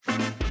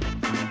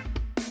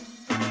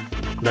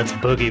Let's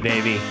boogie,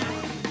 baby.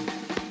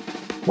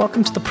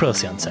 Welcome to the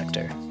Procyon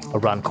sector, a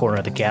run corner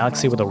of the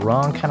galaxy where the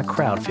wrong kind of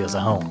crowd feels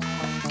at home.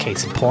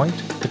 Case in point,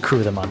 the crew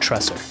of the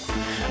Montresor.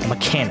 A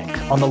mechanic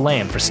on the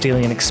lam for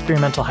stealing an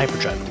experimental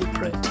hyperdrive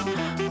blueprint.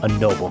 A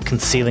noble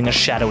concealing a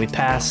shadowy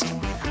past.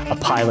 A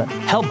pilot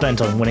hell-bent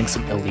on winning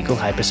some illegal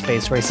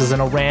hyperspace races,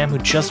 and a ram who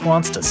just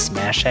wants to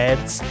smash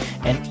heads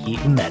and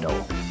eat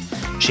metal.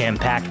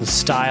 Jam-packed with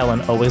style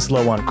and always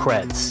low on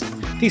creds,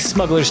 these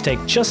smugglers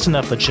take just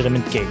enough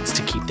legitimate gigs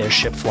to keep their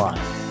ship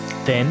flying.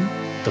 Then,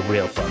 the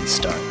real fun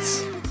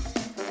starts.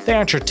 They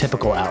aren't your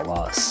typical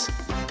outlaws.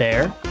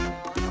 They're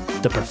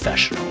the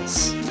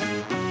professionals.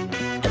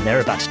 And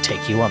they're about to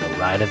take you on the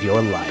ride of your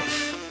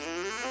life.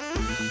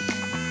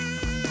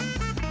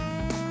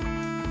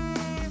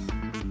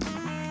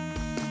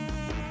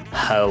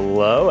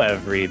 Hello,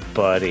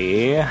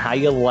 everybody. How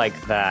you like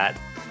that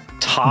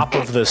top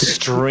of the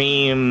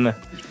stream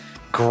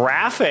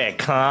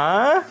graphic,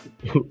 huh?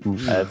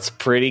 That's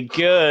pretty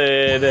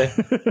good.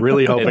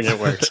 Really hoping it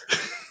worked.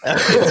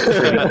 It's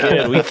pretty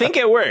good. We think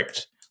it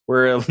worked.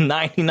 We're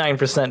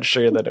 99%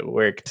 sure that it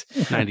worked.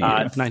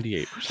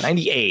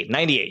 98%.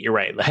 98. You're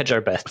right. Hedge our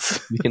bets.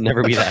 You can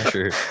never be that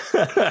sure.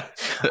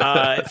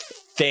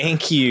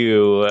 Thank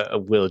you,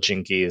 Will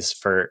Jinkies,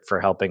 for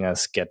helping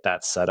us get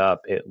that set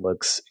up. It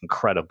looks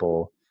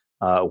incredible.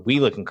 We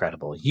look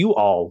incredible. You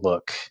all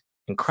look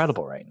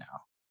incredible right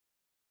now.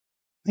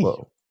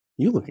 Whoa.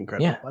 You look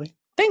incredible, buddy.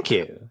 Thank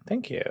you.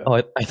 Oh,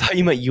 I thought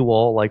you meant you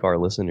all like our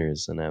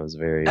listeners, and I was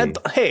very...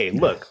 hey,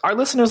 look, our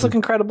listeners look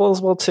incredible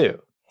as well, too.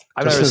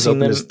 I've never seen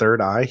them. His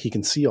third eye, he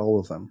can see all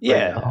of them.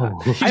 Yeah.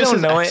 Right I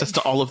don't know access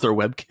to all of their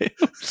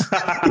webcams.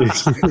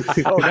 That's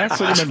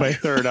what you meant by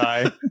third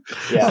eye.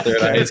 Yeah,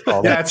 third eye is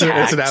called. Yeah, it's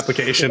an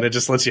application. It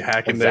just lets you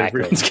hack into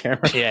everyone's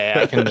camera.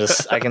 Yeah,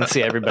 I can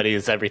see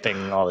everybody's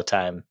everything all the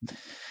time.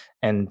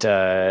 And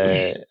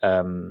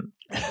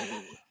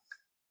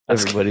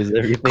Everybody's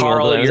everything.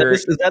 Carl,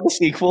 is that the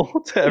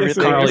sequel to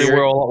Everything Carl,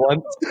 Everywhere All at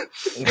Once?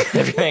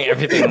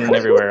 everything and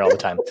everywhere all the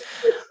time.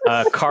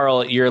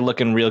 Carl, you're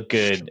looking real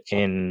good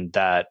in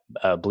that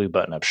blue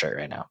button-up shirt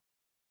right now.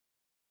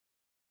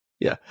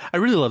 Yeah, I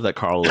really love that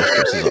Carl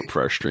dresses up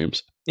for our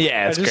streams.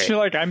 Yeah, it's I just great. feel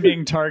like I'm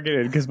being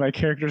targeted because my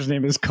character's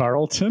name is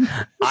Carlton.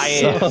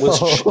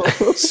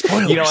 Spoilers.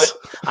 You know what?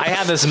 I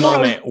had this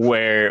moment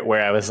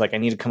where I was like, I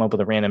need to come up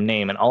with a random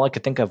name, and all I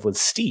could think of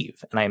was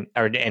Steve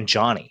and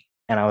Johnny.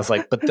 And I was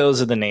like, but those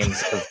are the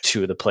names of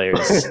two of the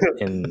players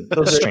in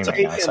the stream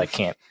right now, so I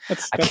can't.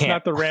 That's can't.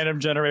 not the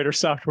random generator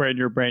software in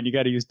your brain. You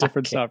got to use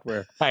different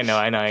software. I know.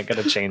 I got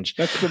to change.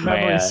 That's the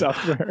memory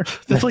software.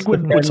 That's like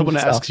when someone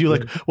asks you,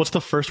 like, what's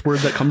the first word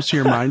that comes to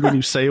your mind when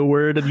you say a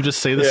word, and you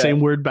just say the same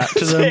word back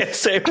to them?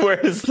 Same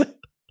word as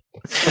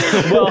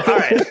well, all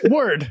right.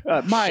 Word.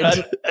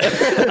 Mind.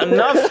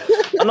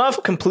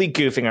 Enough complete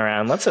goofing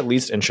around. Let's at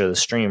least intro the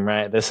stream,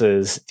 right? This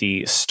is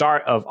the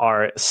start of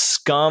our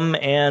Scum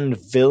and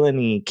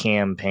Villainy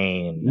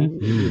campaign.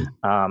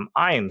 Mm-hmm.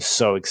 I am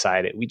so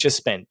excited. We just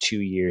spent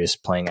 2 years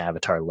playing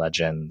Avatar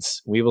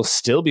Legends. We will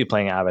still be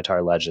playing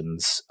Avatar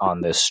Legends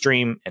on this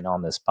stream and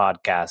on this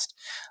podcast.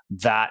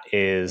 That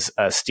is,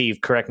 Steve,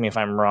 correct me if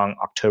I'm wrong,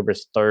 October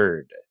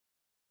 3rd.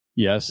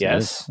 Yes,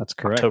 that's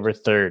correct. October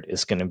 3rd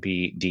is going to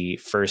be the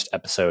first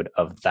episode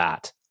of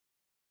that.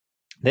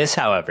 This,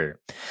 however,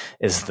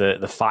 is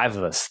the five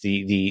of us,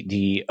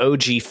 the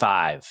OG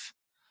 5,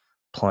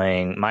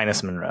 playing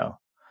minus Monroe,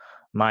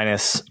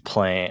 minus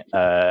playing which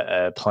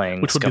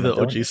would Scum be the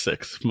and OG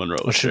 6, Monroe.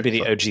 which should be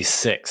the OG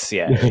 6.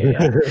 Yeah.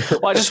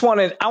 Well,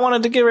 I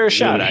wanted to give her a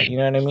shout out. You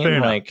know what I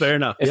mean? Fair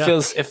enough.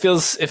 It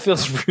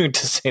feels rude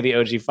to say the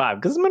OG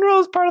 5 because Monroe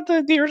is part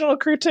of the original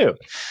crew too.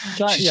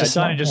 Johnny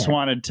just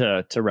wanted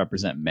to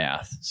represent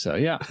math. So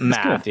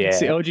math. It's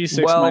the OG 6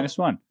 minus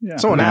 1. Yeah.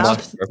 Someone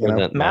asked.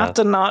 Math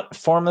did not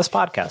form this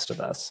podcast with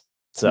us.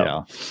 So.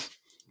 Yeah.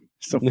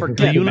 So forget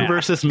the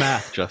universe is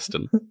math,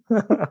 Justin.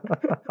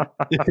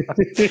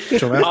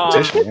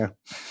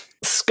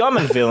 Scum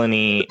and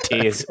Villainy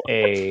is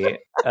a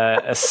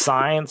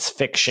science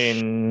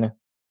fiction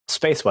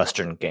space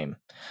western game.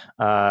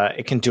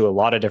 It can do a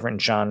lot of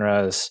different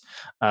genres,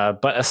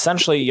 but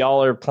essentially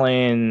y'all are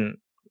playing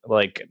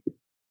like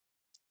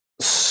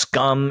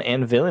Scum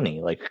and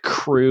Villainy, like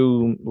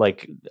crew,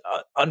 like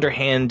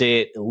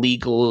underhanded,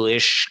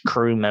 legal-ish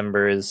crew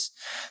members.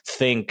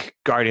 Think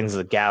Guardians of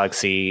the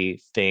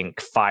Galaxy,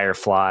 think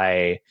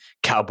Firefly,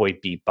 Cowboy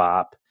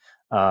Bebop,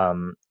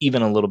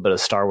 even a little bit of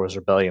Star Wars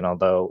Rebellion,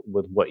 although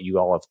with what you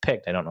all have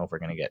picked, I don't know if we're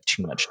going to get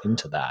too much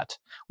into that.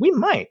 We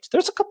might.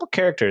 There's a couple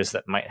characters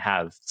that might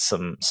have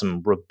some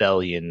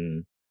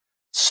Rebellion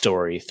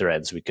story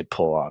threads we could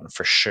pull on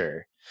for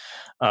sure.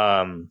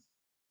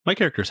 My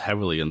character is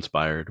heavily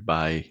inspired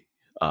by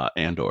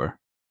Andor.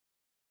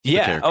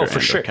 Yeah. Oh, for Andor,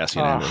 sure.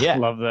 Cassian Andor. Yeah.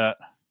 Love that.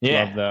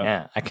 Yeah. Love that.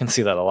 Yeah. I can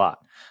see that a lot.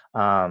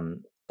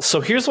 So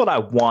here's what I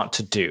want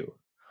to do.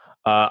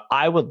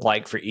 I would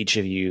like for each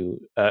of you,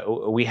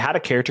 we had a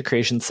character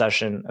creation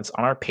session that's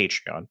on our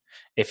Patreon.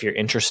 If you're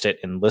interested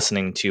in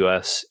listening to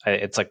us,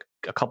 it's like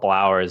a couple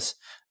hours,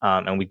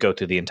 and we go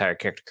through the entire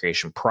character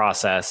creation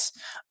process.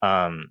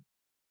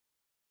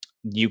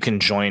 you can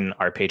join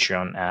our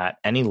Patreon at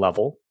any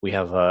level. We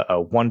have a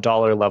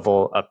 $1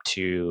 level up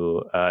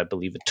to, I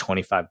believe, a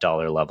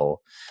 $25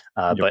 level.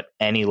 But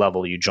any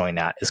level you join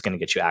at is going to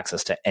get you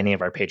access to any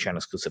of our Patreon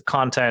exclusive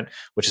content,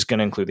 which is going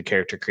to include the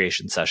character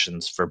creation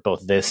sessions for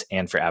both this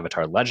and for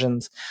Avatar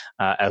Legends,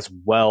 as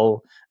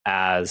well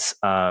as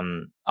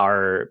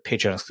our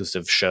Patreon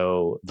exclusive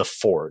show, The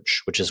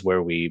Forge, which is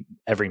where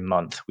every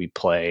month we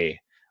play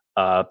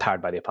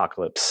Powered by the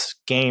Apocalypse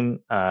game.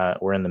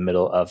 We're in the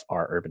middle of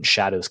our Urban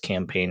Shadows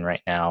campaign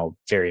right now.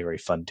 Very, very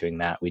fun doing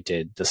that. We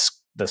did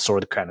the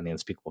Sword, the Crown, and the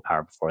Unspeakable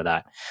Power before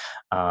that.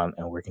 And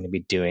we're going to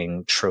be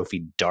doing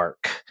Trophy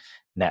Dark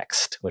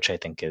next, which I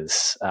think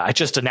is I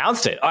just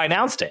announced it. I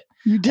announced it.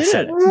 You did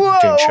it.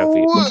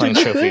 Doing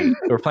Trophy.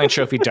 We're playing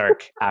Trophy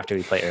Dark after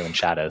we play Urban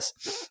Shadows.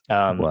 It's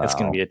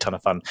going to be a ton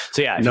of fun.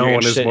 So yeah, no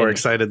one is more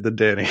excited than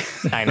Danny.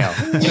 I know.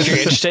 If you're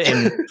interested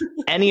in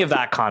any of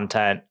that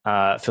content,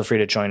 feel free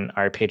to join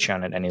our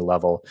Patreon at any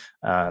level.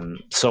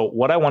 So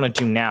what I want to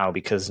do now,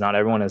 because not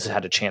everyone has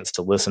had a chance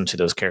to listen to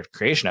those character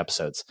creation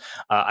episodes,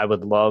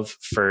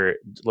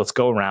 let's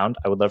go around.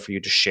 I would love for you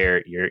to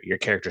share your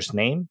character's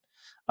name,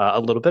 a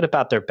little bit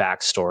about their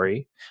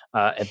backstory,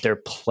 and their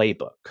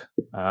playbook.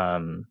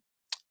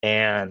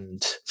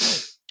 And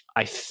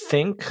I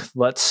think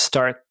let's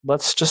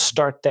just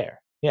start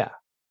there. Yeah.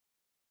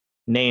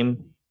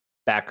 Name,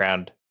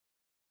 background,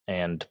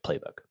 and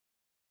playbook.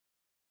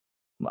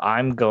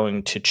 I'm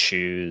going to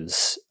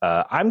choose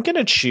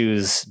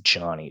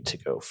Johnny to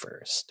go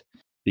first.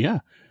 Yeah.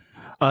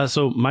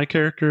 So my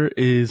character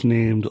is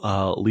named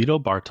Leto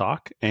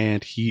Bartok,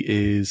 and he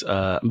is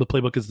the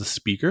playbook is the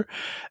speaker.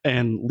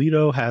 And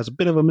Leto has a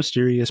bit of a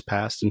mysterious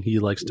past, and he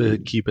likes to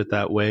keep it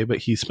that way. But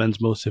he spends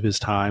most of his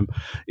time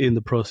in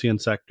the Procyon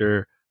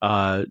sector,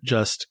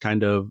 just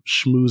kind of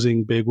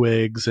schmoozing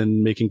bigwigs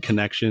and making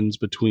connections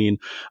between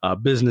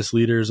business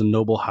leaders and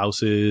noble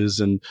houses,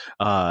 and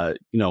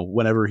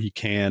whenever he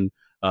can,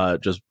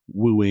 just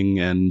wooing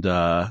and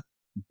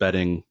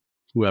betting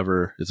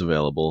whoever is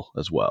available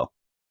as well.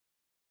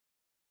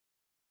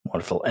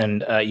 Wonderful.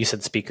 And you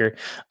said speaker.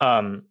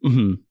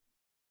 Mm-hmm.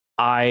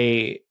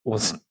 I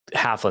was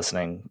half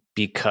listening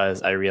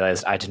because I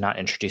realized I did not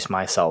introduce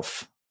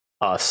myself,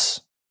 us,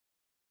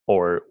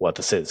 or what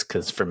this is,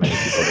 because for many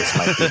people this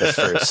might be the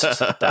first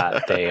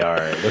that they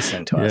are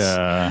listening to us.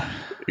 Yeah,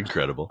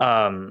 incredible.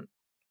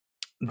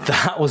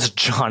 That was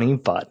Johnny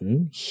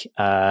Button.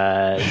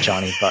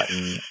 Johnny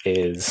Button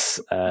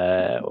is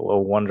a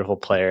wonderful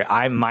player.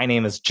 My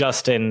name is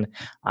Justin.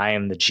 I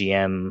am the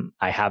GM.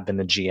 I have been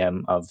the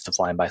GM of the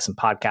Flying Bison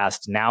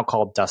podcast, now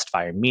called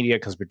Dustfire Media,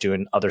 because we're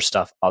doing other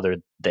stuff other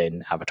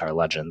than Avatar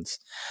Legends.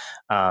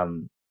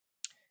 We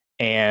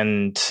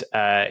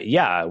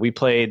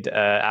played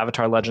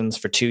Avatar Legends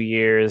for 2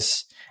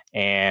 years,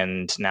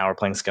 and now we're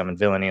playing Scum and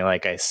Villainy.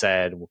 Like I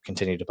said, we'll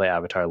continue to play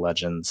Avatar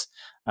Legends.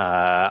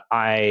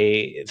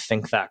 I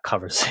think that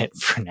covers it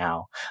for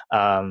now.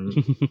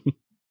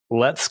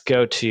 Let's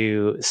go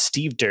to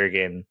Steve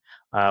Durgan.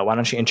 Why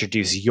don't you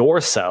introduce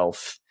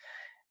yourself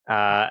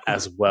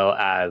as well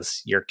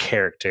as your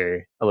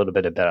character, a little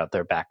bit about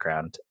their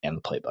background and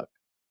the playbook.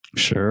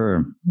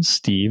 Sure.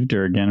 Steve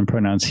Durgan,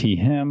 pronouns he,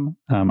 him.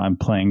 I'm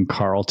playing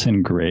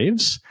Carlton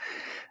Graves.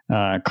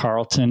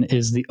 Carlton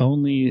is the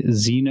only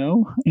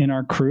Xeno in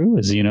our crew.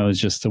 A Xeno is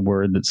just the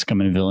word that Scum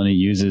and Villainy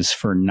uses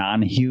for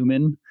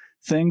non-human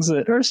things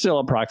that are still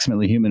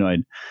approximately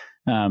humanoid.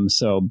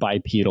 So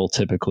bipedal,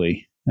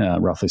 typically,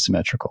 roughly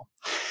symmetrical.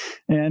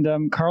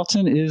 And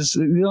Carlton is,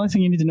 the only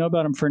thing you need to know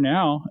about him for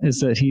now is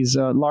that he's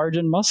large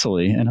and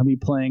muscly, and he'll be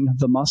playing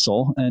the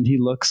muscle, and he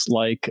looks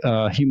like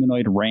a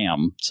humanoid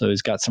ram. So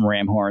he's got some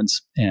ram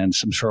horns and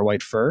some short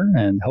white fur,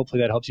 and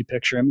hopefully that helps you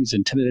picture him. He's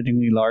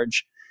intimidatingly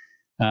large,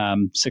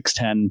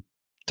 6'10",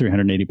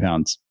 380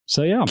 pounds.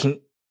 So yeah.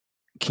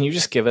 Can you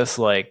just give us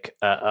like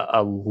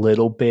a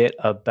little bit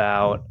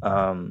about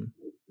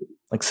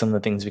like some of the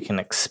things we can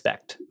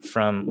expect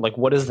from, like,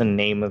 what is the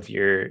name of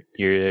your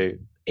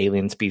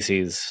alien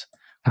species?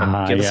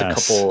 Give us a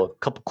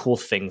couple cool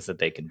things that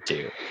they can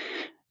do.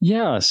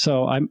 Yeah,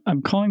 so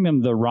I'm calling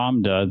them the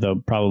Ramda,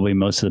 though probably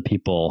most of the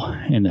people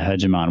in the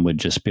Hegemon would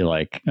just be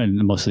like, and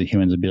most of the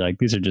humans would be like,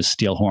 these are just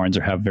steel horns,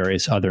 or have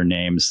various other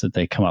names that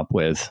they come up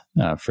with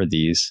for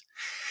these.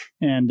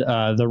 And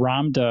the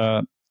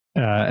Ramda,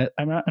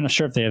 I'm not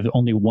sure if they have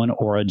only one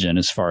origin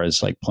as far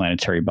as like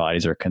planetary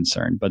bodies are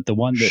concerned, but the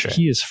one that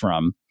he is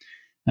from,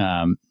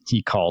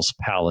 he calls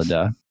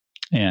Pallida,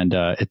 and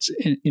it's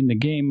in the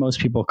game. Most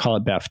people call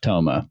it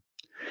Baftoma.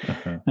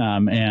 Uh-huh.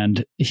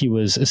 And he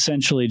was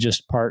essentially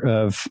just part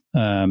of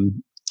a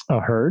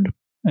herd,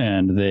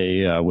 and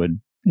they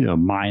would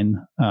mine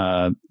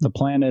the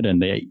planet,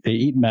 and they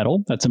eat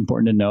metal. That's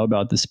important to know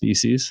about the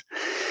species.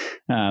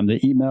 They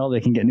eat metal. They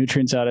can get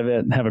nutrients out of it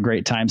and have a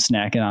great time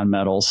snacking on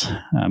metals.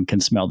 Can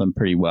smell them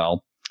pretty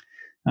well.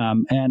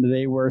 And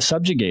they were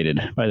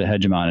subjugated by the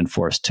Hegemon and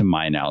forced to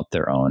mine out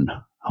their own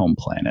home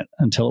planet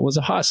until it was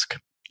a husk.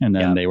 And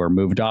then they were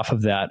moved off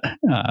of that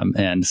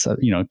and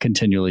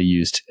continually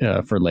used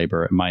for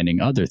labor at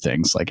mining other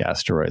things like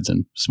asteroids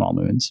and small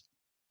moons.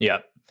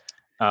 Yeah.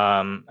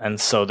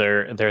 And so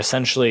they're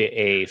essentially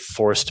a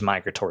forced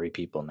migratory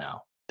people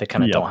now. They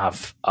kind of Yep. don't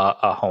have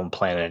a home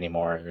planet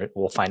anymore.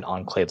 We'll find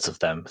enclaves of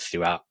them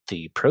throughout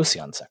the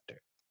Procyon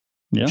sector,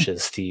 Yeah. which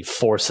is the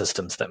 4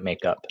 systems that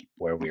make up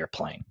where we are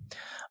playing.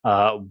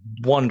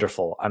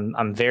 Wonderful.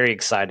 I'm very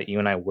excited. You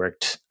and I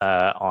worked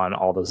on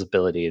all those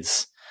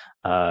abilities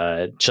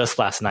just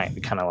last night.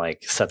 We kind of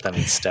like set them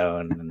in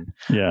stone, and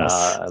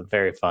Yes.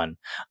 very fun.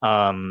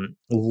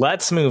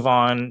 Let's move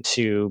on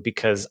to,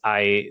 because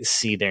I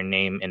see their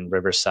name in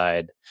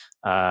Riverside,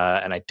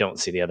 and I don't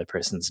see the other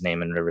person's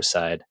name in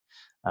Riverside.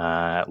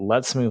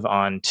 Let's move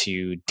on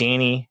to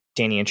Danny.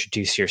 Danny,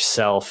 introduce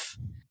yourself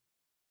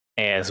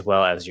as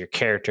well as your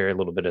character, a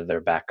little bit of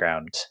their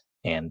background,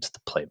 and the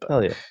playbook.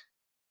 Hell yeah.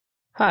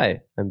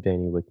 Hi, I'm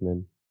Danny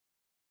Wickman.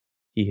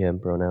 He, him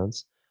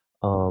pronouns.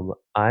 I'm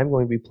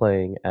going to be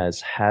playing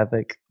as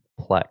Havoc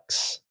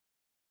Plex.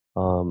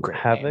 Great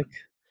Havoc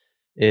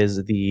is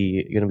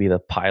going to be the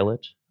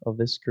pilot of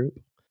this group.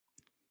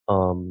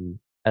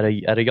 At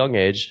a young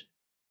age,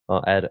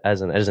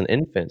 as an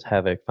infant,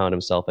 Havoc found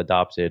himself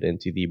adopted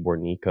into the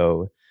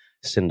Bornico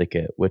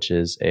Syndicate, which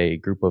is a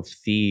group of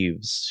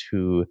thieves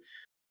who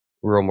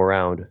roam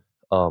around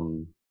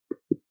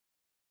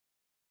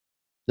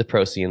the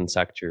Procyon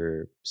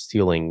sector,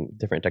 stealing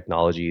different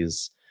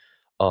technologies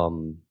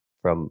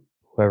from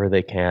whoever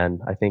they can.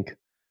 I think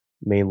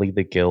mainly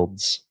the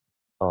guilds.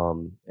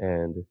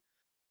 And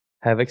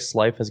Havoc's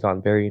life has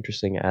gotten very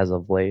interesting as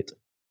of late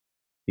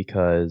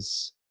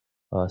because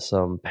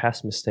some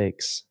past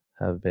mistakes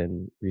have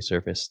been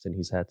resurfaced, and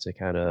he's had to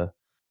kind of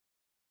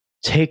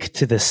take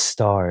to the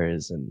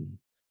stars and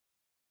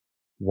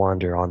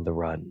wander on the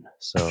run.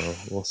 So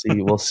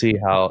we'll see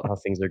how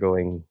things are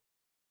going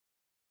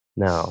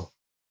now.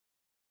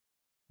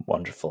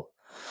 Wonderful.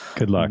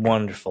 Good luck.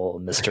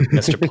 Wonderful, Mr.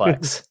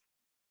 Plex.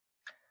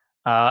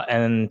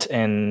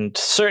 And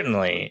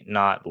certainly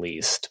not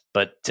least,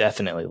 but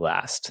definitely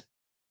last.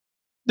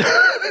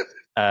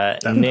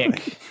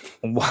 Nick,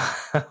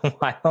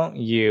 why don't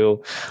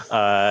you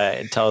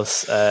tell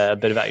us a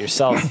bit about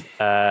yourself,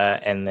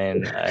 and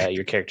then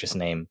your character's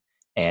name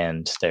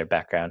and their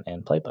background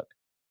and playbook.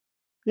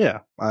 Yeah,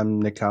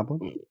 I'm Nick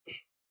Coblin.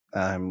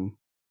 I'm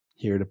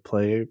here to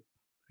play a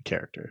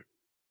character.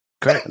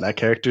 Great. And that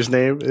character's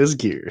name is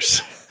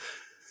Gears.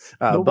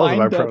 The both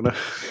wind-up.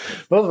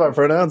 of our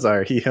pronouns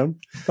are he, him.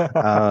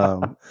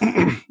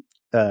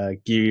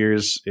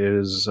 Gears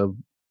is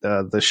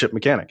the ship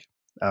mechanic.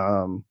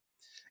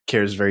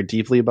 Cares very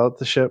deeply about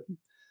the ship.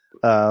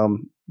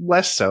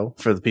 Less so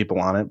for the people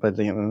on it, but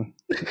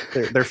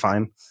they're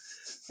fine.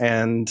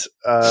 And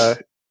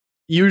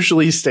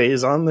usually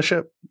stays on the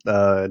ship.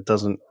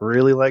 Doesn't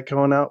really like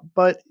going out,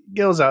 but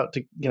goes out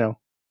to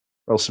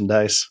roll some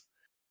dice,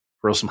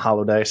 roll some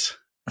hollow dice,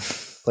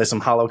 play some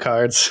hollow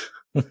cards.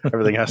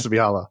 Everything has to be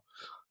hollow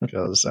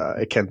because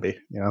it can be,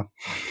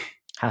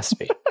 Has to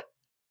be.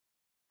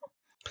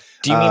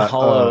 Do you mean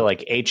hollow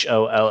like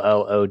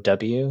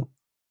HOLLOW?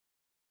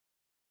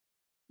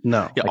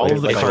 No. Yeah, all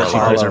of the like cards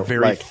hollow, are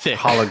very thick.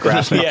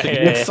 Holographic.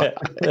 yeah.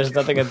 There's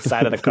nothing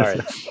inside of the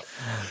cards.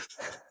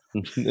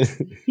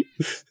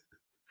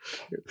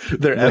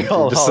 They're empty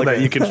just so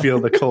that you can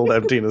feel the cold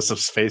emptiness of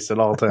space at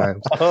all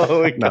times.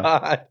 Oh my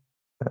god.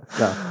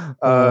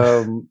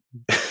 No.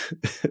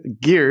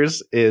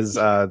 Gears is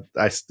I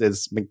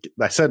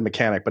said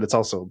mechanic, but it's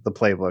also the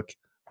playbook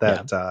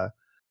that I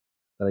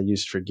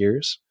used for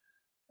Gears.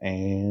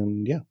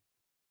 And yeah.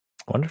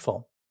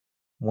 Wonderful.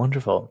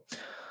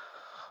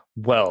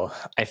 Well,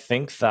 I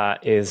think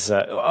that is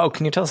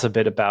can you tell us a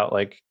bit about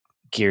like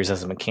Gears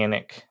as a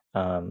mechanic?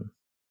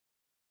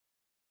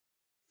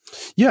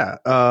 Yeah.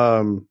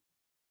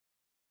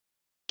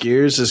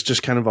 Gears is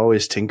just kind of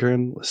always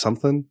tinkering with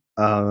something.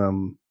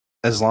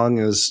 As long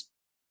as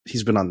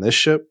he's been on this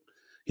ship,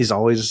 he's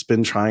always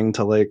been trying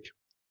to like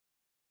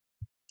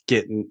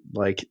get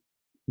like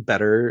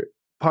better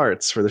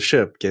parts for the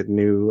ship, get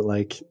new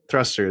like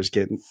thrusters,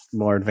 get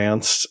more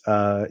advanced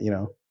gear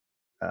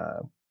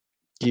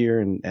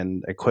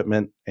and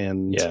equipment,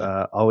 and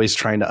always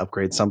trying to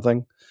upgrade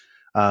something.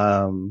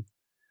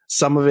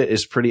 Some of it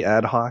is pretty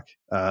ad hoc.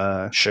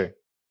 Sure.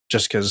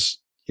 Just because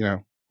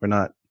we're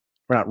not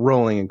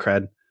rolling in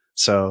cred,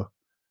 so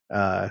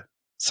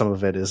some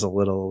of it is a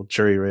little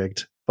jury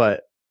rigged,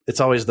 but it's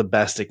always the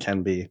best it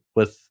can be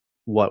with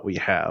what we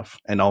have,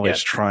 and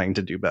always trying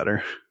to do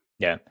better.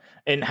 Yeah.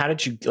 And how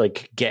did you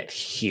like get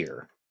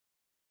here?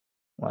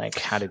 Like,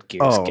 how did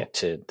Gears get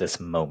to this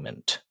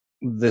moment?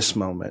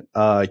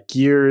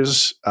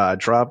 Gears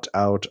dropped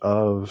out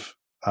of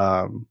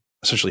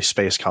essentially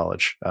space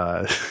college.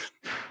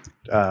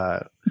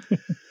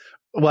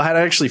 Well, I had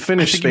actually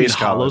finished space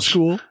college.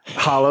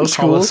 Hollow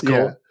school.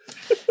 Yeah.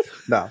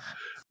 No.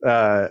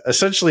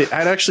 Essentially,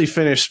 I'd actually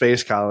finished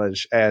space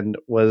college and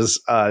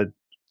was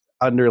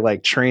under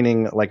like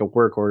training, like a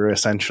work order,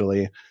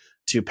 essentially,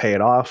 to pay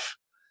it off,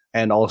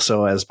 and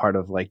also as part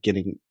of like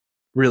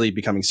really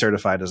becoming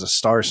certified as a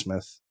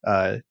Starsmith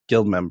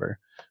guild member,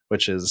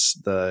 which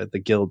is the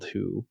guild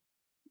who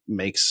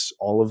makes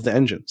all of the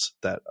engines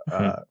that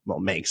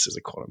makes is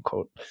a quote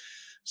unquote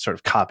sort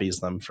of copies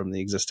them from the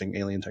existing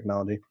alien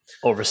technology.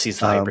 Oversees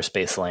the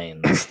hyperspace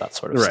lanes, that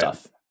sort of Right.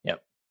 stuff.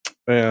 Yep.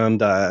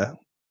 And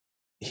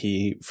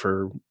he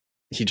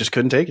just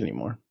couldn't take it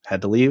anymore.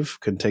 Had to leave.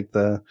 Couldn't take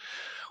the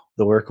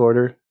work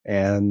order,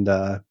 and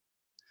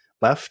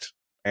left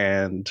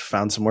and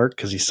found some work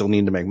because he still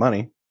needed to make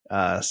money.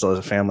 Still has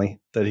a family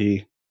that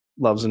he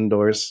loves and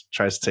adores,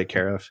 tries to take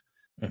care of.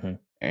 Mm-hmm.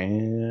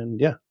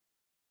 And yeah.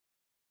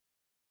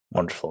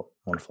 Wonderful.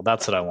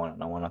 That's what I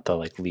wanted. I wanted the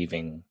like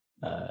leaving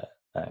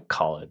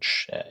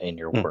college in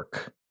your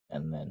work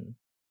and then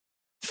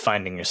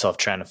finding yourself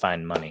trying to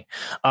find money.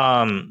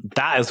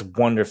 That is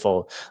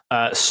wonderful.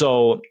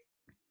 So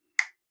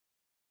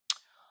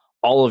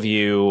all of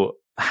you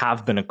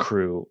have been a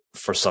crew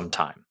for some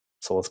time.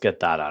 So let's get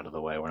that out of the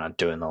way. We're not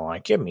doing the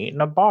like, you meet in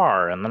a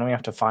bar and then we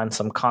have to find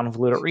some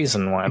convoluted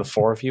reason why the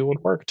four of you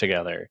would work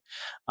together.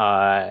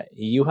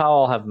 You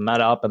all have met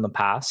up in the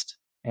past,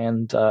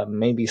 and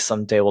maybe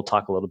someday we'll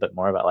talk a little bit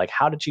more about like,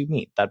 how did you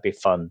meet? That'd be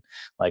fun,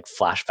 like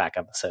flashback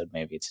episode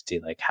maybe to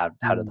do like how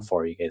did the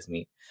four of you guys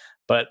meet?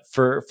 But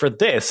for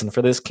this and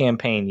for this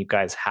campaign, you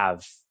guys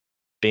have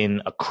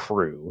been a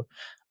crew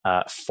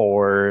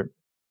for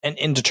an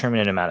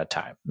indeterminate amount of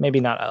time. Maybe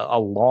not a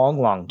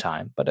long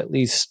time, but at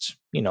least,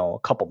 a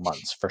couple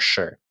months for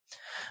sure.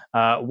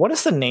 What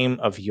is the name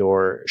of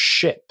your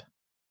ship?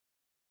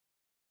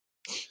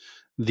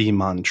 The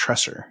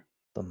Montresor.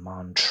 The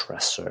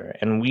Montresor.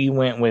 And we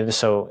went with,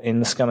 so in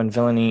the Scum and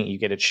Villainy, you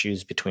get to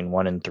choose between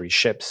 1 and 3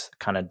 ships. It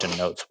kind of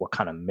denotes what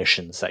kind of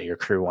missions that your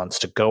crew wants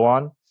to go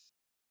on.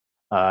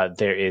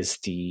 There is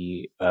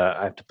the,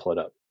 I have to pull it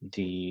up.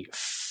 The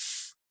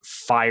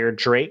Fire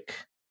Drake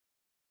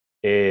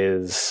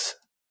is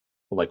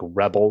like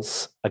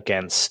rebels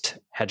against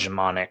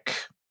hegemonic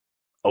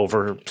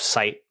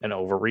oversight and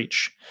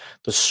overreach.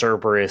 The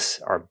Cerberus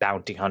are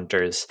bounty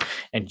hunters,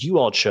 and you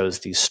all chose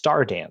the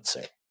Star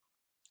Dancer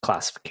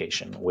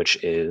classification,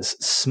 which is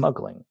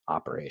smuggling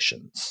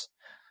operations,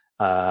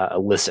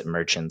 illicit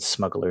merchants,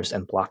 smugglers,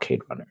 and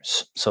blockade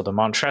runners. So the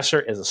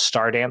Montresor is a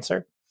Star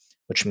Dancer,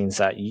 which means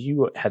that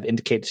you have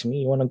indicated to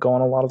me you want to go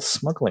on a lot of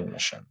smuggling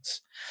missions.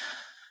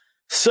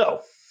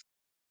 So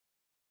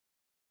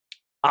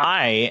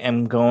I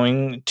am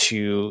going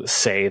to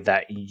say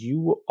that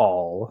you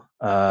all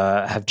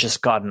have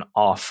just gotten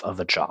off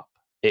of a job.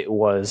 It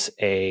was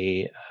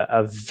a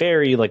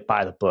very like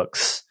by the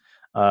books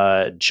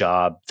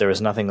job. There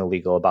was nothing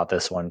illegal about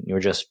this one. You were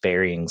just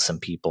ferrying some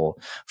people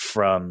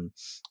from,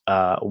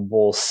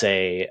 we'll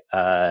say,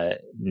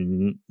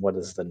 what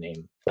is the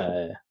name?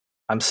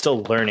 I'm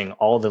still learning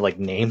all the like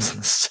names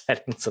and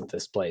settings of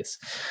this place.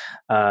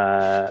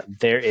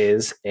 There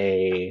is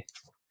a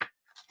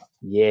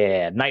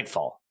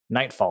Nightfall.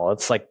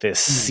 It's like this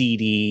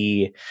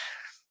seedy,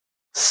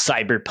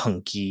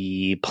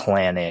 cyberpunky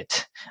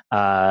planet.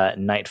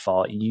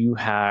 Nightfall. You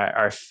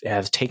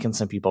have taken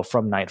some people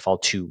from Nightfall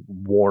to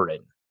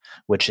Warren,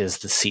 which is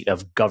the seat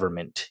of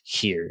government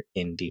here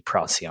in the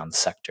Procyon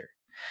sector.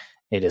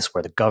 It is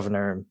where the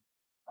governor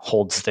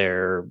holds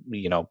their,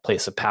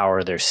 place of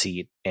power, their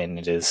seat, and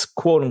it is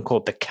quote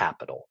unquote the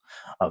capital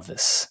of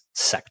this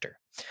sector.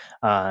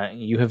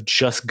 You have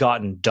just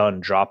gotten done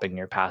dropping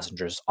your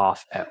passengers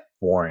off at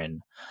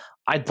Warren.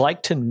 I'd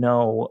like to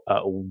know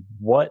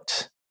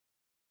what.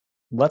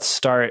 Let's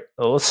start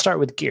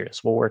with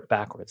Gears. We'll work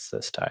backwards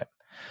this time.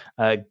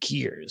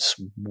 Gears,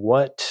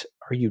 what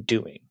are you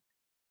doing?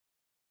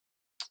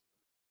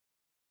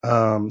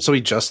 So he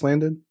just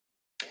landed?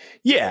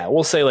 Yeah,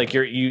 we'll say like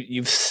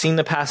you've seen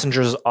the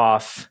passengers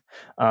off.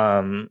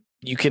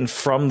 You can,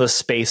 from the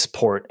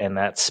spaceport and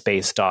that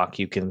space dock,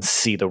 you can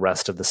see the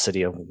rest of the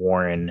city of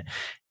Warren.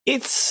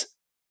 It's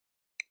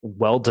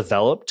well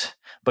developed,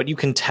 but you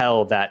can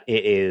tell that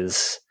it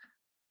is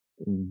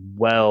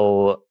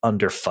well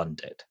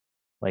underfunded.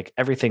 Like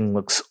everything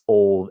looks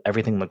old,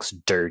 everything looks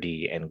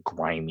dirty and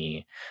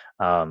grimy.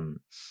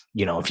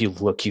 If you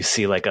look, you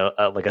see like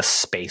a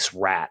space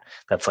rat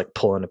that's like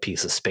pulling a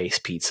piece of space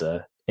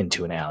pizza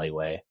into an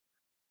alleyway.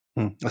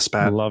 A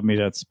spat. Love me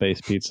that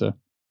space pizza.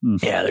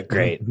 Yeah, they're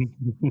great.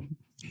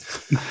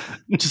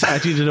 Just I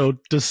need to know,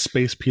 does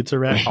Space Pizza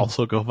Rat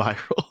also go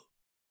viral?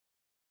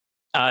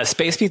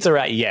 Space Pizza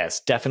Rat,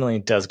 yes, definitely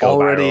does go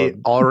viral.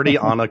 Already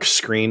on a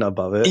screen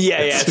above it. Yeah,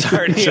 it's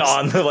already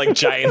on the like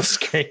giant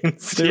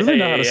screens. They really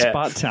know how to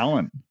spot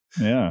talent.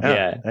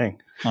 Yeah.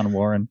 Dang. On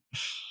Warren.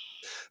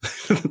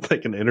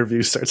 Like an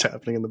interview starts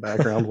happening in the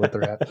background with the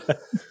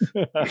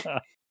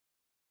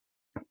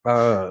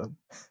rat.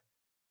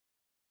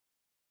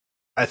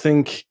 I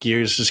think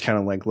Gears just kind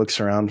of like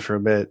looks around for a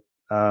bit.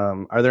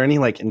 Are there any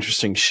like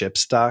interesting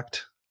ships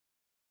docked?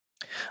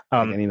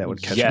 Any that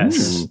would catch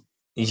yes.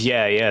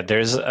 Yeah.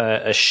 There's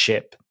a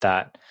ship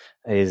that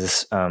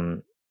is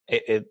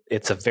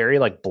it's a very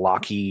like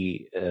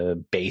blocky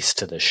base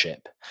to the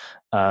ship.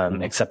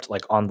 Except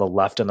like on the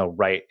left and the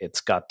right, it's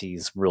got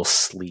these real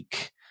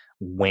sleek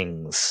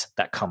wings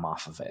that come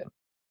off of it.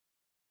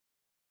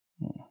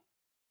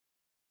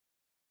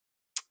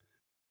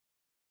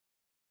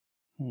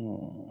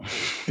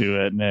 Do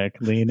it, Nick.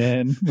 Lean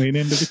into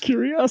the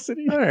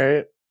curiosity. All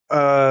right.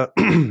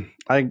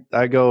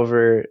 I go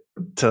over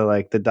to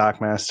like the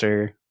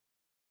dockmaster.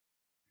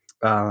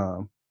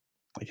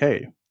 Like,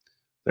 hey,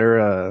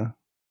 they're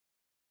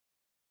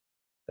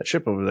that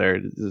ship over there.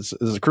 Is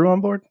the crew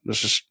on board? I was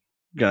just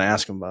gonna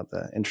ask him about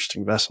that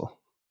interesting vessel.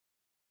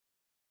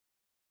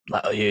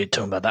 Like, are you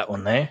talking about that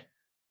one there?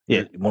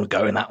 Yeah. You want to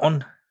go in that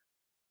one?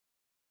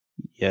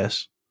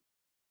 Yes.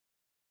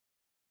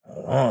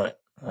 All right.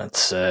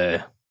 That's,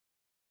 do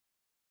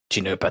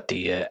you know about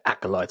the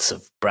acolytes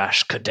of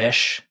Brash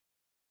Kadesh?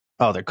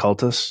 Oh, they're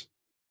cultists.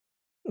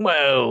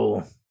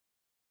 Well,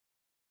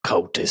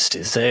 cultist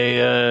is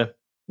a,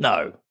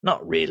 no,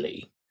 not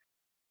really.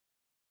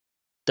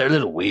 They're a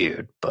little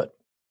weird, but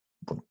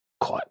wouldn't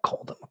quite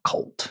call them a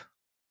cult.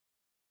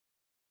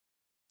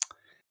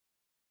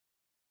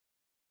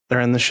 They're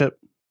in the ship.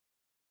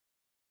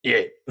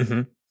 Yeah.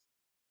 Mm-hmm.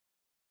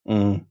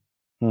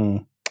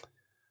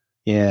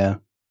 Yeah.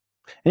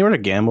 Anywhere to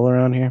gamble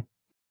around here?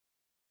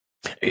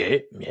 Yeah,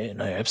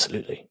 no,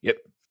 absolutely. Yep.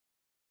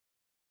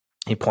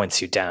 He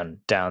points you down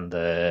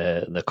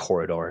the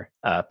corridor,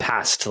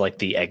 past like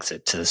the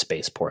exit to the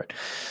spaceport.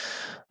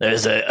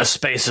 There's a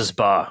Spaces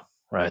bar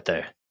right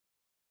there.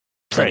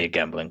 Plenty of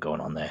gambling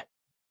going on there.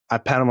 I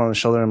pat him on the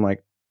shoulder. I'm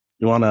like,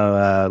 "You want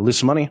to lose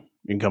some money?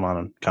 You can come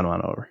on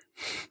over."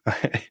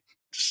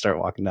 Just start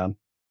walking down.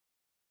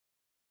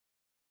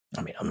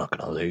 I mean, I'm not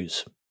going to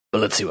lose,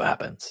 but let's see what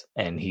happens.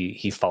 And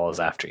he follows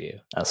after you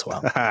as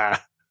well.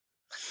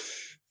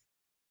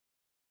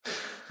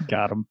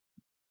 Got him.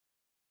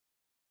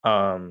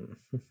 And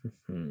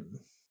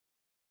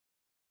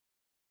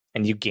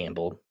you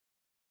gambled.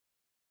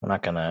 We're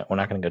not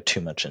gonna go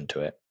too much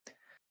into it.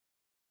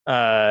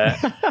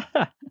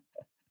 I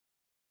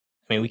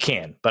mean, we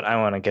can, but I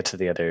want to get to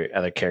the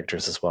other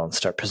characters as well and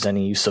start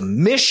presenting you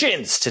some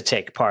missions to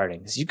take part in.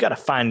 Because you got to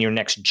find your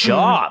next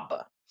job.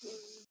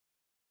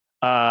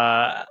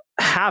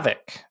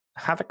 Havoc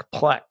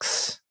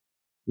Plex.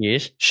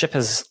 Yes. Ship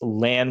has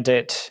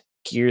landed.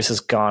 Gears has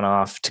gone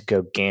off to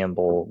go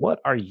gamble. What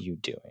are you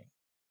doing?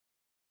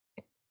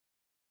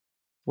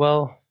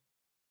 Well,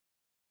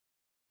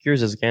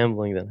 Gears is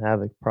gambling, then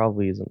Havoc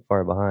probably isn't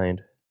far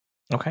behind.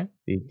 Okay. If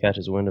he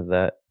catches wind of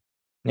that.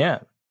 Yeah.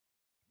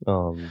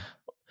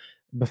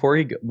 Before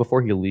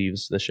he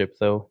leaves the ship,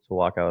 though, to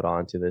walk out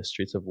onto the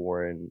streets of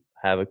Warren,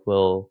 Havoc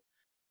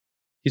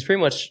he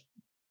pretty much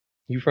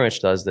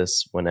does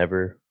this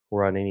whenever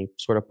we're on any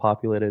sort of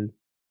populated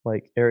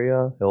like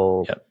area.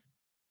 He'll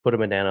put a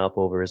bandana up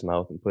over his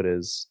mouth and put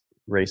his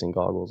racing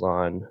goggles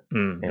on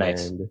and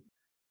nice.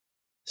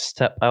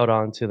 step out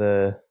onto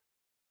the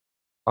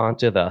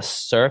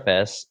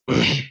surface.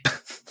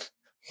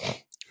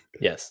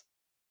 Yes.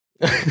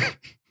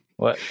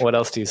 What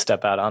else do you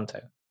step out onto?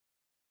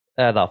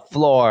 The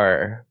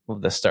floor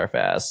of the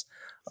surface.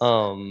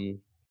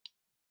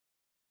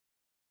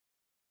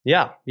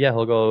 Yeah,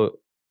 he'll go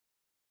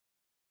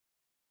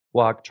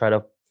walk, try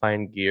to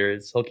find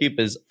Gears. He'll keep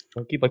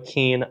a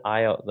keen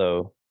eye out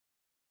though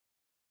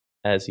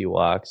as he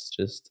walks,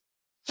 just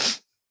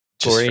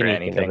for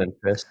anything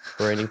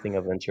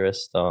of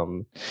interest.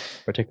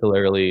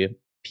 Particularly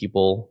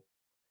people.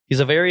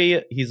 The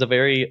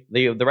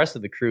rest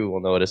of the crew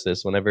will notice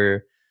this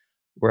whenever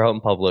we're out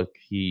in public.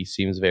 He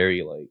seems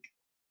very like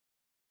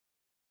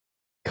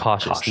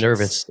cautious,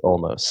 nervous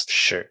almost.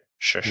 Sure.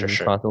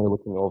 Constantly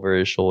looking over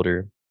his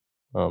shoulder.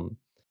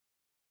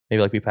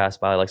 Maybe like we pass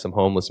by like some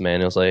homeless man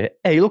and he'll say,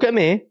 "Hey, look at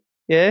me.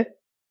 Yeah.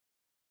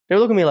 Don't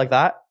look at me like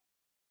that."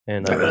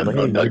 And I'm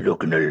like, not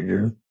looking at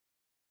you.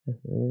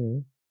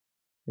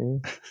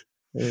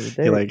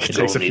 He like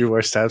takes a few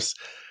more steps.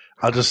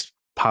 I'll just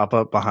pop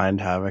up behind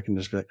Havoc and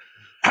just be like,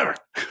 "Havoc."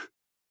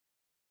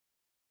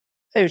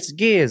 Hey, it's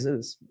Gears.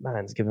 This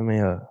man's giving me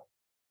a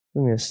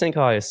stink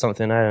eye or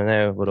something. I don't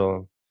know, but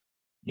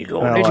you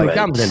go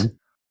gambling.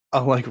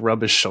 I'll like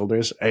rub his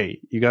shoulders.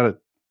 Hey, you gotta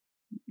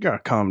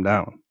calm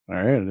down. All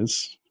right,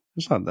 it's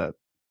not that.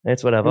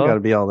 It's whatever. You gotta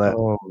be all that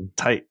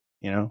tight,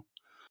 you know.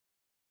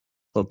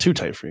 A little too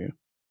tight for you.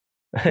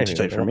 Too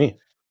tight for me.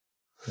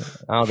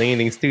 I don't think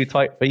anything's too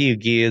tight for you,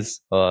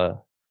 Gears. I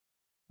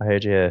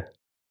heard you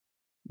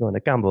want to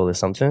gamble or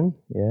something.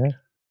 Yeah,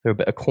 throw a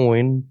bit of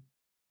coin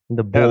in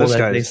the ball. This as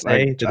guy. they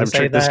say. I've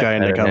tricked this guy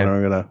into coming.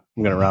 I'm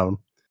gonna rob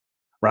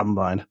him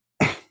blind.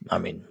 I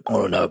mean, I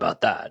don't know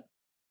about that.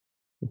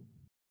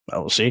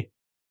 Well, we'll see.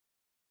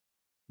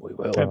 We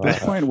will. At this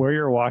point, where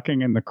you're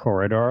walking in the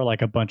corridor,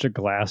 like a bunch of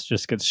glass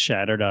just gets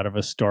shattered out of a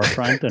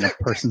storefront and a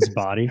person's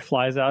body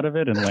flies out of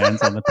it and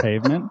lands on the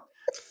pavement.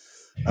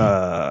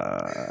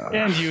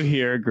 And you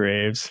hear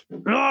Graves.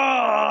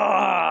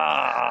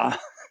 "Ah!"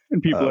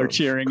 And people are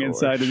cheering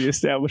inside of the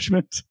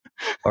establishment.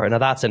 All right, now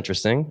that's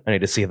interesting. I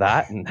need to see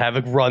that. And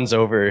Havoc runs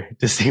over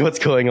to see what's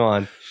going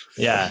on.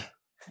 Yeah.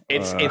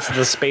 It's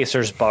the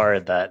Spacers bar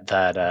that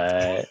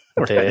the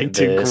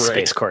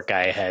Space Court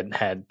guy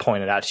had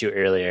pointed out to you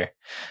earlier.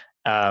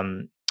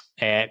 And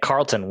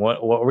Carlton,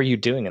 what were you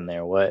doing in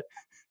there? What?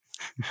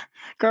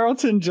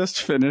 Carlton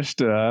just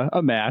finished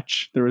a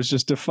match. There was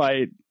just a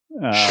fight.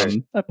 Sure.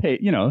 A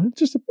paid,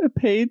 just a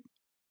paid,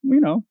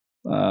 yeah,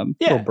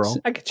 brawl.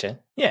 I get you.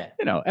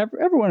 Yeah.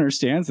 Everyone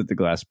understands that the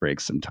glass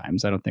breaks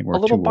sometimes. I don't think we're A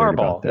little too bar worried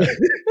ball. about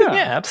that. Yeah,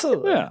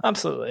 absolutely. Yeah.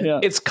 Absolutely. Yeah.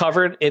 It's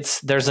covered.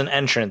 There's an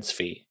entrance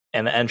fee,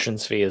 and the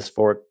entrance fee is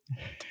for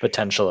the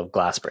potential of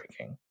glass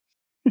breaking.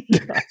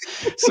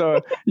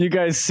 So you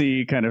guys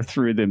see kind of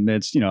through the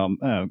midst,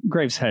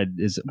 Graves' head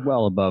is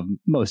well above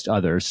most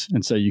others.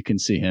 And so you can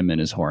see him and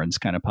his horns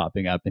kind of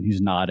popping up, and he's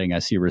nodding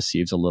as he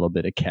receives a little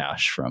bit of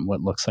cash from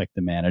what looks like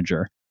the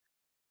manager.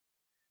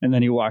 And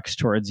then he walks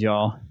towards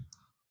y'all.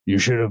 You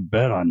should have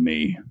bet on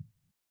me.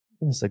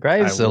 Mr.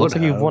 Graves, I it looks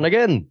would like you've have. won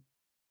again.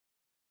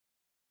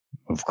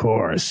 Of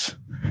course.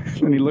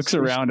 And he looks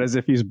around as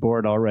if he's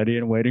bored already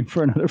and waiting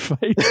for another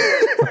fight.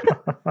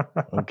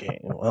 Okay,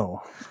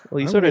 well, Well,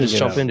 you I'm sort of gonna just get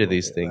jump out into and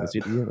these look at things. that.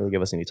 You didn't really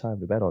give us any time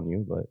to bet on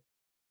you, but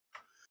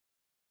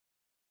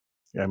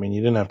I mean,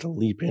 you didn't have to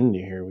leap into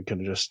here. We could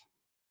have just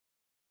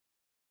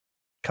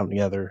come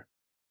together.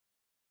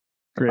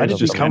 Graves did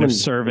just you kind come of in-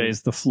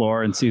 surveys the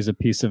floor and sees a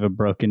piece of a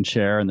broken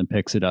chair and then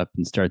picks it up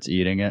and starts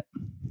eating it.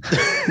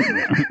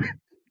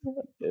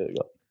 there we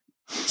go.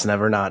 It's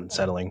never not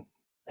settling.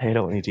 Hey,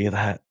 don't need to do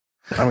that.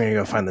 I'm gonna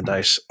go find the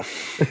dice.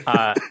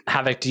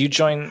 Havoc, do you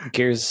join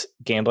Gears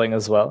gambling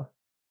as well?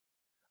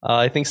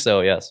 I think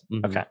so. Yes.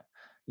 Mhm. Okay.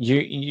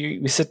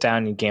 You sit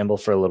down, you gamble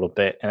for a little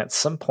bit, and at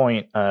some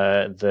point,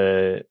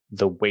 the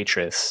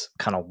waitress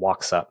kind of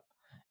walks up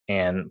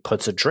and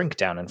puts a drink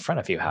down in front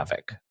of you,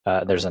 Havoc.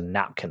 There's a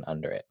napkin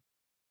under it,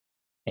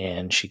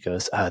 and she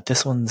goes,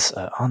 "This one's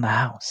on the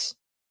house."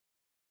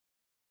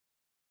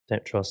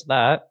 Don't trust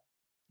that.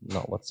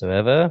 Not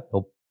whatsoever.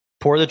 He'll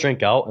pour the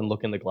drink out and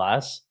look in the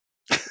glass.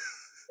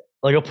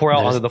 Like he'll pour out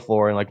There's- onto the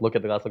floor and like look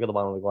at the glass, look at the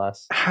bottom of the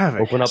glass.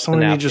 Havoc. Open up the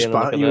Somebody napkin just and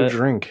look bought at you a it.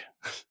 drink.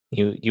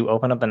 You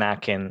open up the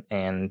napkin,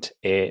 and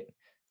it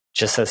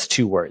just says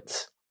two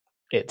words.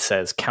 It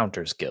says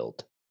Counters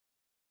Guild,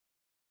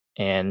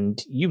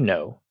 and you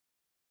know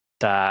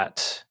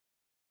that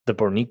the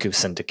Borniku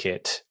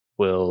Syndicate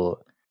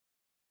will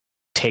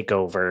take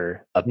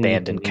over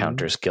abandoned Mhm.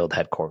 Counters Guild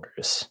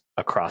headquarters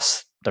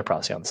across the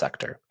Procyon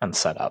sector and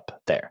set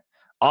up there,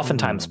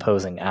 oftentimes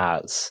posing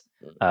as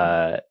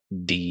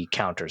the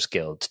Counters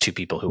Guild to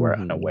people who are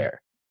Mhm.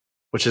 unaware.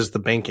 Which is the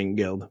banking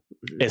guild.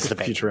 It's the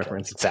banking future guild,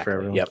 reference. for exactly.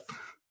 everyone. Yep.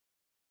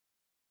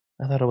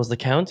 I thought it was the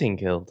counting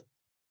guild.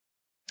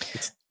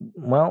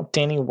 Well,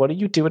 Danny, what do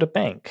you do at a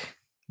bank?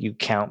 You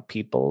count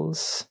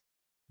people's.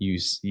 You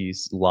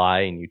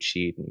lie and you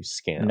cheat and you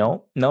scam.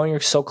 No, you're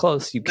so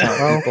close. You count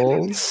Well, Those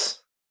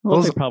people's.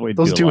 Those- probably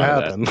Those do do a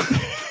lot of happen.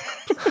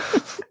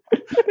 that.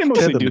 They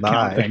mostly Can't do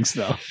count deny. things,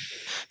 though.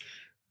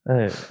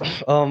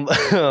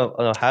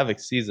 Havoc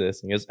sees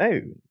this and goes, "Oh,"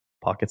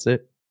 pockets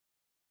it.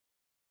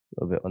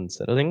 A little bit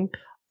unsettling.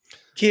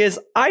 Gears,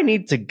 I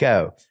need to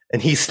go,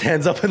 and he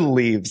stands up and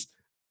leaves.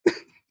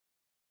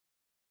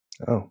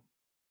 Oh,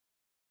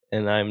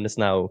 And I'm just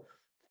now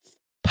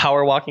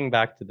power walking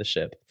back to the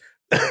ship.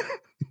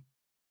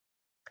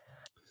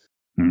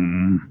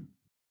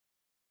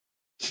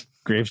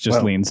 Graves just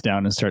Well- leans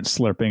down and starts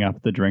slurping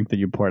up the drink that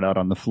you poured out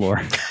on the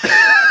floor.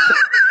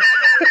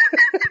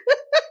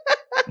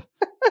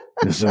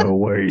 It's a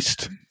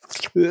waste.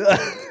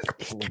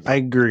 I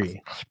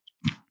agree,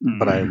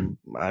 but Mm.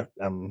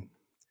 I'm.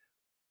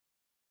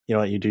 You know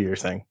what? You do your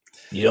thing.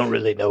 You don't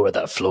really know where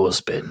that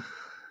floor's been.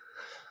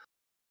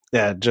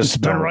 Yeah, just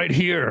It's been don't. right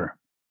here.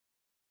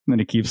 And then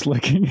he keeps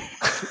licking.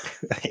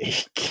 He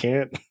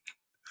can't.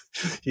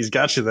 He's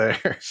got you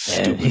there.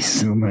 And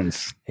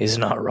humans. he's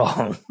not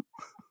wrong.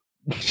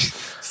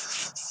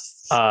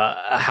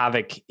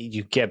 Havoc,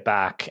 you get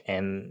back,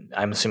 and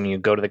I'm assuming you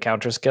go to the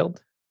Counters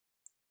Guild.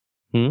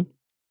 Hmm?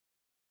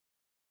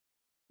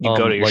 You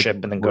go to your Like,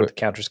 ship and then go to the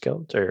Counters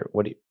Guild, or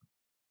what do you?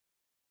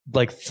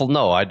 Like,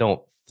 no, I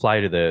don't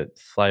fly to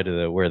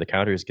the where the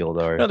counters guild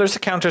are. No, there's a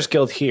Counters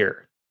Guild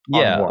here. on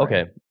yeah. Warren.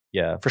 Okay.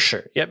 Yeah. For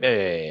sure. Yep.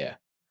 Yeah.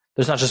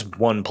 There's not just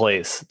one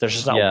place. There's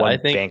just not Yeah, I one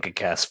think bank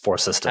across four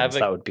systems. Havoc-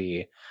 That would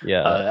be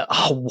Yeah. a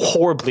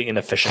horribly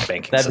inefficient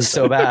banking That'd be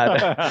system. so bad.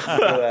 So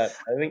bad.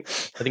 I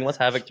think once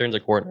Havoc turns a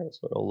corner,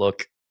 so it'll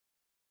look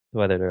the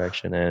other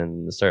direction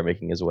and start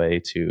making his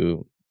way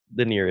to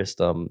the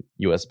nearest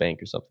U.S.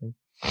 bank or something.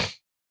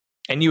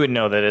 And you would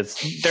know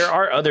that there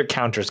are other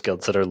Counters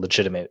Guilds that are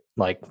legitimate,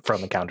 like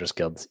from the Counters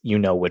Guilds. You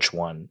know which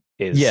one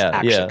is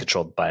actually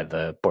controlled by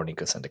the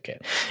Bornico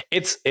Syndicate.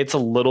 It's a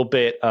little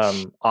bit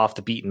off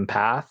the beaten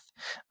path.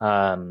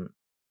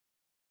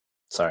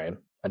 Sorry,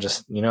 I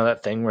just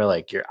that thing where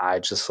like your eye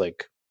just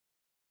like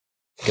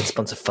gets a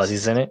bunch of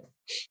fuzzies in it.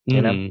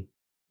 You know,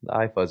 The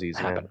eye fuzzies,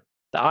 happen. man.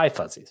 The eye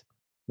fuzzies.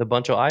 The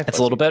bunch of eye fuzzies. It's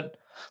a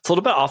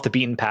little bit off the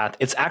beaten path.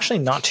 It's actually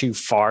not too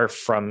far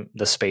from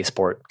the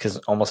spaceport because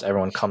almost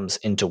everyone comes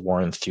into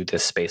Warren through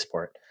this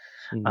spaceport.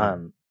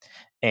 Mhm.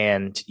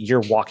 And you're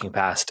walking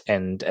past,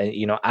 and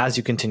as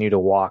you continue to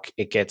walk,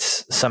 it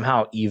gets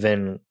somehow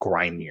even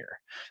grimier.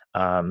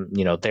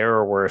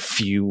 There were a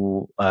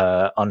few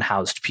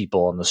unhoused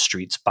people on the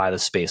streets by the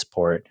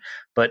spaceport,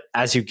 but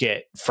as you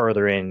get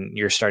further in,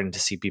 you're starting to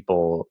see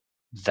people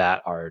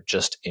that are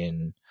just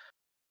in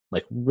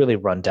like really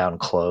run down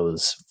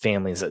clothes,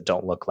 families that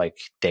don't look like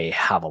they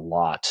have a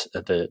lot.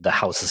 The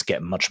houses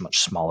get much, much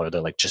smaller.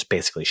 They're like just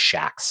basically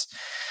shacks.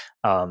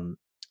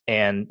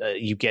 And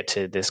you get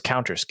to this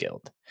Counters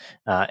Guild.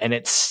 And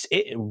it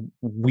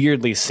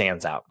weirdly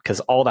stands out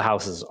because all the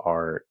houses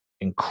are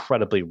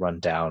incredibly run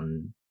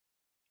down,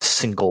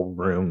 single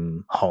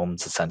room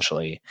homes,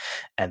 essentially.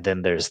 And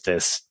then there's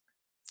this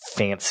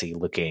fancy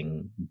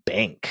looking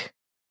bank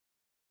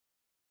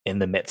in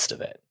the midst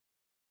of it.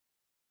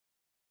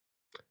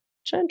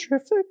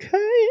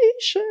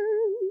 Gentrification.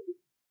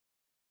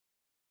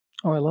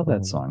 Oh, I love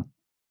that song.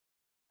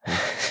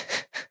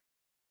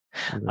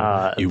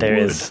 You There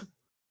would. is,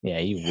 yeah,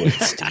 you would,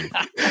 Steve.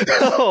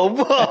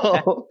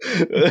 Oh,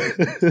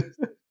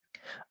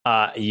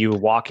 whoa. You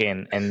walk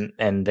in,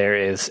 and there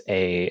is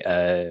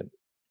a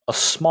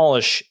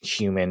smallish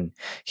human.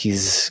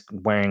 He's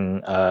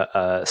wearing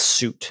a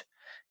suit.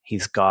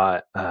 He's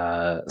got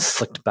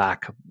slicked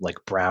back,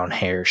 like brown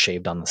hair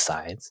shaved on the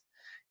sides.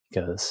 He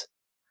goes,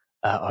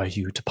 "Are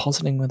you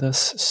depositing with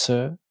us,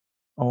 sir,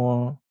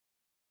 or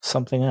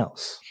something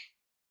else?"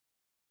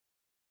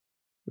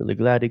 Really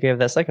glad you gave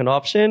that second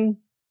option.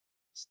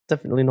 It's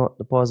definitely not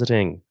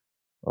depositing.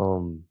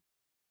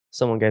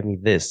 Someone gave me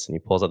this, and he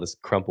pulls out this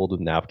crumpled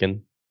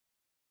napkin.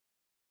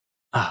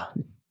 Ah,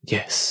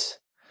 yes.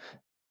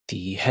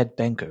 The head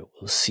banker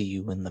will see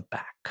you in the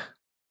back.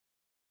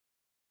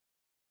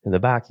 In the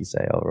back, you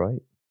say, all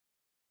right.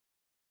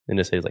 And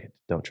it says, like,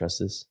 don't trust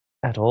this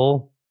at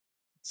all.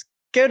 Let's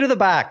go to the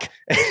back.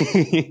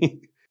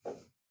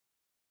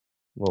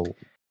 Well,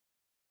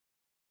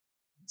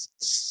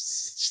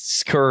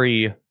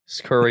 scurry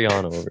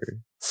on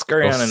over.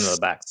 Scurry on into the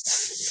back.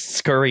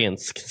 Scurry and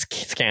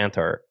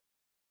scanter.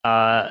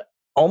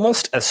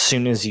 Almost as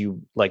soon as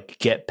you like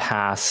get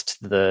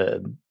past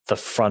the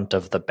front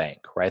of the bank,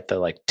 right? The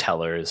like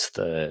tellers,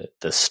 the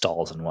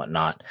stalls and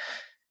whatnot.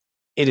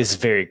 It is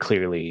very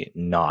clearly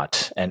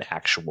not an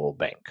actual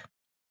bank,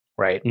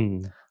 right?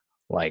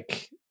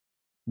 Like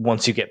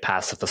once you get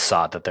past the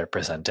facade that they're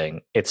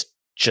presenting, it's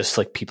just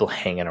like people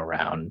hanging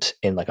around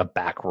in like a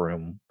back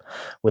room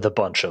with a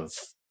bunch of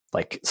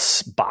like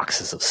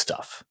boxes of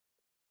stuff.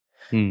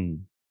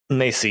 And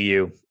they see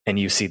you and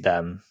you see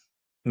them.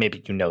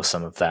 Maybe you know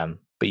some of them,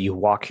 but you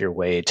walk your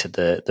way to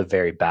the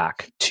very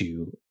back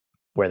to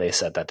where they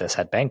said that this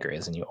head banker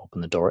is, and you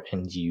open the door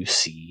and you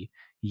see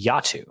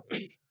Yatu,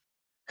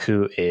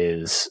 who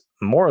is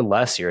more or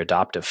less your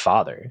adoptive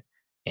father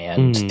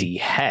and the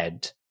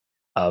head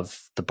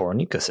of the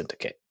Boronika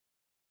Syndicate.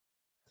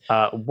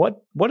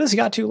 What does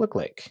Yatu look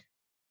like?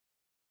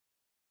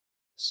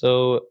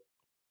 So,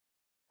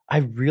 I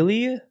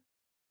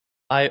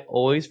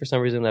always, for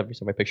some reason, every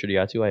time I pictured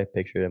Yatu, I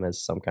pictured him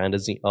as some kind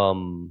of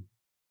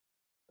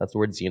that's the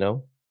word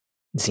Xeno.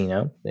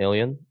 Xeno?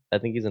 Alien. I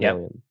think he's an Yep.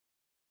 alien.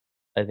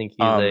 I think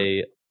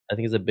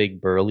he's a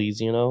big burly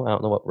Xeno. I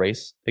don't know what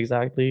race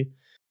exactly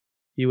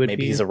he would be.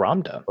 Maybe he's a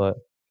Ramda. But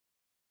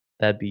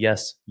that'd be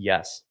yes.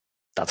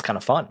 That's kind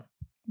of fun.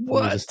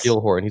 What? He's a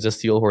Steelhorn. He's a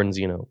Steelhorn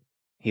Xeno.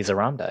 He's a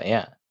Ramda,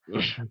 yeah.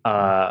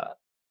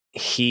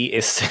 He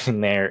is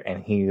sitting there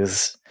and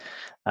he's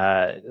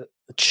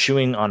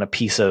chewing on a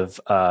piece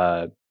of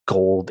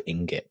gold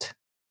ingot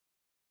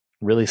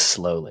really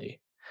slowly.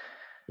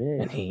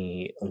 Yeah. And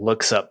he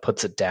looks up,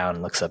 puts it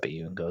down, looks up at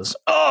you and goes,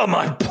 "Oh,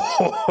 my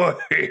boy,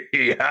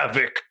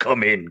 Havoc,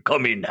 come in,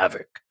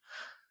 Havoc."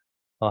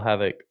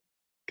 Havoc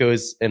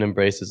goes and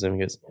embraces him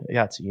and goes,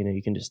 "Yatu,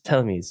 you can just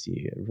tell me.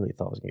 See, I really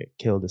thought I was going to get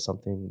killed or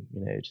something.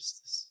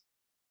 Just this."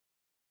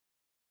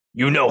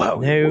 You know how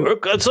we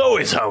work. That's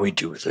always how we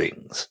do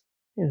things.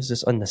 It's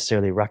just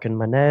unnecessarily racking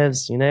my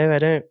nerves, I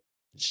don't.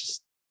 It's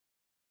just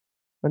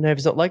my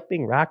nerves don't like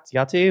being racked,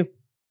 Yatu.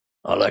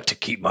 I like to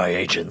keep my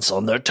agents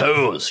on their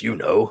toes,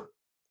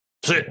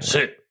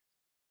 Sit.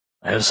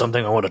 I have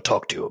something I want to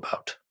talk to you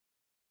about.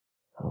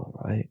 All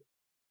right.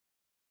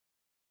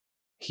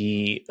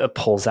 He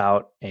pulls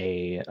out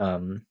a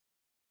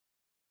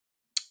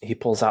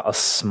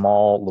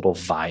small little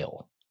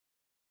vial.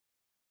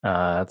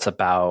 It's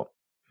about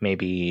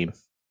maybe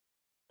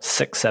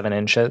 6-7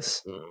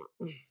 inches.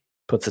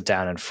 Puts it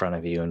down in front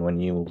of you, and when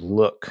you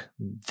look,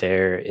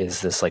 there is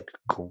this like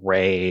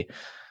gray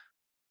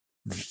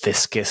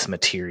viscous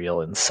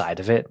material inside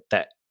of it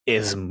that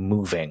is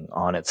moving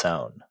on its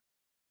own.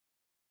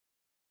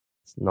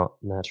 It's not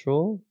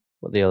natural.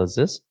 What the hell is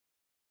this?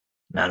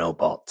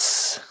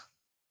 Nanobots.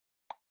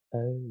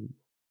 Oh.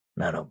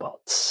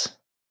 Nanobots.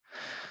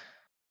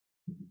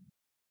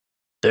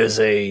 There's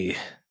a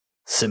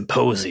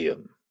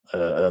symposium,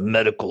 a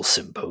medical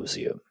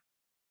symposium,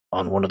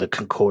 on one of the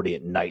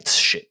Concordiant Knights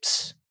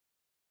ships.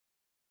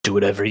 Do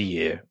it every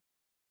year.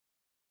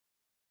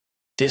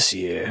 This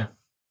year,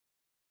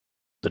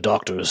 the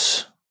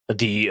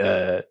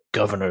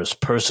governor's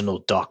personal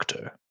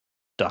doctor,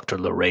 Dr.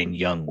 Lorraine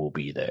Young, will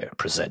be there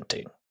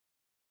presenting.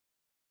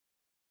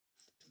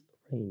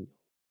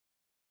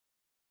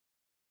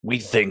 We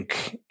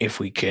think if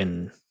we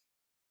can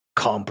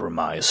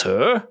compromise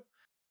her,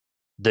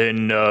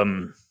 then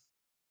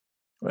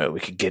we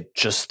could get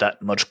just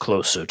that much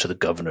closer to the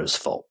governor's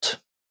vault.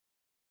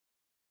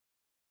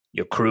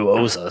 Your crew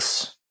owes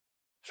us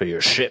for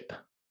your ship.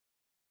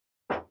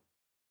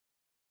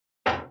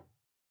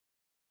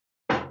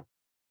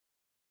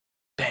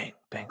 Bang,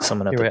 bang,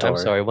 someone at You're the right, door. I'm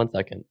sorry, 1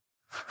 second.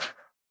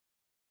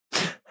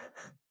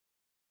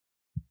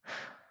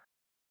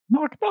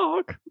 Knock,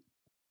 knock.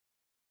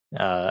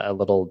 A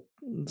little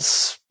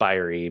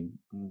spiry,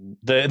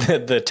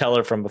 the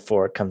teller from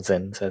before comes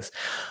in and says,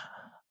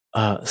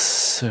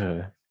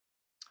 sir,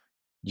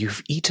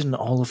 you've eaten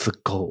all of the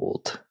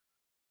gold.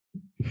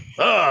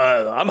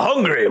 I'm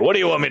hungry. What do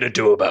you want me to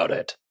do about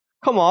it?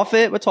 Come off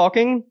it, we're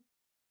talking.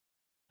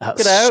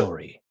 Get out.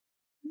 Sorry.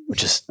 We're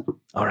just...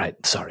 All right,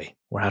 sorry.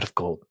 We're out of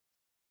gold.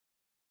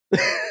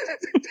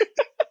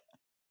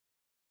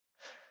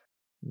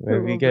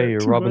 Wherever you go, you're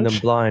robbing them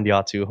blind,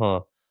 Yatu,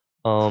 huh?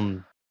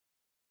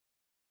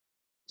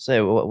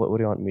 So, what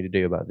do you want me to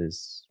do about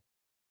this?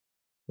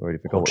 I already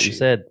forgot what you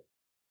said.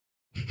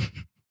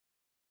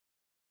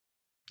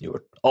 You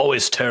were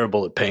always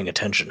terrible at paying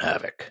attention,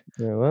 Havoc.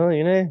 Yeah, well,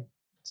 you know,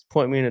 just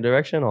point me in a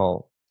direction,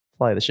 I'll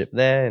fly the ship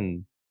there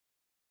and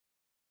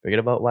forget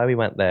about why we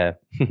went there.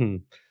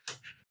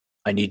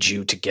 I need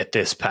you to get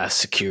this past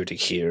security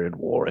here in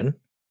Warren.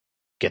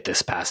 Get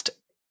this past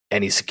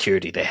any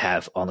security they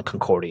have on the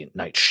Concordiant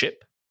Night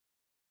ship.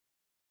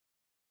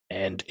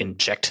 And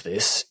inject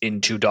this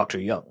into Dr.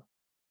 Young.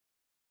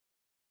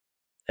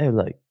 Oh,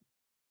 like...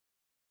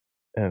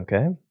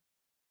 Okay.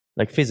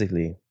 Like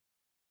physically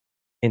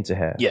into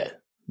her? Yeah.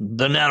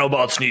 The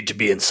nanobots need to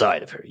be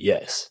inside of her,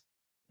 yes.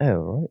 Oh,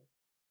 right.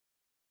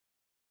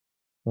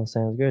 Well,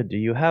 sounds good. Do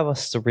you have a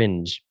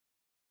syringe?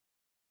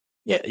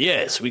 Yeah,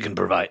 yes, we can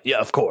provide. Yeah,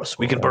 of course.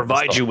 We can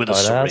provide you with a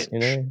syringe. You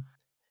know?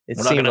 It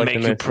I'm not seemed going like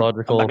to the most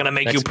logical. I'm not going to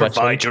make you next question.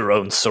 provide your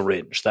own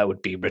syringe. That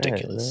would be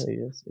ridiculous. Yeah,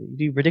 yes. You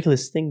do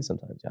ridiculous things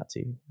sometimes,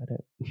 Yahtzee. I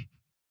don't.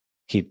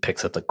 He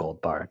picks up the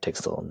gold bar,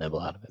 takes a little nibble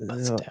out of it,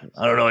 puts Yeah. it down.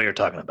 I don't know what you're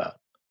talking about.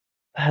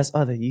 It has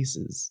other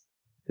uses.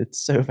 It's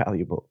so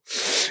valuable.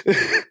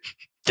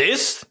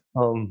 This?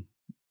 No,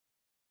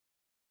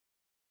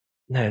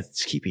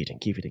 just keep eating.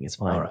 Keep eating. It's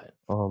fine.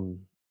 All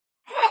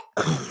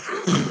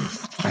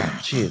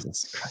right.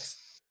 Jesus Christ.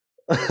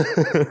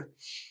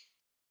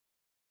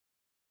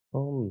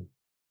 All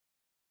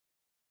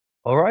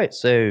right.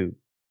 So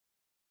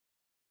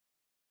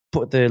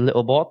put the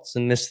little bots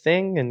in this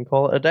thing and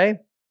call it a day.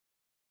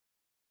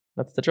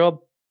 That's the job.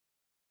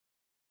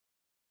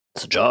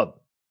 It's a job.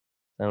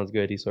 Sounds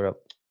good. He sort of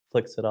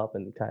flicks it up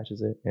and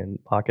catches it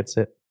and pockets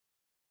it.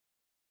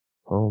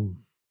 Tell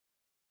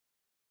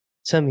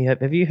me,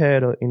 have you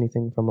heard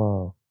anything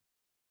from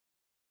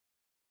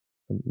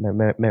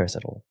Maris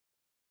at all?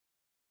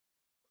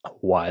 A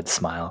wide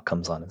smile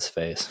comes on his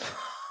face.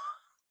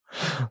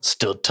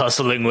 Still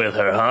tussling with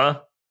her,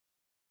 huh?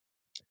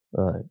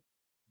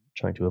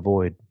 Trying to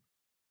avoid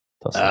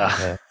tussling with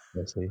her,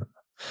 mostly.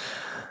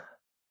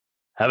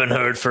 Haven't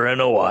heard for in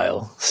a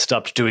while.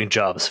 Stopped doing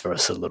jobs for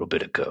us a little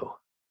bit ago.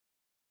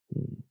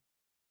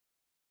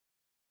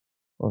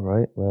 All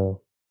right,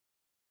 well,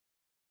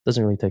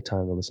 doesn't really take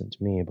time to listen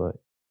to me, but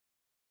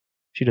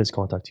if she does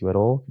contact you at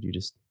all, could you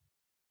just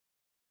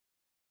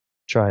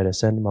try to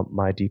send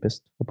my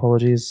deepest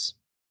apologies?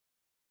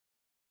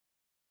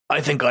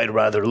 I think I'd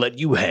rather let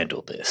you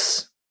handle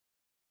this.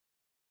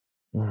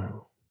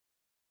 All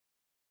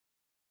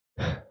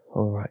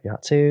right,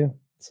 Yatsu.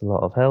 It's a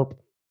lot of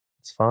help.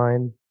 It's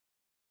fine.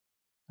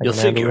 You'll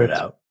figure it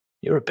out.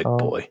 You're a big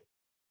boy.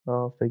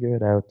 I'll figure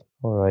it out.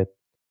 All right.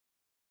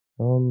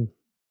 All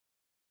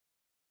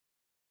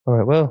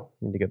right, well,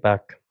 need to get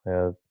back. I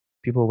have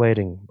people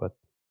waiting, but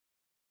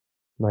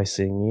nice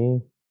seeing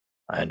you.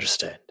 I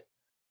understand.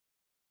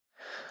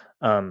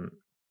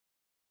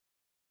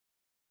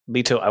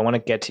 Lito, I want to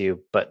get to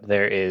you, but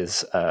there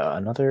is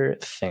another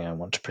thing I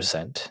want to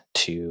present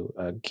to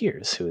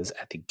Gears, who is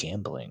at the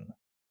gambling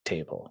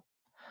table.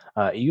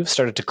 You've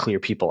started to clear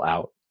people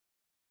out.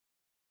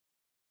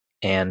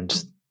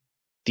 And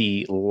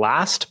the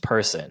last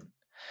person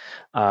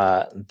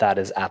that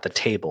is at the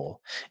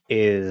table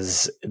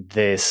is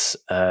this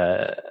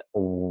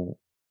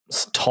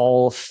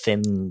tall,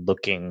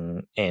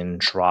 thin-looking,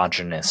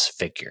 androgynous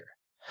figure.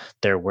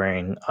 They're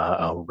wearing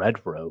a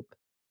red robe,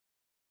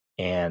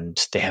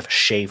 and they have a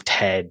shaved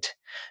head,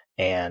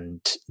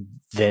 and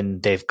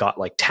then they've got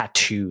like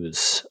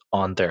tattoos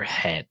on their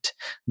head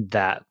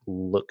that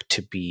look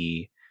to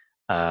be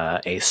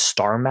a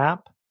star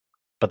map,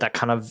 but that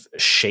kind of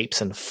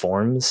shapes and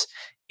forms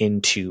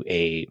into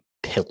a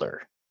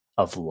pillar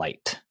of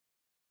light.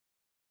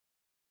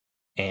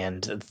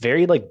 And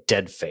very like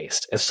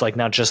dead-faced. It's like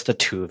now just the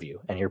two of you,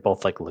 and you're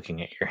both like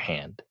looking at your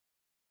hand.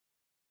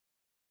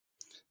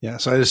 Yeah,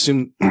 so I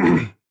assume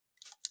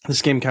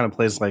this game kind of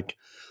plays like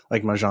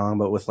Mahjong,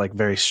 but with like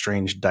very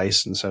strange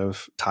dice instead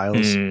of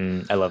tiles.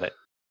 I love it.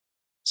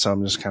 So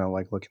I'm just kind of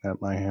like looking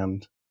at my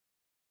hand.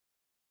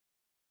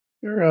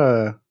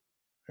 You're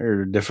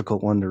a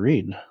difficult one to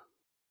read.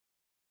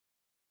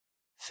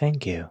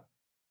 Thank you.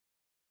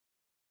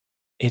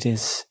 It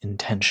is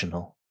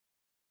intentional.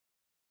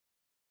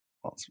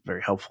 Well, it's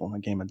very helpful in a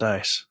game of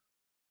dice.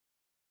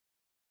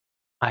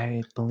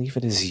 I believe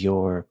it is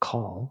your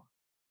call.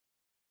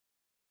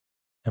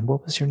 And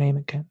what was your name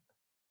again?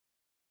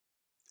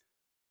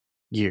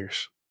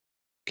 Gears.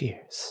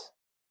 Gears.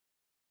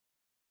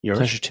 Yours?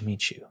 Pleasure to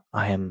meet you.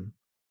 I am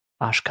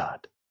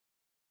Ashkad.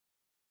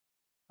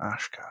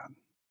 Ashkad.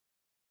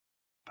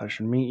 Pleasure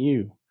to meet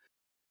you.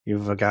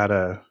 You've got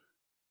you're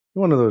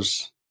one of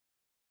those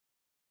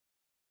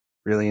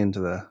really into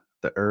the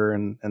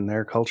and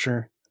their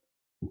culture.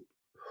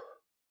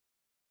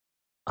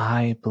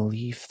 I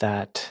believe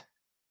that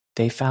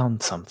they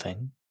found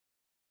something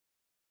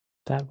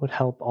that would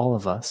help all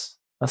of us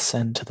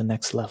ascend to the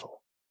next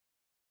level.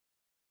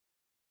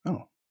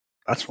 Oh,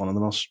 that's one of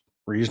the most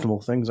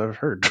reasonable things I've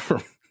heard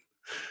from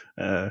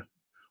one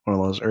of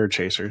those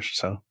chasers.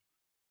 So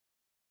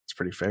it's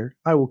pretty fair.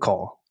 I will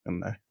call.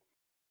 And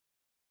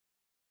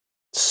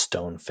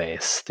Stone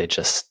face. They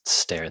just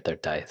stare at their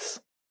dice.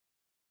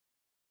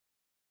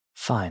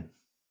 Fine.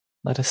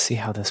 Let us see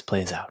how this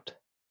plays out.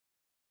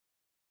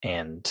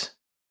 And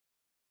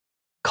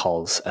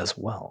calls as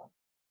well.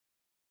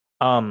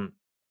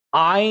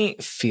 I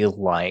feel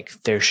like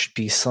there should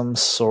be some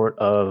sort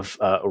of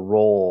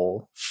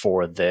role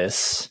for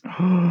this.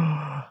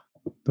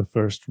 The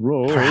first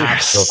roll.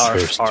 Perhaps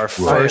our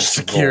first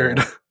secured.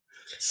 roll.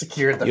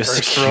 Secured the You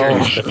first secured roll.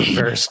 the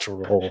first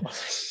roll.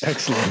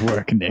 Excellent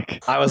work,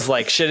 Nick. I was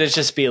like, should it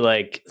just be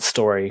like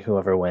story,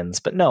 whoever wins?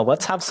 But no,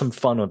 let's have some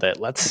fun with it.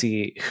 Let's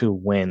see who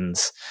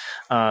wins.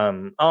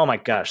 Oh my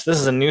gosh, this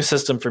is a new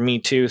system for me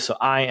too, so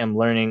I am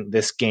learning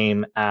this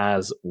game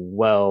as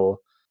well.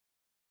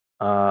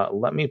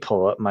 Let me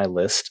pull up my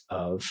list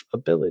of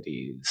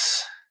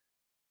abilities.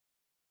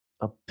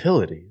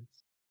 Abilities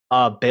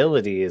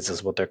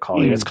is what they're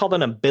calling it. It's called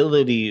an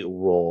ability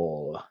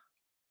roll,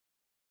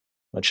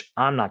 which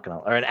I'm not going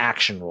to, or an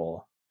action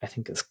roll. I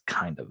think is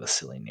kind of a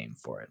silly name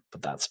for it,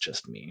 but that's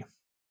just me.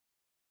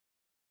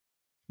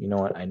 You know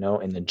what? I know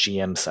in the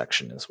GM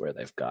section is where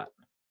they've got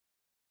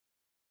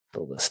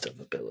the list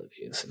of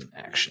abilities and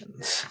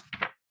actions.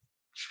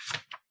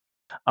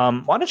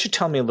 Why don't you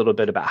tell me a little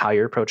bit about how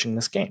you're approaching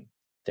this game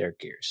there,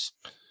 Gears?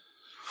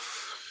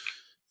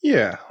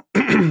 Yeah.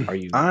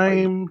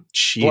 I'm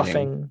cheating.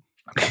 Bluffing?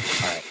 Okay.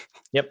 All right.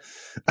 Yep.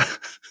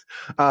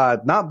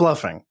 Not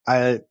bluffing.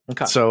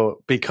 Okay.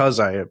 So because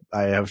I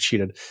have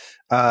cheated.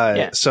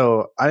 Yeah.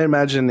 So I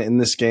imagine in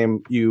this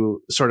game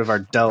you sort of are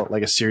dealt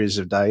like a series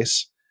of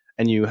dice,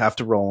 and you have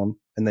to roll them,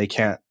 and they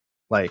can't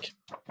like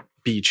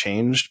be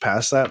changed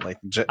past that. Like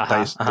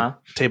dice, the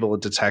table will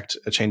detect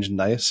a change in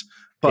dice,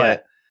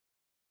 but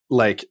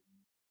like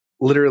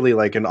literally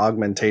like an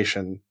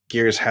augmentation.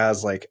 Gears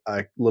has like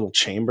a little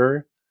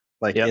chamber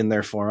like in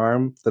their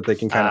forearm that they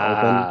can kind of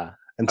open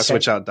and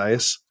switch out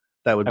dice.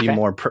 That would be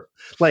more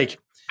like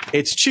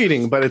it's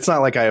cheating, but it's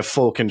not like I have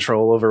full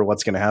control over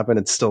what's going to happen.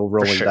 It's still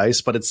rolling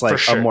dice, but it's like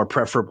a more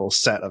preferable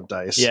set of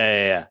dice.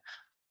 Yeah.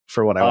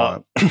 For what I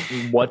want.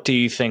 What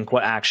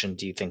action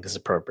do you think is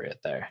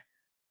appropriate there?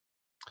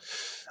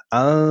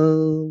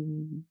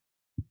 I'm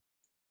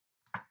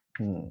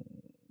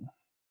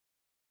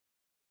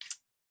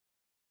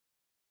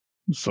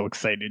so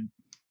excited.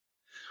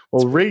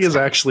 Well, rig is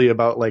actually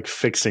about like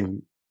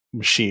fixing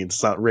machines.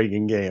 It's not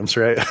rigging games,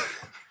 right?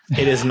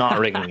 It is not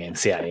rigging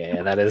games.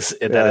 Yeah. That is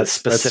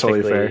specifically. That's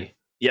totally fair.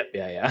 Yep.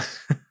 Yeah.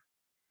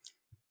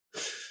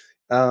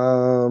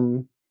 I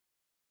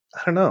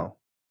don't know.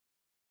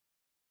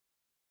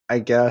 I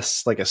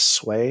guess like a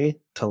sway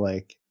to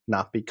like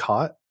not be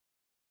caught.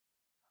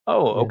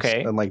 Oh,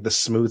 okay. And like the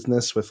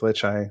smoothness with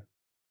which I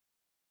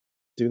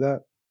do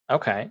that.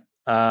 Okay.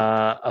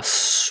 A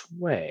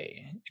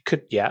sway.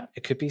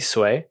 It could be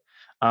sway.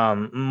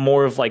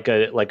 More of like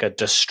a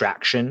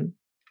distraction,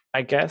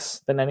 I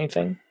guess, than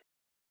anything.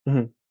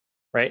 Mm-hmm.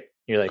 Right?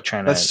 You're like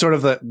trying That's sort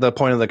of the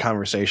point of the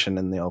conversation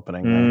in the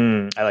opening.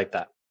 Right? I like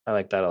that. I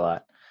like that a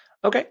lot.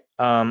 Okay.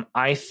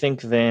 I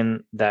think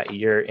then that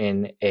you're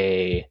in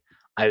a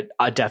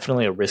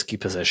definitely a risky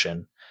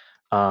position.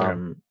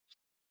 And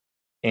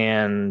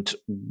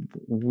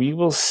we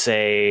will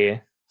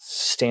say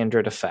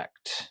standard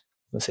effect.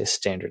 Let's say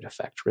standard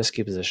effect.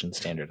 Risky position,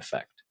 standard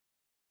effect.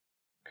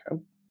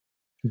 Okay.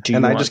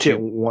 And I just get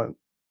one.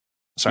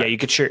 Sorry. Yeah, you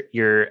get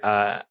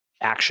your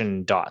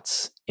action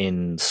dots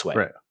in sway.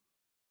 Right.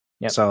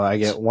 Yep. So I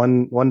get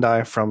one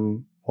die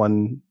from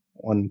one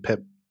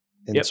pip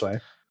in sway.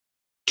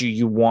 Do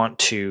you want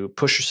to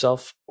push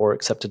yourself or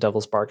accept a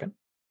devil's bargain?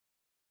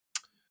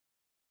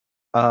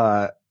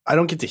 I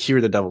don't get to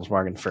hear the devil's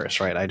bargain first,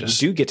 right? You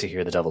do get to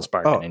hear the devil's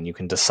bargain, and you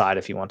can decide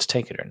if you want to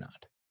take it or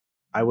not.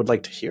 I would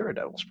like to hear a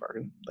devil's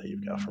bargain that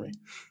you've got for me.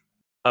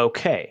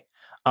 Okay.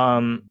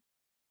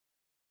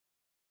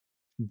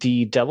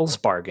 The devil's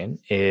bargain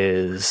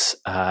is,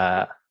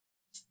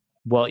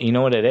 well, you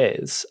know what it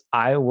is?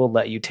 I will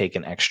let you take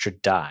an extra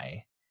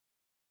die.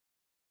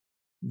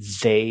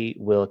 They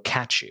will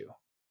catch you.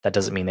 That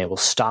doesn't mean they will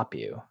stop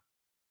you,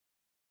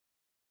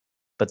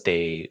 but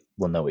they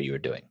will know what you were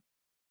doing.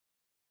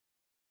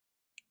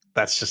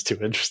 That's just too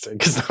interesting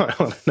because now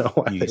I want to know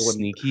why you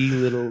sneaky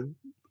little.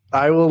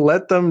 I will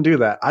let them do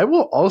that. I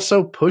will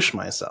also push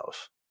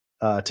myself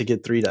to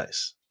get 3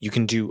 dice. You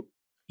can do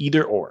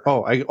either or.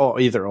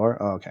 Either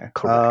or. Oh, okay.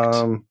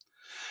 Correct.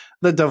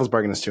 The devil's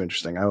bargain is too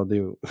interesting. I will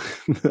do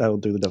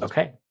the devil's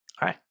Okay.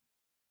 All right.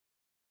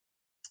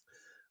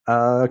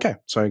 okay,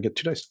 so I get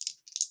 2 dice.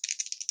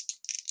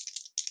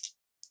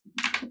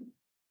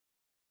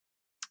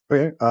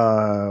 Okay,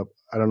 I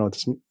don't know what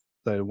this means.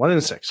 1 and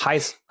a 6.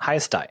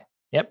 Highest die.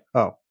 Yep.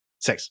 Oh,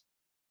 6.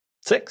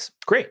 6.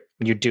 Great.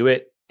 You do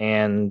it,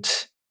 and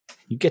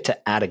you get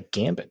to add a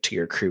gambit to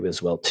your crew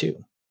as well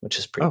too, which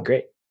is pretty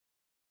great.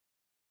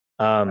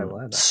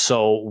 will add that.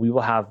 So we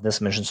will have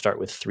this mission start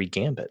with 3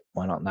 gambit.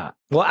 Why not that?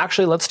 Well,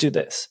 actually, let's do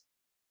this.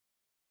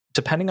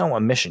 Depending on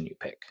what mission you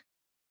pick,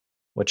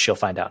 which you'll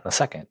find out in a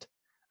second,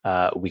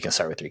 we can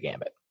start with 3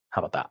 gambit.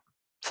 How about that?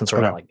 Since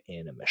we're not like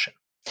in a mission.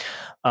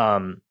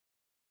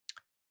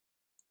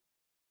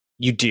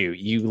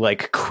 You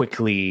like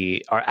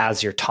quickly, or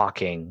as you're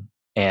talking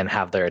and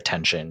have their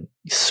attention,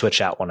 you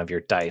switch out one of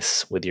your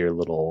dice with your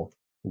little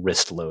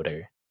wrist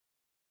loader.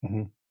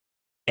 Mm-hmm.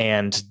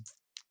 And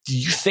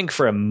you think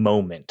for a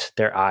moment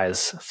their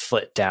eyes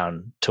flit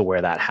down to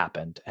where that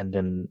happened. And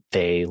then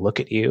they look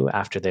at you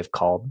after they've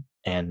called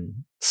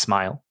and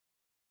smile.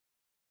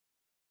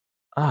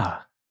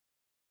 Ah,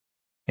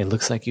 it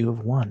looks like you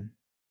have won.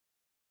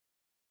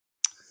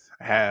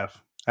 I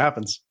have.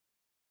 Happens.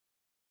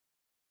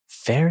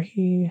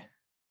 Very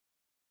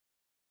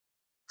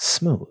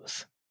smooth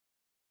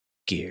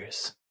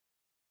gears.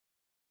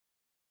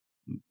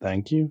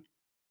 Thank you.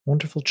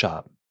 Wonderful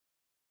job.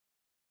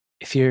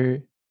 If you're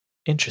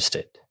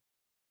interested,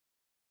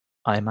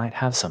 I might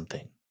have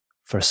something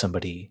for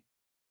somebody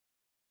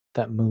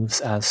that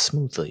moves as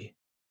smoothly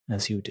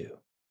as you do.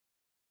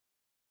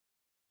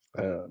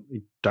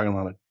 You talking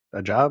about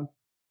a job?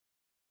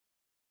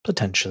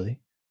 Potentially.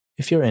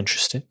 If you're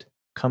interested,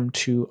 come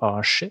to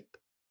our ship.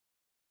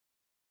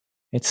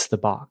 It's the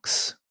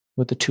box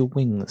with the 2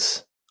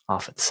 wings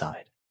off its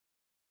side.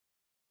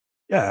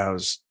 Yeah, I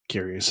was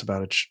curious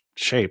about its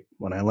shape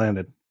when I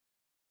landed.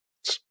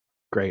 It's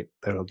great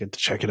that I'll get to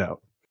check it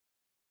out.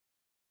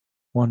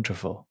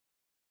 Wonderful.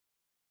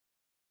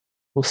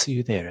 We'll see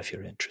you there if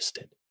you're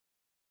interested.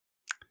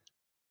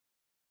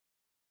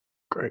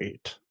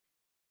 Great.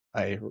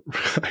 I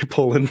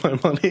pull in my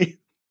money.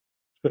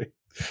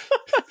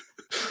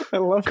 I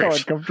love how Graves.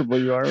 uncomfortable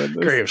you are with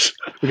this. Graves,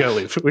 we gotta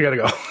leave. We gotta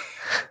go.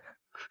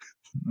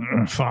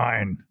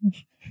 Fine.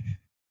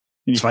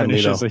 He It's fine,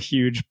 finishes Lito. a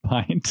huge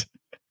pint.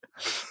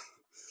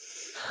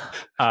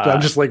 I'm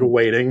just like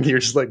waiting. You're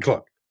just like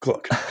cluck.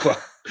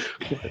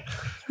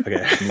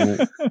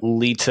 Okay.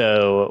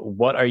 Leto,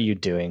 what are you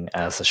doing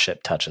as the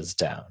ship touches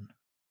down?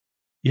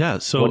 Yeah.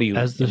 So what do you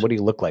as the what do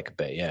you look like a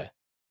bit? Yeah.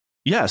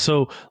 Yeah,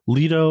 so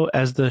Leto,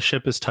 as the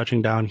ship is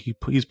touching down,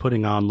 he's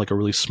putting on like a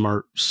really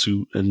smart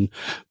suit and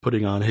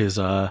putting on his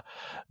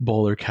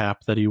bowler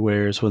cap that he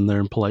wears when they're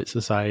in polite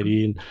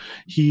society, and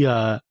he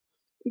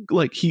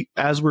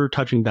as we're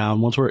touching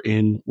down, once we're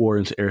in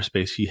Warren's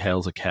airspace, he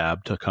hails a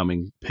cab to come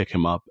and pick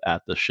him up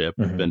at the ship,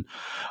 and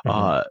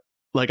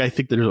I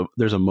think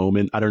there's a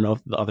moment, I don't know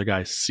if the other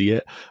guys see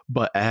it,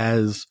 but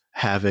as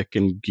Havoc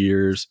and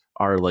Gears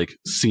are like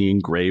seeing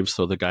Graves,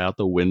 so the guy out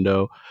the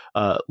window,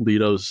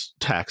 Leto's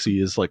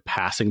taxi is like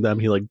passing them.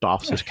 He like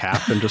doffs his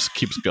cap and just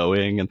keeps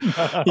going. And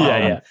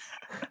Yeah.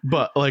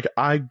 But like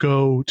I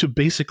go to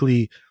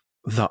basically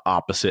the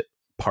opposite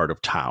part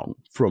of town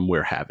from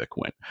where Havoc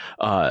went.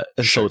 And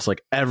so it's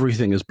like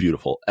everything is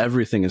beautiful.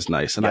 Everything is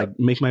nice. And I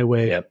make my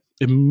way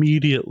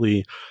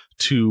immediately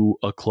to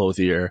a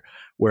clothier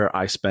where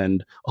I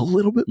spend a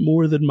little bit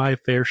more than my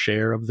fair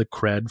share of the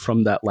cred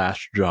from that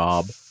last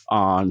job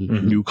on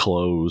new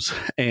clothes.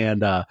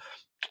 And I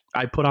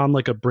put on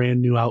like a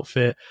brand new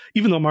outfit.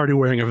 Even though I'm already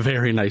wearing a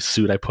very nice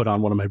suit, I put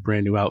on one of my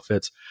brand new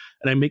outfits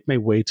and I make my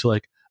way to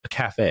like a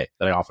cafe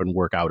that I often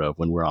work out of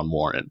when we're on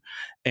Warren.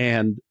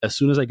 And as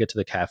soon as I get to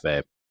the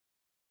cafe,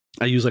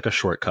 I use like a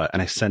shortcut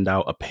and I send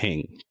out a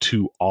ping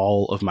to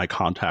all of my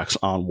contacts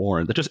on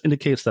Warren that just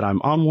indicates that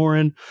I'm on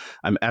Warren.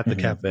 I'm at the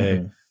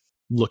cafe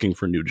looking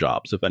for new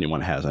jobs if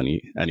anyone has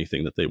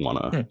anything that they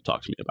want to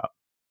talk to me about.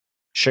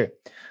 Sure.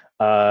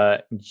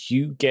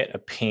 You get a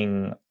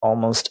ping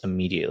almost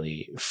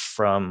immediately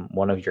from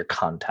one of your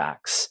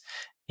contacts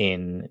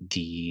in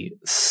the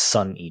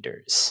Sun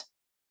Eaters.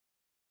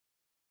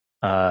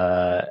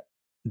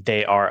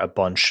 They are a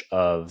bunch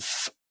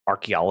of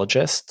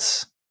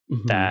archaeologists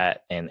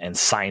that and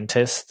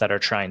scientists that are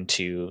trying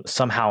to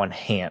somehow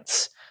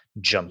enhance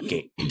jump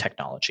gate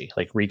technology,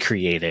 like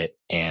recreate it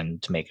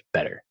and make it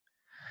better.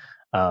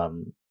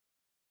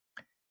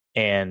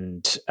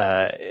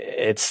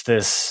 It's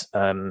this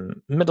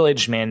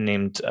middle-aged man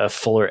named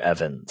Fuller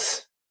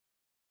Evans.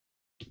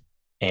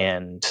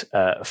 And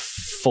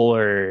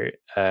Fuller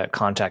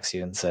contacts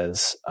you and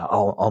says,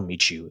 I'll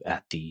meet you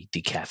at the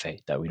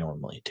cafe that we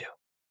normally do.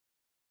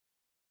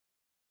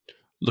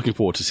 Looking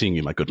forward to seeing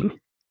you, my good man.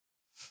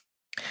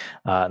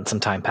 And some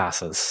time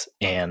passes,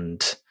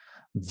 and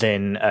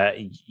then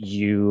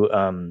you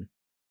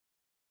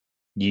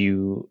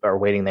are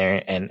waiting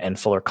there, and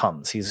Fuller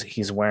comes.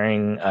 He's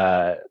wearing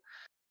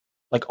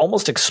like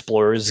almost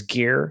explorer's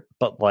gear,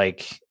 but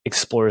like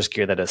explorer's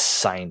gear that a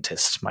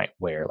scientist might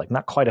wear. Like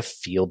not quite a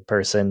field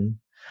person,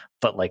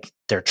 but like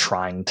they're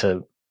trying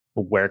to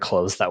wear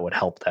clothes that would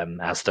help them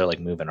as they're like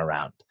moving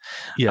around.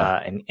 Yeah.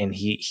 And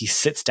he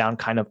sits down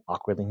kind of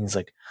awkwardly, and he's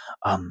like,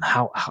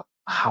 how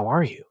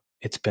are you?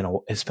 It's been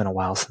a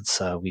while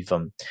since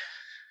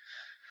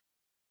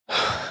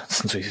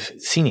we've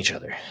seen each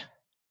other.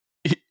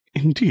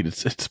 Indeed,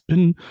 it's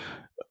been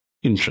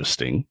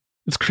interesting.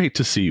 It's great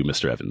to see you,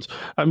 Mr. Evans.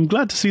 I'm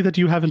glad to see that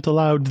you haven't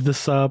allowed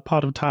this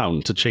part of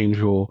town to change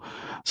your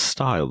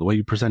style, the way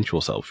you present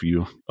yourself.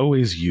 You're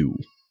always you.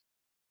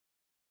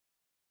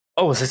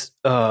 Oh, was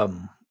I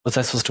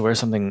supposed to wear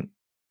something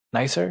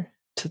nicer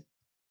to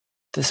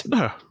this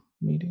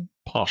meeting?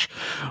 Posh.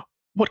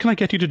 What can I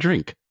get you to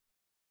drink?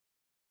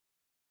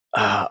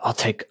 I'll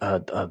take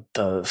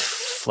the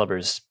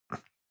Flubber's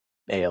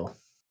ale.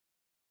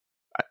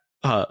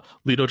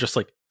 Lido just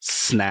like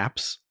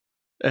snaps,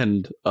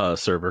 and a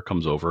server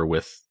comes over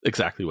with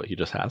exactly what he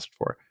just asked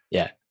for.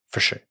 Yeah, for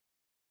sure.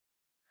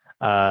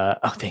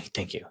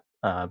 Thank you.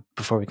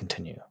 Before we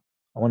continue,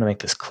 I want to make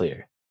this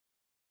clear.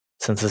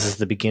 Since this is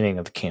the beginning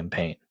of the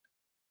campaign,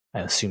 I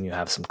assume you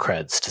have some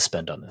creds to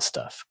spend on this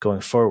stuff. Going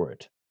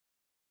forward,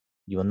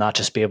 you will not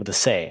just be able to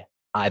say,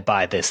 I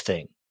buy this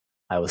thing.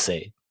 I will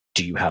say,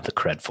 do you have the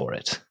cred for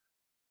it?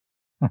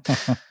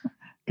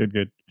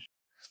 Good.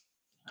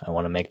 I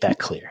want to make that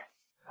clear.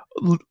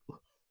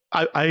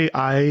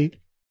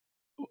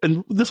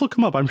 And this will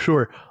come up, I'm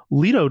sure.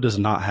 Lido does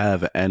not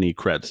have any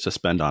creds to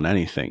spend on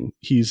anything.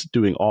 He's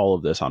doing all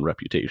of this on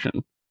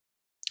reputation.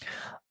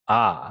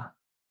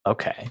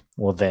 Okay.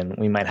 Well, then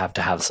we might have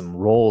to have some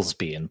roles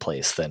be in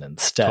place then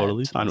instead.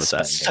 Totally fine with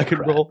that. Second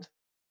roll.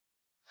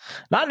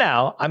 Not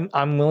now.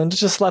 I'm willing to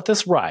just let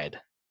this ride.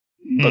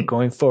 But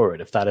going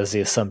forward, if that is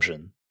the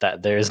assumption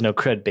that there is no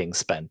cred being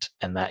spent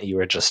and that you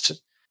are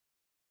just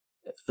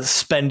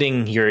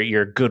spending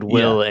your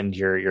goodwill and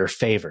your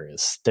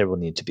favors, there will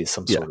need to be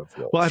some sort of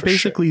role. Well, I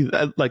basically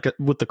like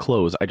with the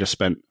clothes, I just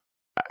spent.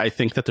 I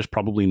think that there's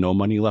probably no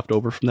money left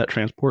over from that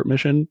transport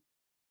mission.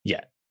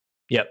 Yeah.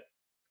 Yep.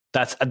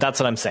 That's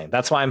what I'm saying.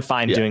 That's why I'm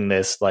fine doing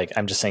this. Like,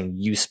 I'm just saying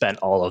you spent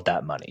all of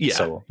that money. Yeah.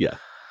 So, yeah.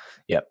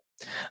 Yep.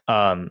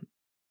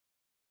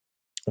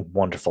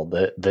 Wonderful.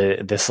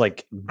 This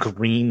like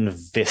green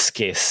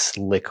viscous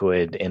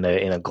liquid in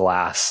a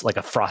glass, like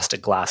a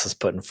frosted glass, is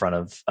put in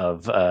front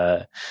of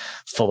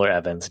Fuller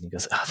Evans, and he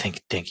goes, "Oh,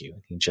 thank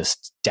you." He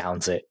just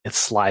downs it. It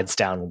slides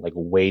down like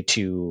way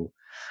too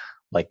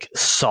like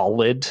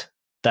solid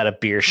that a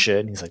beer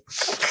should. And he's like,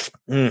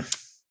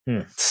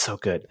 so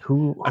good.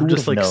 Who I'm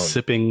just like known?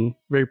 sipping,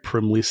 very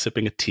primly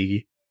sipping a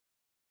tea.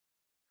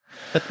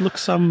 That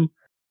looks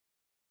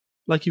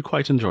like you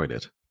quite enjoyed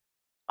it.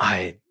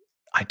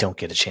 I don't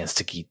get a chance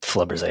to eat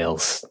Flubber's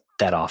ales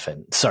that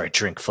often. Sorry,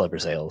 drink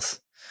Flubber's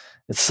ales.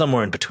 It's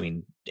somewhere in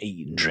between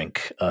eat and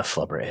drink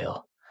Flubber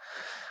ale.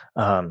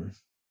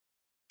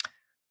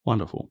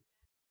 Wonderful.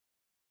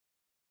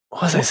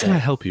 What was I saying? Can I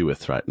help you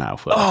with right now,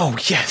 Flubber? Oh,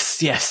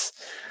 yes.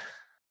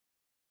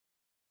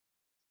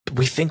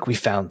 We think we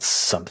found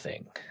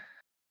something.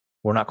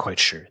 We're not quite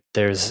sure.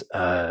 There's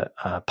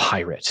a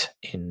pirate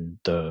in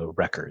the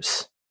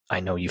wreckers.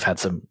 I know you've had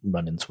some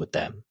run-ins with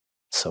them,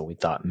 so we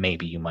thought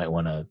maybe you might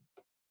want to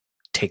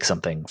take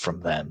something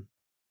from them.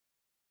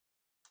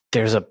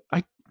 There's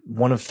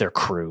one of their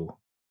crew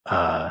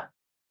that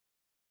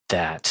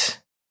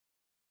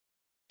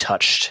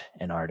touched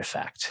an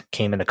artifact,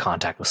 came into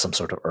contact with some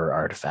sort of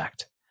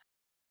artifact,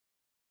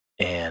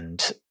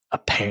 and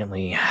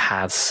apparently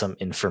has some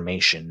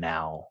information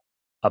now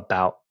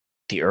about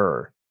the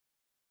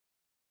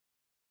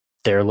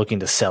They're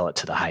looking to sell it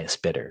to the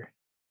highest bidder.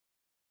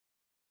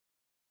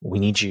 We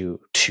need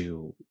you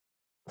to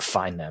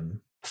find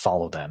them,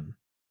 follow them,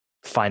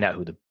 find out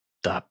who the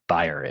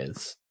buyer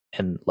is,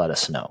 and let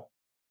us know.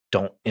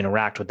 Don't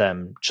interact with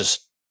them.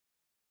 Just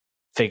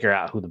figure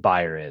out who the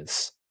buyer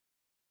is.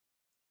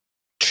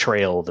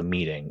 Trail the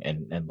meeting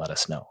and let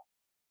us know.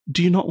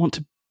 Do you not want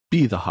to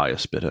be the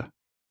highest bidder?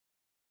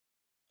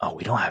 Oh,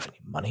 we don't have any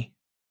money.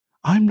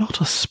 I'm not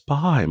a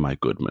spy, my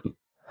goodman.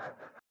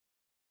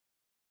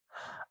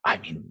 I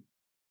mean,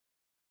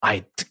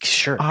 I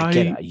get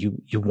it.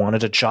 You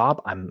wanted a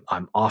job.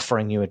 I'm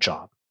offering you a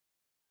job.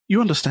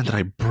 You understand that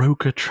I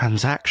broker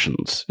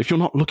transactions. If you're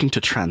not looking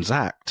to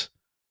transact,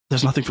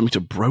 there's nothing for me to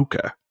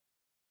broker.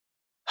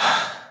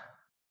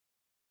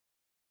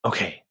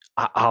 Okay,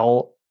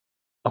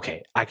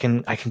 I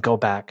can go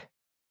back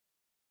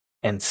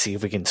and see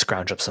if we can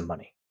scrounge up some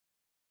money.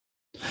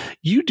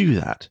 You do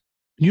that.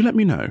 You let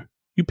me know.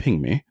 You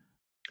ping me.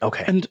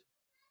 Okay. And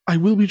I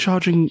will be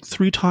charging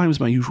 3 times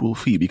my usual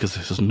fee because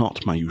this is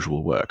not my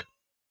usual work.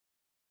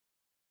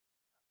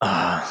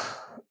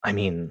 I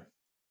mean,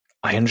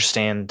 I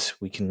understand.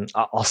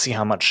 I'll see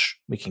how much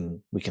we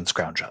can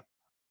scrounge up.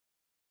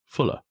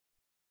 Fuller.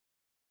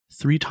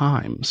 3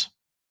 times.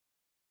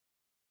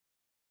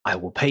 I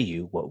will pay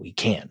you what we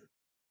can.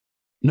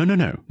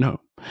 No.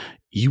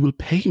 You will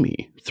pay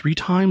me 3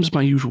 times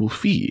my usual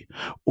fee,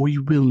 or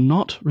you will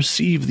not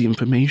receive the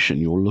information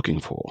you're looking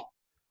for.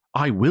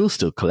 I will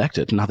still collect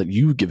it now that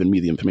you've given me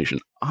the information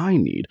I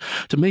need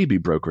to maybe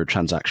broker a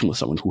transaction with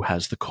someone who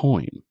has the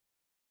coin.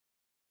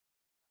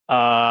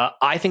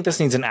 I think this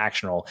needs an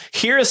action roll.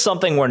 Here is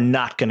something we're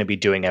not going to be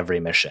doing every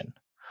mission.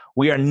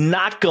 We are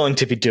not going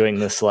to be doing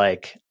this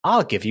like,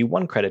 I'll give you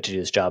 1 credit to do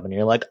this job. And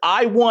you're like,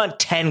 I want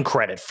 10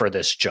 credit for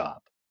this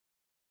job.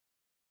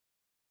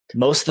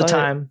 Most of the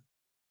time,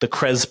 the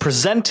creds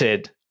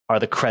presented are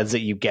the creds that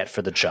you get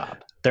for the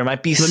job. There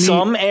might be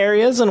some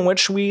areas in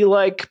which we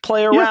like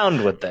play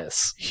around with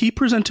this. He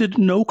presented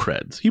no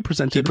creds. He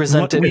presented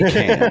what we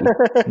can,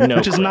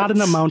 which is not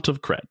an amount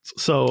of creds.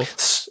 So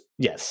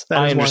yes,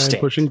 I understand. Why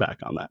I'm pushing back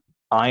on that.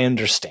 I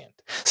understand.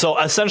 So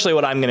essentially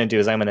what I'm going to do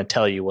is I'm going to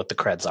tell you what the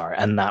creds are,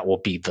 and that will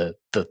be the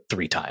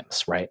 3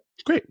 times, right?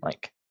 Great.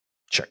 Like,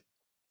 sure.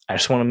 I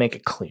just want to make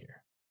it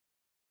clear.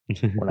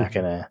 We're not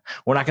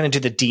gonna do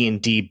the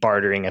D&D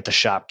bartering at the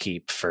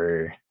shopkeep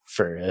for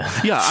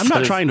I'm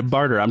not trying to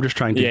barter. I'm just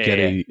trying to get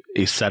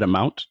a set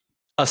amount.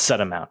 A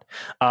set amount.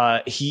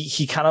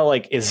 He kind of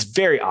like is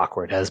very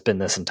awkward, has been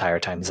this entire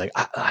time. He's like,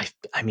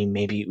 I mean,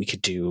 maybe we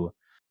could do.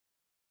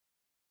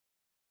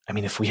 I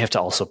mean, if we have to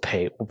also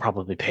pay, we'll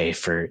probably pay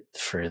for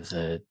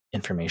the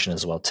information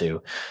as well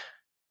too.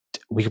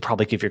 We could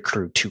probably give your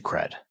crew 2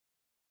 cred.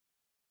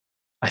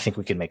 I think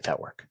we can make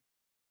that work.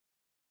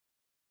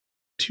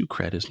 2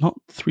 cred is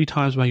not 3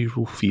 times my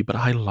usual fee, but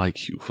I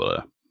like you for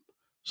that.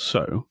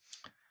 So,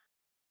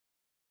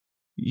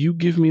 you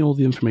give me all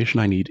the information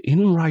I need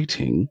in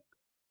writing,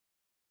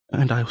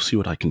 and I'll see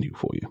what I can do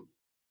for you.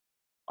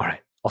 All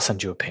right. I'll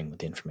send you a ping with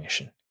the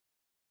information.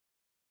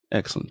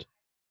 Excellent.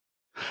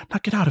 Now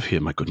get out of here,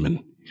 my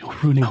goodman. You're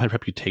ruining my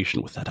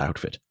reputation with that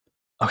outfit.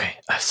 Okay.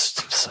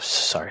 So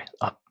sorry.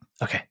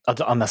 Okay.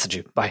 I'll message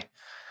you. Bye.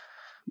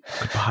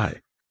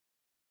 Goodbye.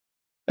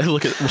 I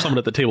look at someone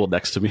at the table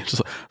next to me.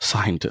 Just like,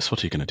 scientists,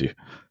 what are you going to do?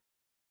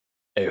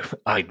 Oh,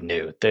 I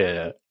know.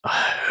 They're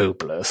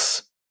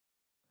hopeless.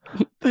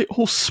 They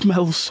all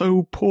smell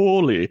so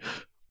poorly.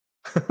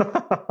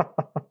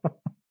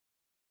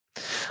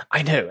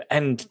 I know.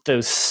 And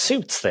those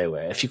suits they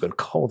wear, if you can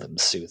call them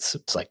suits,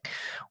 it's like,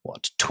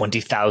 what,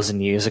 20,000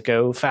 years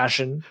ago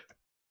fashion?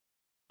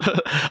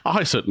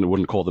 I certainly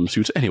wouldn't call them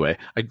suits. Anyway,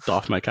 I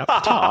doff my cap,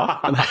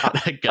 and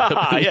I get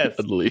up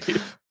and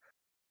leave.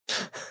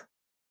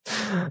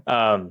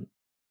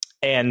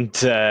 And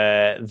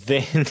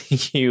then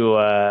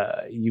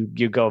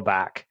you go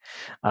back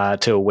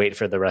to wait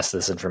for the rest of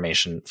this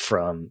information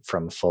from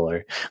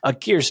Fuller.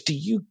 Gears, do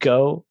you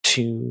go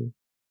to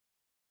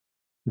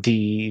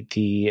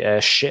the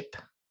ship?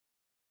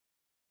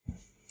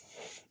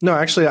 No,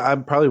 actually,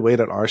 I'd probably wait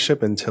at our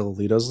ship until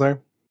Lito's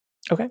there.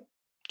 Okay,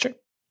 sure.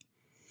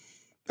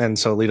 And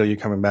so, Lito, you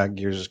coming back?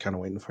 Gears is kind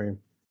of waiting for you.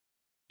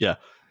 Yeah,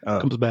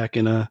 comes back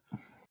in a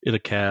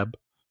cab.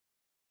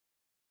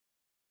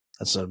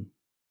 That's a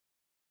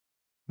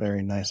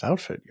very nice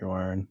outfit you're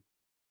wearing.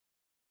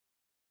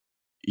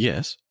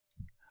 Yes.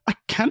 I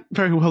can't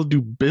very well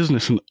do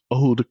business in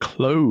old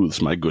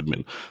clothes, my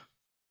goodman.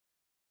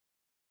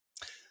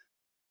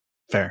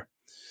 Fair.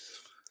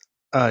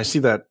 I see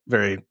that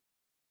very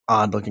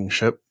odd-looking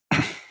ship.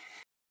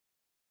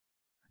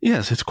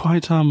 Yes, it's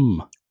quite,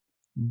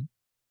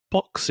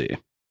 boxy.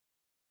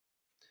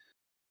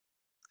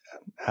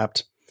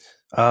 Apt.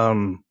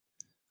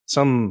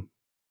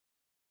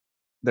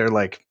 They're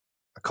like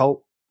a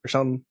cult or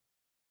something.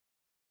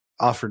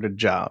 Offered a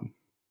job.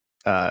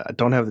 I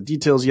don't have the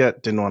details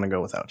yet. Didn't want to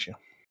go without you.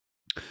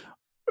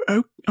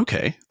 Oh,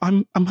 okay.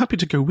 I'm happy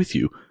to go with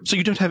you. So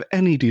you don't have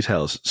any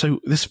details.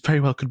 So this very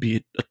well could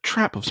be a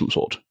trap of some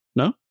sort.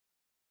 No?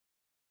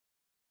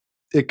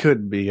 It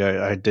could be.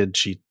 I did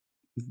cheat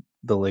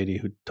the lady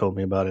who told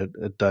me about it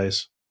at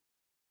DICE.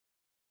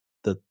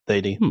 The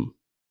lady.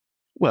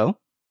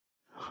 Well,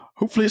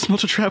 hopefully it's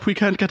not a trap we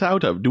can't get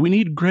out of. Do we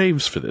need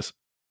Graves for this?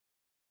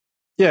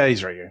 Yeah,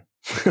 he's right here.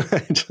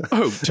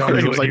 Oh, tell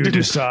me Graves, what I you didn't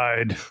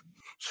decide.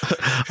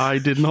 I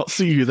did not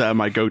see you there,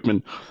 my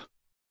goatman.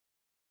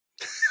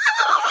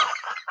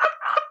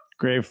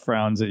 Grave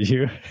frowns at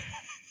you.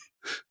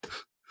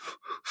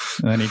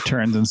 And then he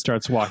turns and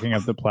starts walking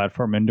up the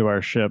platform into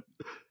our ship.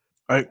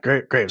 All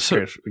right, Graves, So,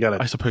 Graves, we got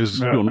it. I suppose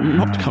you're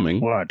not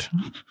coming. What?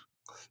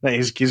 No,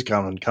 he's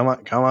coming. Come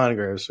on,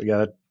 Graves. We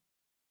got it.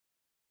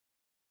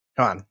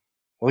 Come on.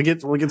 We'll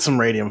get some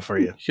radium for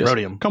you. Yes,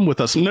 Rhodium. come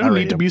with us. No Not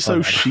need to radium. be so Oh,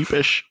 no.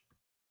 sheepish.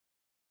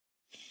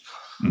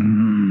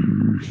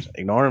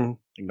 Ignore him,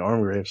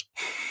 Graves.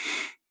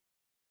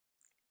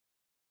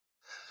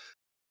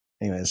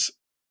 Anyways,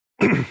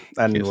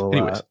 and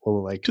Yes,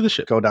 we'll like to the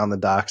ship. go down the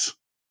docks.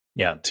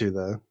 Yeah. To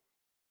the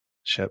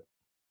ship.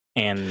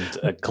 And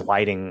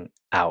gliding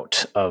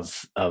out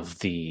of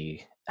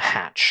the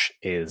hatch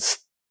is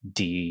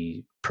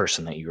the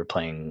person that you were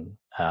playing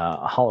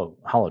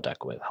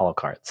holodeck with,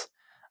 holocards,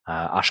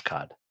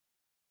 Ashkad.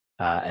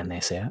 And they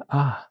say,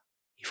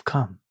 you've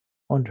come.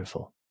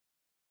 Wonderful.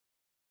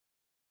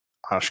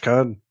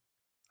 Ashkad.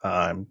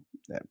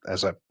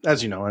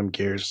 As you know, I'm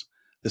Gears.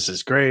 This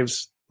is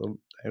Graves,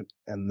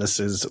 and this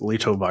is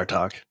Lito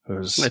Bartok,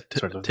 who's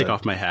Take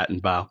off my hat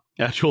and bow.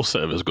 At your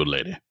service, good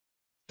lady.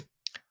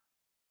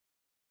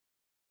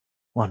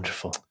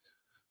 Wonderful.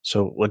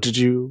 So, what did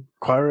you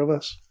require of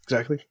us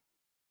exactly?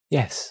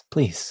 Yes,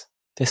 please.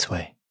 This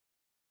way.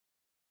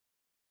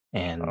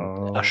 And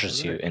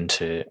ushers you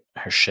into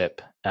her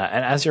ship.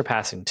 And as you're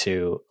passing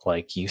to,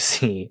 like, you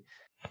see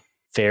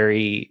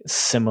very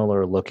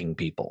similar looking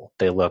people.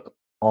 They look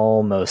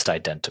almost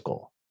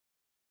identical.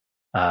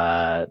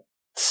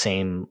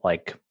 Same,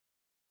 like,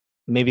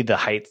 maybe the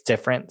height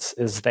difference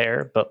is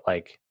there, but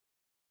like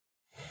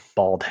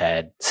bald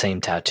head,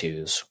 same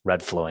tattoos,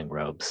 red flowing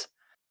robes.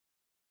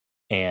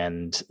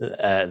 And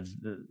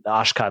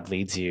Ashkad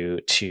leads you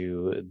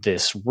to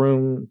this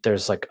room.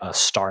 There's like a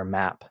star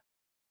map.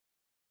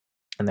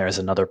 And there's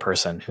another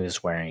person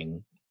who's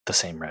wearing the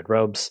same red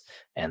robes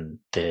and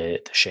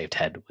the shaved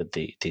head with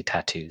the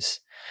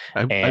tattoos.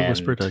 I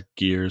whispered to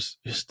Gears,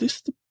 "Is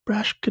this the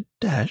Brash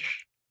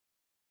Kadesh?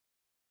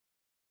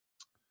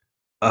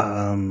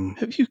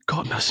 Have you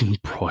gotten us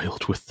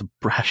embroiled with the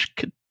Brash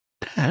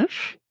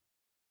Kadesh?"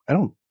 I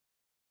don't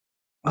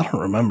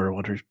remember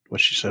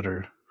what she said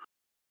her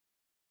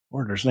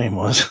order's name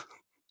was.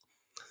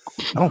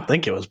 I don't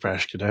think it was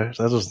Brash Kadesh.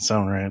 That doesn't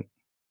sound right.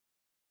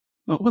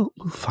 Oh, well,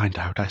 we'll find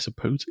out, I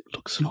suppose. It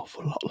looks an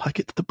awful lot like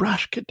it's the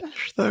Brash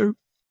Kadesh, though.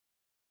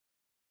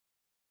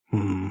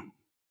 Hope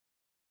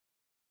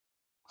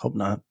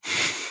not.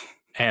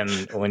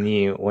 And when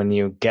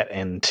you get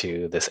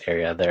into this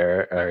area,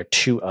 there are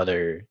two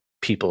other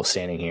people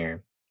standing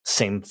here.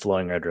 Same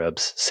flowing red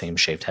robes, same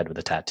shaved head with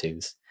the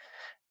tattoos.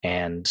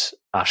 And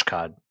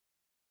Ashkad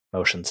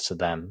motions to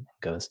them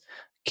and goes,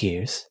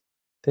 "Gears,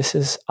 this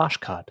is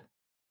Ashkad,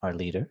 our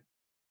leader,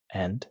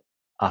 and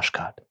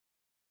Ashkad.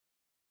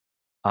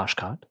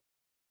 Ashkad,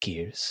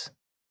 Gears,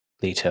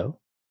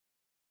 Leto,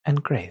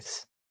 and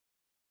Graves."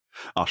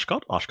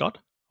 Ashkad.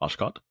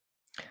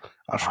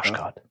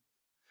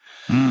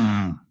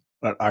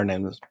 Our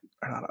names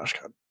are not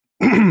Ashkad.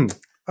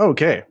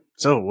 Okay,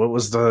 so what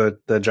was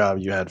the job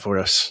you had for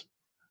us?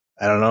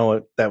 I don't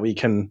know that we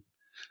can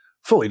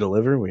fully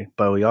deliver,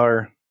 but we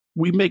are.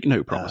 We make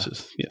no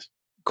promises. Yes,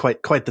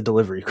 quite the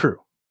delivery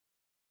crew.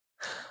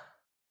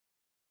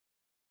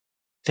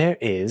 There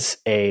is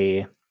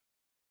a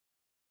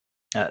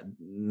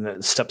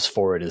steps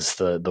forward is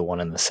the one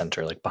in the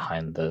center, like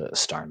behind the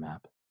star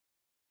map.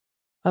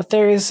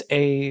 There is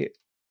a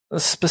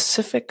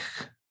specific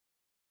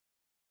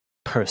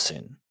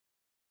person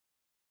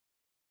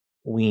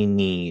we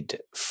need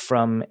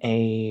from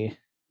a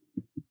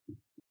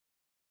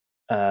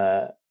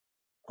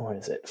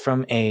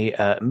from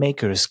a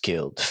Makers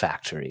Guild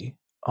factory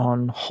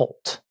on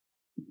Holt,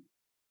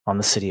 on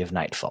the city of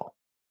Nightfall.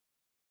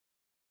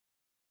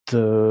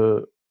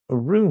 The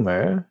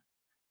rumor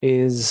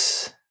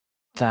is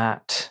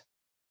that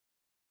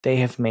they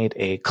have made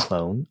a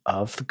clone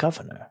of the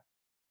governor.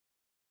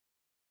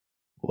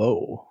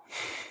 Whoa.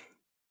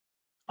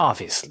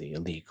 Obviously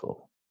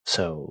illegal,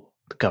 so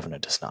the governor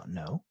does not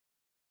know.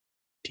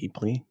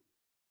 Deeply.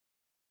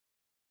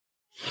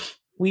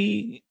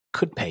 We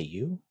could pay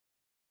you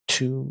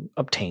to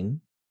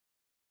obtain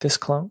this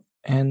clone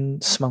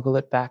and smuggle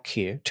it back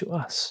here to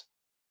us.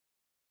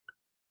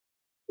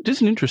 It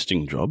is an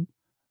interesting job.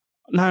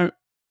 Now,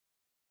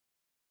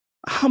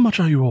 how much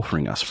are you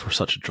offering us for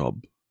such a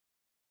job?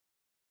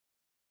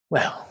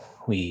 Well,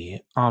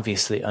 we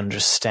obviously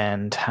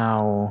understand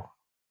how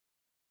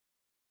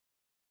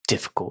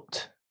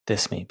difficult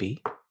this may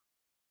be.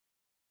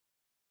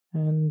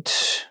 And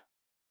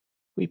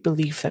we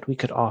believe that we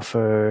could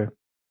offer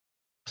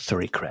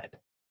 3 cred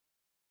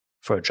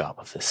for a job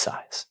of this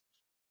size.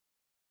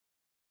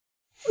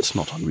 It's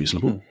not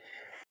unreasonable.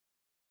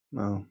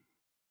 No.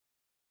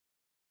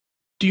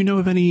 Do you know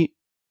of any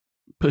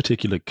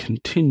particular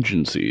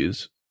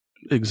contingencies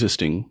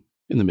existing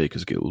in the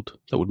Makers Guild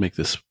that would make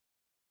this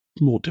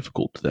more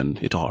difficult than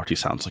it already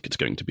sounds like it's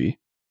going to be?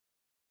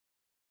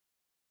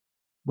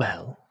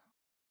 Well,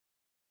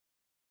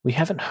 we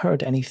haven't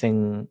heard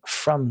anything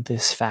from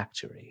this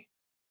factory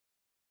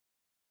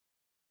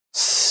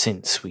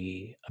since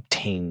we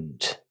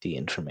obtained the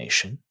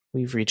information.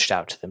 We've reached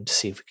out to them to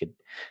see if we could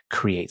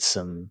create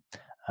some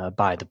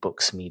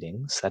by-the-books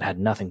meetings that had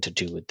nothing to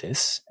do with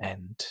this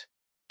and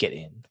get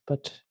in,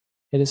 but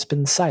it has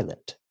been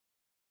silent.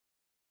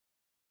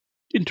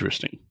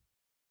 Interesting.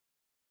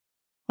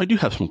 I do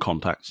have some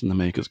contacts in the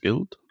Makers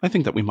Guild. I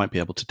think that we might be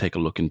able to take a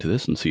look into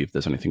this and see if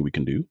there's anything we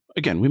can do.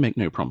 Again, we make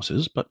no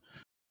promises, but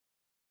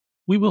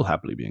we will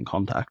happily be in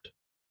contact.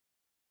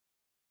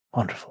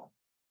 Wonderful.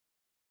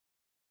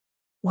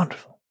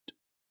 Wonderful.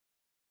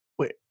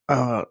 Wait,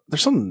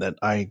 there's something that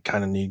I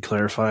kind of need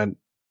clarified.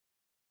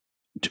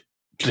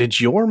 Did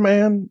your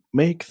man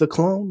make the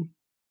clone?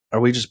 Are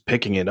we just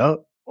picking it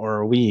up? Or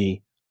are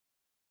we,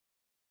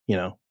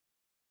 Yes,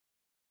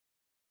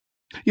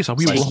 are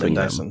we robbing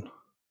them?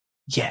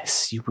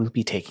 Yes, you will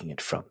be taking it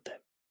from them.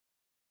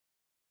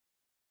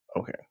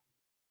 Okay.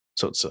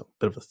 So it's a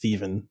bit of a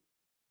thieving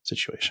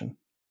situation.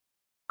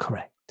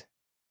 Correct.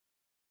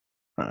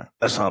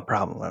 That's not a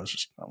problem. I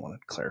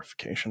wanted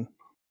clarification.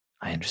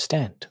 I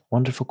understand.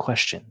 Wonderful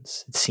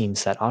questions. It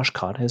seems that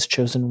Ashkad has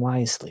chosen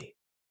wisely.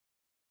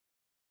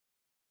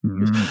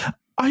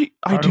 I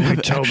do we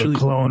have tell actually the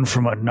clone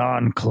from a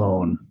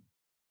non-clone?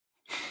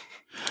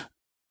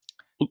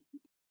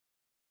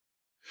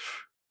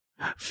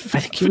 I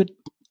think you would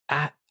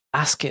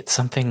ask it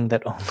something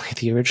that only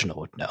the original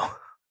would know.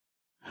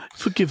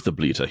 Forgive the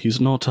bleater. He's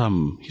not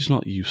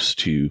used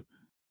to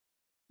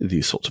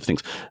these sorts of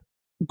things.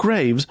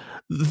 Graves,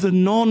 the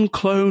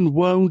non-clone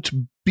won't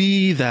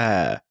be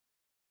there.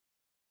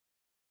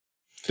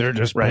 They're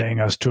just Right. paying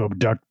us to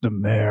abduct the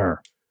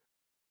mayor.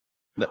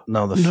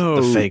 No,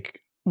 the fake.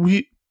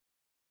 We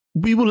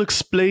will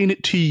explain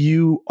it to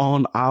you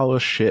on our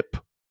ship.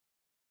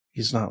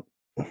 He's not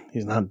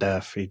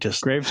deaf. He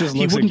just. Graves just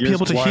He looks wouldn't at be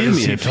able to Why hear does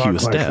me he if he talk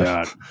was like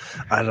deaf.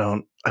 that? I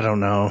don't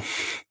know.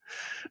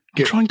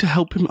 I'm trying to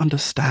help him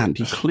understand.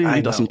 He I clearly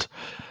know. doesn't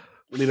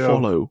Leto,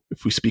 follow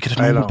if we speak at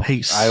a I normal know.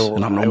 pace I will-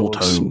 and a I normal will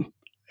tone.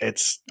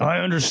 It's. I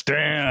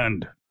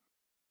understand.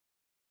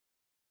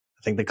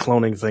 I think the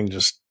cloning thing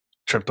just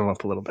tripped him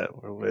up a little bit.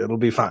 It'll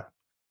be fine.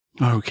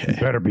 Okay.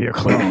 Better be a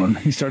clone.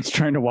 He starts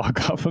trying to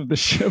walk off of the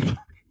ship.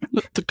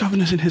 The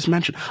governor's in his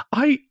mansion.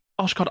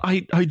 Oshkot,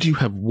 I do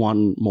have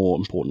one more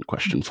important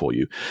question for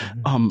you.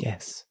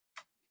 Yes.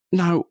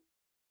 Now,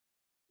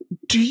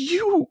 do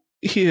you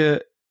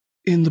here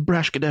in the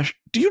Brash Kadesh,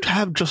 do you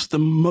have just the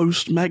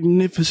most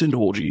magnificent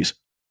orgies?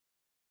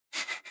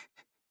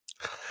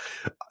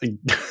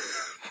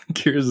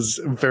 Gears is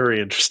very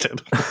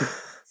interested.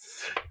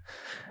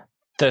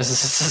 There's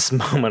this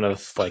moment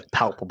of like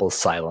palpable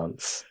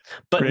silence,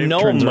 but Grave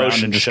no turns around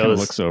emotion and just kinda shows.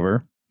 looks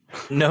over.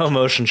 No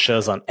emotion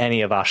shows on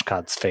any of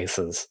Oshkod's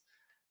faces,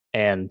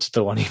 and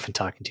the one you've been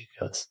talking to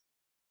goes,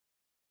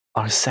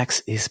 "Our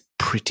sex is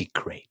pretty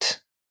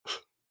great."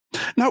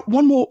 Now,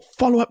 one more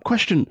follow-up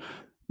question.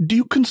 Do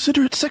you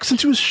consider it sex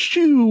into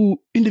eschew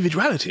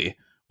individuality,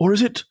 or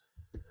is it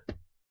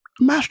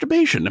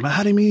masturbation? Am I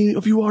had any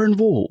of you are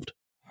involved?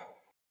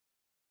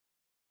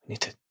 We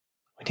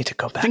need to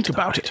go back. Think to the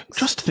about it. writings.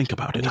 Just think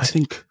about it. We I need to-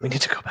 think We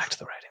need to go back to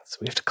the writings.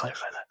 We have to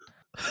clarify that.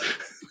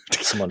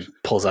 Someone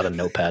pulls out a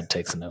notepad,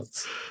 takes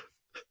notes.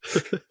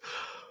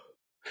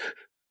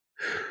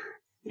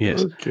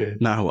 yes. Okay.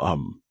 Now,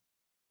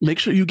 make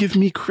sure you give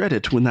me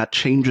credit when that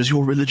changes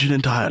your religion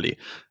entirely,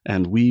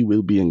 and we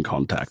will be in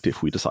contact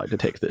if we decide to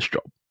take this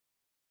job.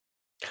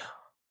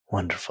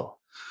 Wonderful.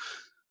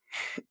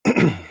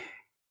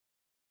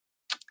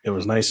 It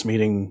was nice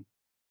meeting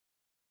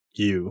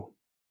you.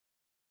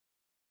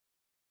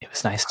 It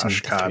was nice to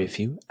meet the Oshkod. three of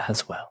you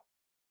as well.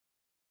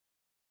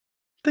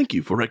 Thank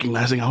you for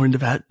recognizing our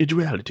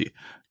individuality.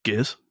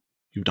 Gears,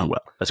 you've done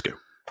well. Let's go.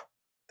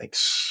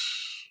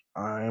 Thanks.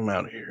 I'm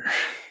out of here.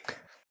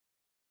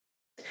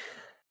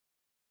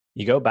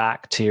 You go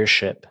back to your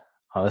ship.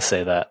 I'll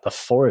say that the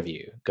four of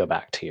you go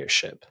back to your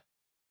ship.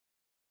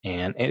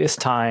 And it is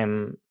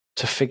time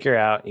to figure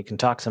out, you can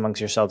talk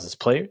amongst yourselves as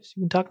players,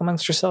 you can talk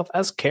amongst yourself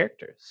as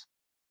characters.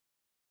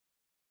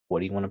 What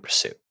do you want to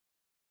pursue?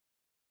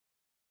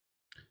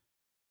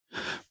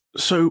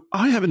 So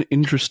I have an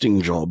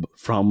interesting job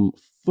from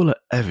Fuller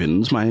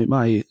Evans,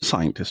 my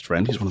scientist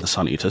friend. He's one of the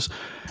Sun Eaters.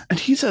 And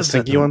he says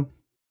that... Stinky one?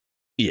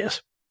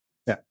 Yes.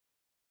 Yeah.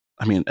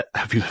 I mean,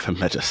 have you ever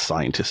met a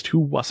scientist who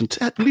wasn't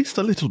at least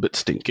a little bit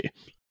stinky?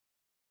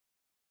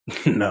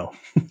 No.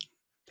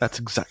 That's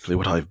exactly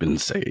what I've been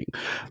saying.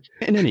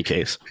 In any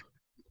case,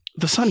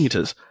 the Sun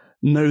Eaters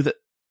know that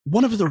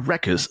one of the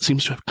wreckers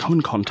seems to have come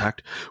in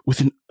contact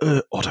with an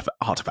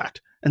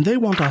artifact, and they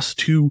want us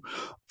to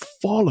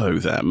follow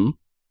them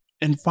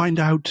and find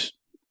out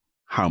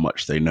how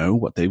much they know,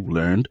 what they've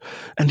learned,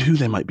 and who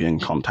they might be in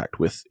contact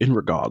with in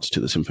regards to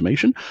this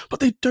information, but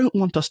they don't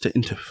want us to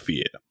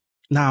interfere.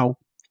 Now,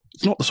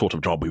 it's not the sort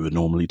of job we would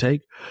normally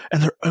take,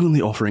 and they're only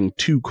offering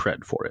 2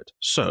 cred for it.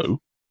 So,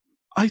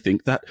 I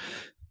think that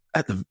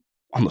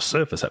on the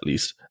surface at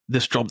least,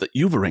 this job that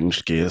you've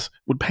arranged, Gears,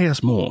 would pay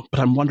us more. But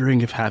I'm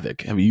wondering if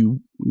Havoc, have you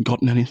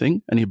gotten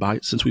anything? Any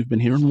bites since we've been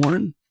here in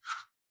Warren?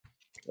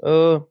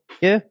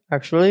 Yeah,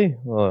 actually.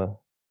 Got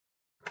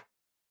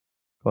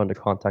into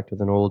contact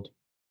with an old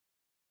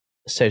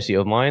associate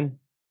of mine,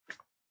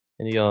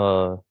 and he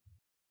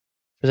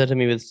presented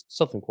me with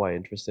something quite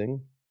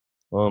interesting.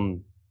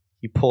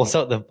 He pulls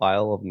out the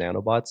vial of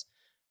nanobots.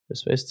 We're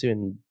supposed to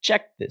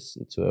inject this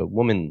into a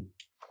woman.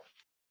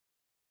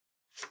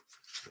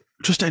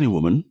 Just any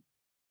woman?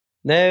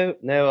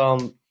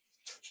 No.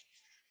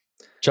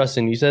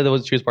 Justin, you said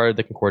she was part of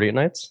the Concordian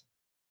Knights?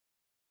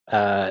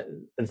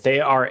 They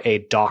are a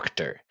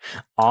doctor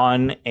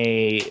on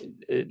a.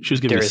 She was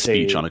giving a there's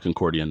speech on a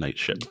Concordian night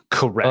ship.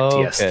 Correct.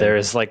 Oh, Yes, okay. there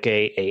is like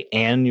a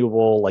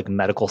annual like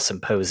medical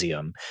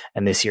symposium,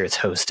 and this year it's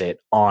hosted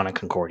on a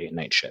Concordian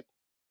night ship.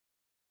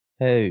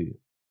 Oh.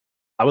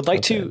 I would like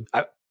Okay. to.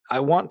 I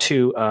want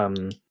to.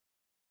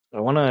 I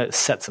want to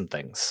set some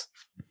things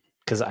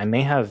because I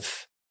may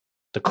have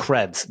the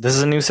creds. This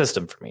is a new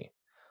system for me.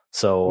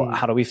 So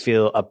how do we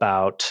feel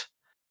about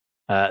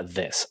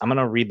this? I'm going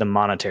to read the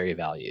monetary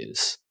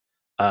values.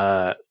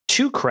 2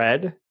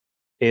 cred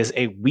is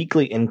a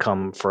weekly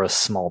income for a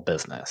small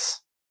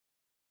business.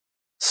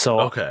 So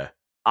Okay.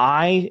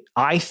 I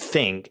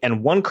think,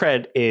 and 1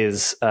 cred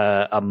is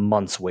a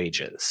month's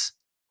wages.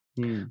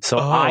 So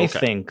I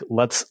think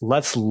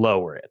let's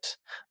lower it.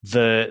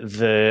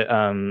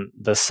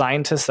 The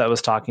scientist that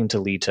was talking to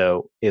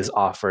Leto is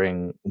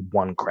offering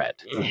 1 cred.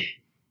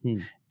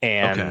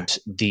 And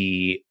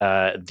the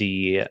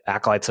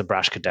acolytes of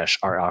Brash Kadesh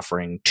are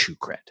offering 2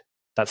 cred.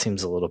 That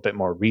seems a little bit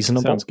more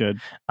reasonable. Sounds good.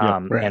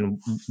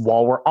 And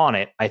while we're on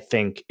it, I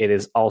think it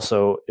is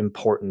also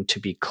important to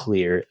be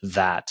clear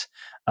that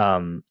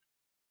the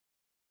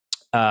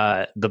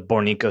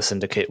Bornico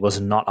Syndicate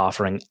was not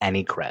offering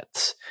any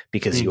creds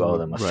because you owe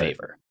them a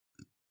favor.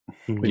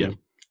 Yeah.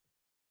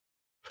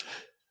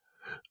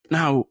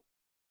 Now,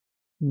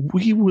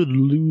 we would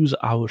lose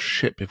our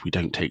ship if we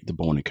don't take the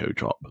Bornico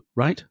job,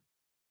 right?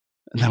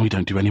 And then we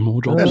don't do any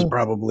more jobs. And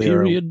probably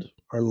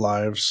our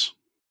lives.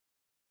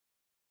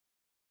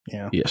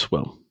 Yeah. Yes,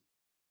 well,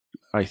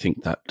 I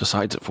think that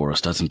decides it for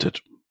us, doesn't it?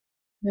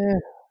 Yeah.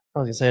 I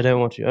was gonna say I don't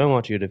want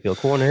you to feel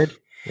cornered.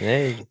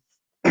 Hey.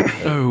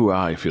 Oh,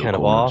 I feel kind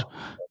cornered. Of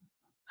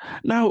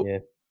now,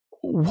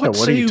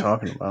 what are you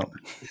talking about?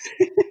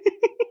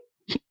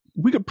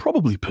 We could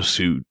probably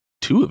pursue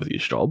 2 of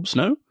these jobs,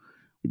 no?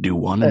 Do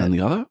one and then the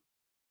other?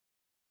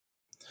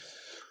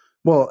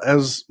 Well,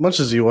 as much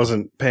as he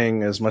wasn't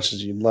paying as much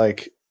as you'd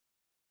like,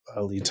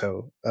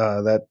 Leto,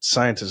 that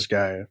scientist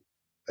guy,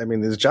 I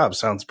mean, his job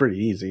sounds pretty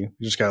easy.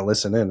 You just gotta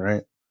listen in,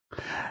 right?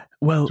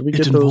 Well,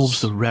 it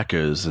involves the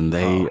wreckers, and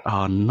they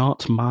are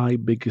not my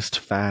biggest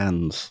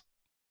fans.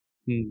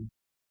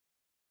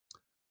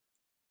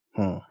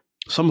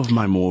 Some of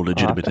my more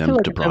legitimate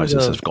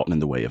enterprises have gotten in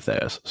the way of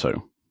theirs,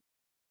 so...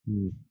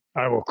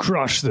 I will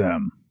crush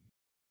them.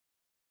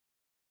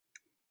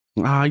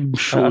 I'm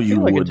sure you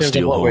would,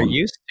 Steelhorn. We're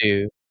used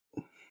to.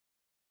 I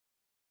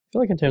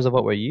feel like in terms of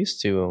what we're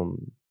used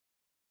to,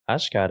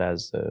 Ashcad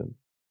has a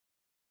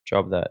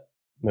job that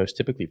most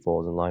typically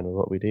falls in line with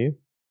what we do.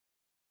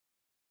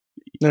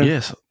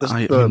 Yes,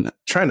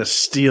 trying to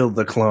steal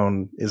the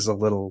clone is a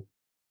little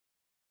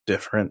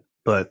different,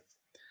 but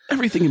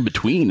everything in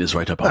between is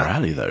right up our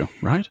alley, though,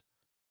 right?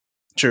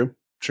 True.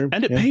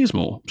 And it pays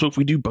more. So if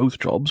we do both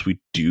jobs,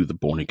 we do the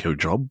Bornico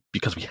job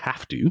because we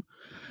have to,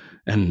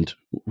 and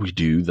we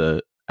do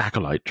the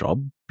Acolyte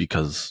job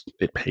because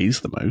it pays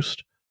the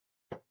most,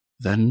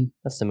 then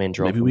that's the main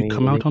job. Maybe we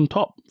come out on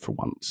top for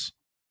once.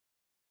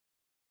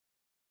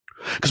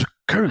 Because we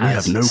currently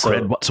have no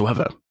cred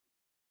whatsoever.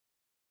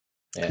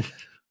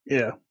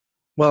 Yeah.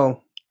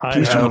 Well,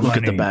 please do not look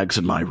at the bags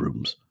in my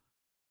rooms.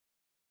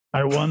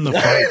 I won the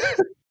fight.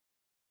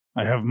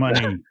 I have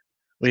money.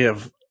 We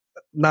have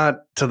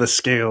not to the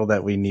scale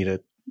that we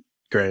needed,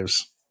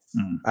 Graves.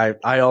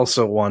 I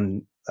also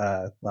won.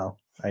 I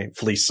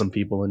fleeced some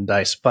people in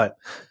dice, but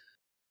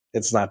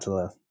it's not to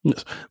the.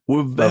 Yes.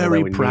 We're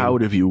very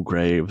proud of you,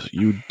 Graves.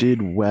 You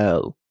did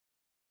well.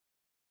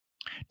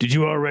 Did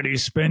you already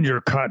spend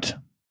your cut?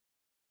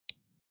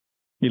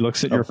 He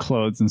looks at your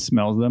clothes and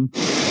smells them.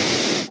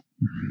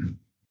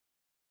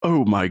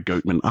 Oh, my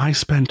goatman, I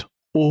spent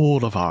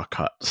all of our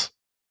cuts.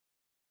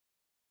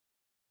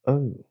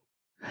 Oh.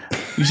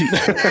 You see,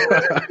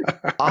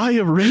 I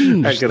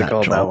arranged I could have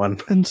called job, that one.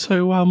 And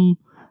so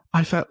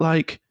I felt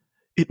like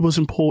it was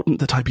important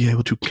that I be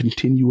able to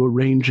continue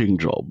arranging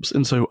jobs.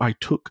 And so I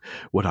took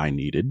what I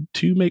needed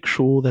to make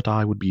sure that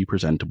I would be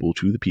presentable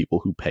to the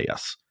people who pay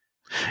us.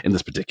 In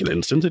this particular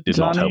instance, it did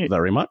not help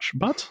very much,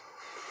 but...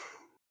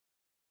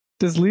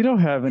 Does Leto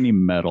have any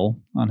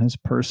metal on his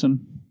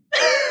person?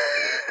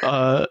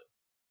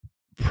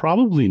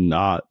 Probably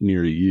not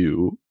near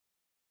you.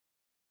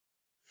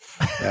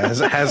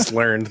 Has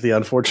learned the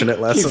unfortunate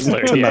lesson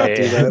to not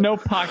do that. No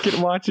pocket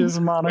watches,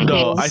 monocles.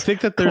 No, I think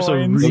that there's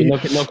coins.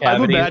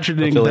 I'm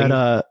imagining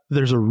that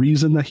there's a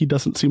reason that he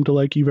doesn't seem to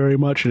like you very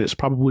much, and it's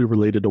probably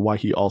related to why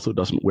he also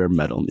doesn't wear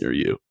metal near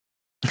you.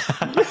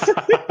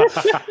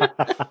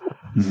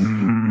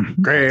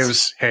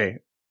 Graves, hey,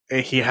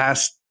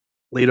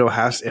 Leto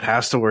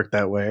has to work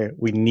that way.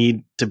 We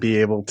need to be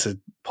able to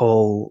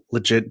pull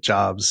legit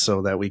jobs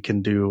so that we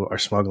can do our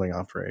smuggling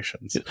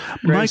operations.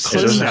 My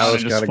clothes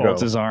gotta go.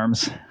 His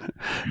arms.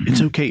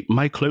 It's okay.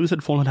 My clothes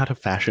had fallen out of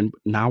fashion, but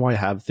now I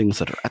have things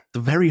that are at the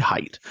very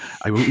height.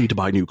 I won't need to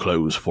buy new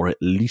clothes for at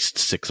least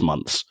 6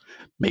 months,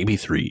 maybe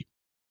 3.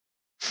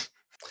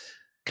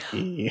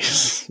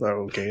 Yes.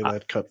 Okay,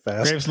 that cut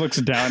fast. Graves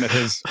looks down at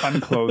his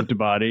unclothed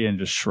body and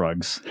just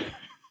shrugs.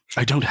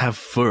 I don't have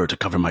fur to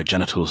cover my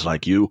genitals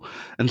like you,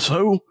 and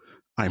so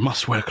I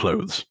must wear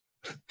clothes.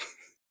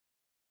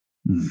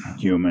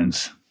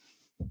 Humans.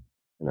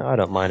 No, I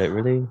don't mind it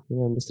really. You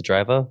know, I'm just a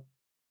driver.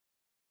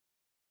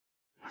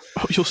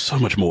 Oh, you're so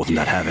much more than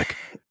that, Havoc.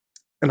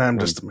 And I'm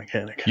just a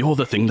mechanic. You're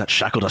the thing that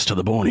shackled us to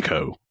the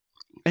Bornico.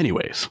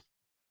 Anyways.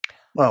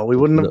 Well, we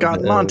wouldn't have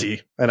gotten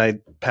Monty, and I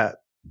pat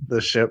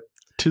the ship.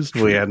 If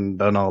we hadn't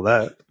done all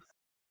that.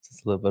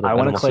 I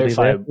want to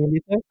clarify.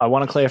 I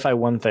want to clarify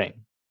one thing.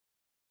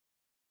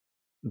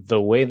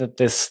 The way that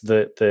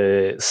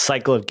the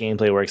cycle of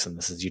gameplay works in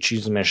this is you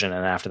choose a mission,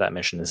 and after that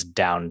mission is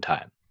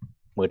downtime,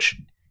 which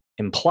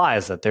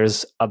implies that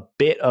there's a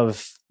bit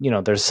of,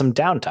 there's some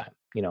downtime.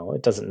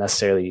 It doesn't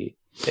necessarily,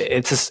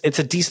 it's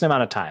a decent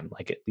amount of time,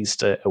 like at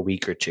least a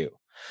week or two.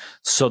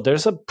 So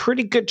there's a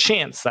pretty good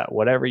chance that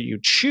whatever you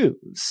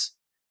choose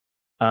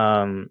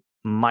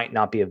might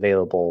not be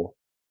available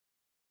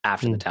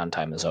after the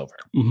downtime is over.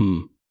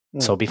 Mm-hmm.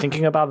 So be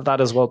thinking about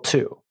that as well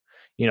too.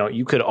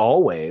 You could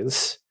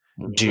always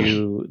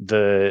do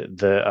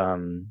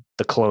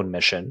the clone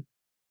mission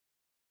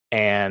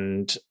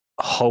and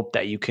hope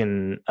that you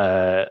can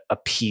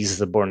appease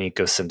the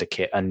Bornico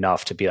Syndicate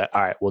enough to be like,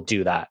 all right, we'll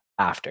do that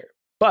after.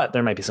 But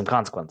there might be some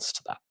consequences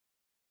to that.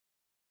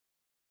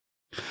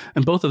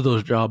 And both of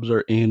those jobs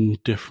are in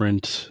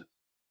different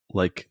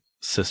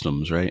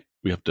systems, right?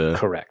 We have to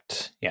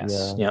Correct.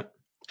 Yes. Yeah. Yep.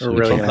 We're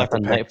really Came gonna have back to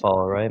on pay.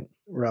 Nightfall, right?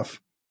 Rough.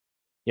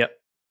 Yep.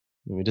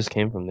 We just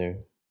came from there.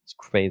 It's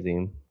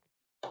crazy.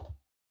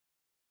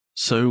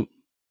 So,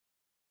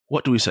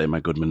 what do we say, my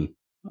goodman?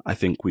 I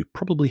think we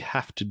probably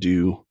have to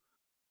do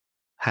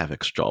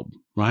Havoc's job,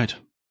 right?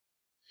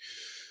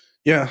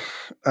 Yeah,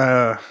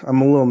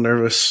 I'm a little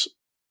nervous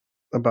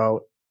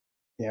about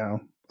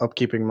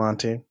upkeeping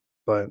Monty,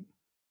 but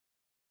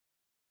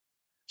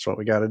it's what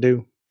we got to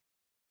do.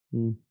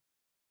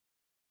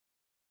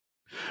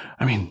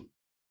 I mean,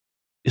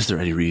 is there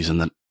any reason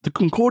that the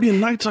Concordian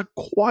Knights are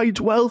quite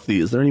wealthy?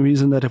 Is there any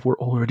reason that if we're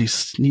already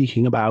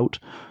sneaking about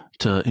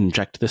to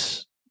inject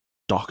this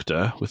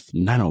doctor with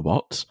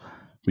nanobots,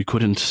 we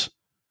couldn't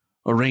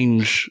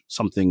arrange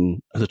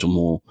something a little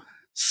more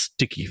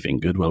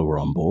sticky-fingered while we're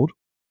on board?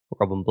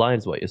 Rob them blind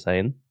is what you're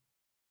saying.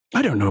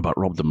 I don't know about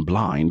rob them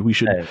blind. We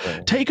should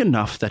take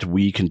enough that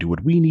we can do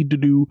what we need to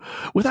do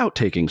without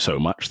taking so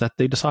much that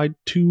they decide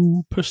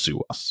to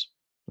pursue us.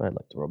 I'd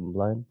like to rob them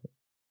blind.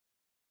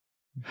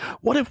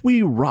 What if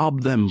we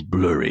rob them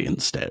blurry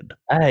instead?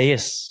 Ah,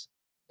 yes.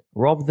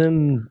 Rob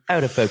them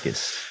out of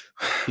focus.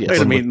 Way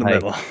to meet in the Hey.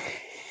 middle.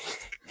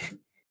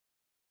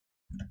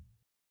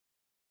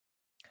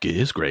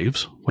 Gears,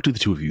 Graves, what do the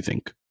two of you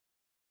think?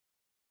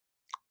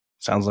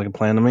 Sounds like a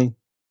plan to me.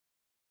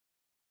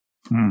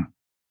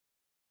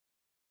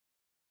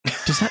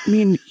 Does that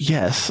mean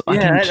yes?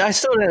 I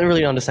still don't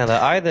really understand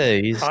that either.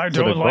 He's I sort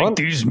don't of like blunt.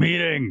 these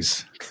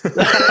meetings. All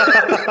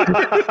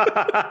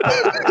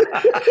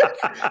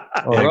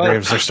Yeah, right.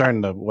 Graves, they're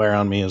starting to wear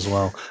on me as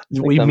well.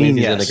 think We that mean means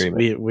he's in yes.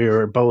 agreement. We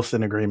were both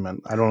in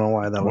agreement. I don't know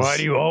why that was. Why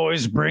do you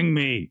always bring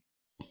me?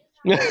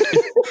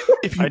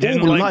 If you I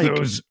didn't all like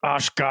those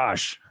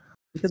Oshkosh.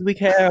 Because we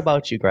care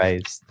about you,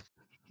 Graves.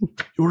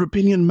 your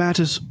opinion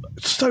matters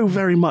so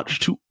very much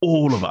to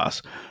all of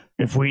us.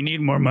 If we need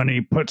more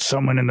money, put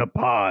someone in the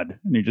pod.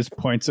 And he just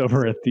points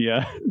over at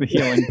the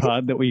healing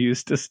pod that we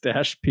use to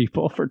stash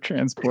people for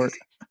transport.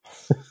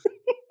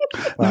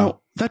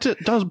 Now, that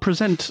does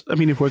present... I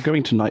mean, if we're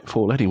going to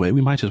Nightfall anyway, we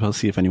might as well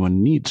see if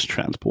anyone needs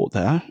transport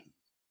there.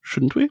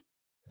 Shouldn't we?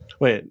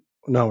 Wait,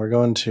 no, we're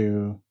going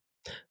to.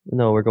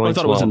 No, we're going I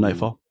thought to... it was in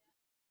Nightfall.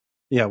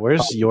 Yeah,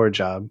 where's your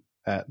job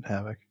at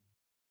Havoc?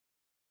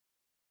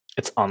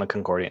 It's on the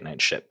Concordian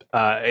Knight ship.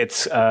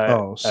 It's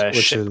Oh, a which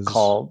ship is-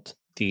 called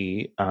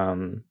the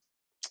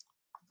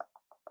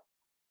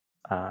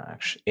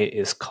actually, it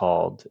is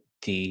called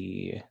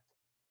the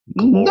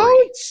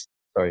Glory.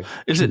 Sorry.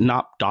 Is it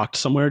not docked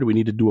somewhere? Do we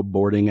need to do a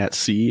boarding at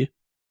sea?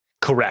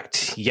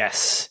 Correct.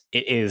 Yes,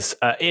 it is.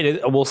 It is.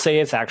 We'll say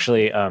it's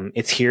actually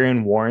it's here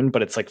in Warren,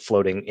 but it's like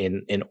floating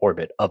in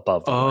orbit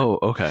above. Warren. Oh,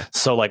 okay.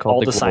 So like Called all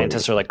the the Glory.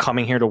 scientists are like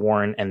coming here to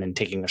Warren and then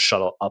taking a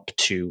shuttle up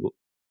to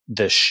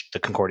the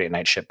Concordian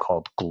Night ship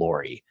called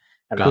Glory,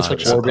 and that's Gotcha.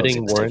 what's supposing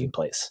Orbiting is Warren? taking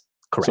place.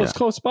 So Correct. it's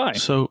close by.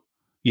 So,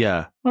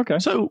 yeah. Okay.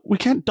 So we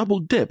can't double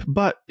dip,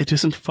 but it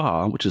isn't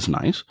far, which is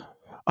nice.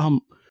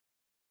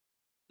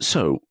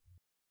 So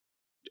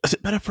is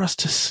it better for us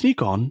to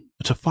sneak on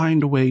or to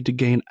find a way to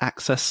gain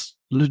access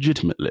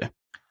legitimately?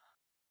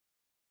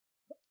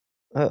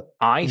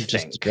 I Just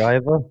think.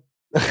 driver.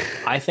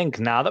 I think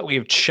now that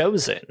we've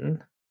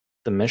chosen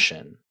the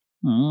mission,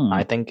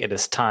 I think it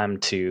is time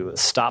to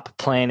stop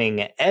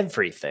planning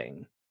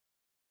everything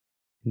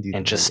Indeed,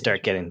 and just indeed.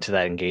 start getting to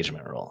that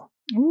engagement role.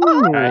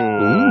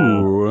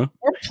 Ooh.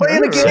 We're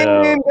playing a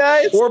So- game,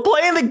 guys. We're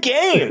playing the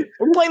game.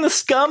 We're playing the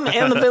Scum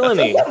and the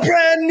Villainy.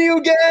 Brand new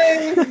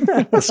game.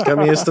 The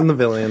scummiest and the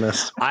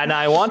villainest. And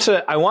I want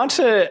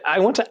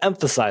to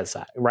emphasize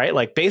that, right?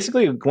 Like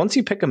basically, once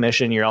you pick a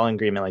mission, you're all in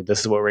agreement. Like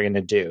this is what we're going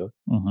to do.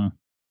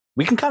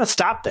 We can kind of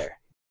stop there,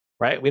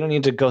 right? We don't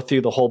need to go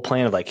through the whole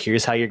plan of like,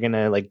 here's how you're going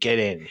to like get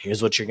in.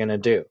 Here's what you're going to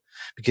do,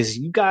 because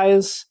you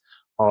guys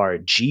are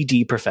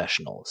GD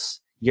professionals.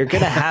 You're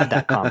going to have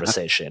that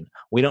conversation.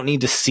 We don't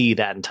need to see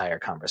that entire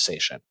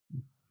conversation,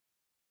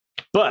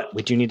 but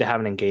we do need to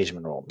have an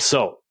engagement role.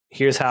 So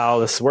here's how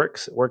this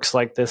works. It works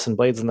like this in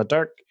Blades in the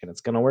Dark, and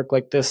it's going to work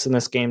like this in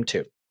this game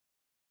too.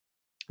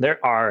 There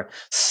are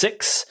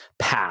 6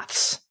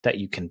 paths that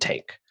you can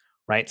take,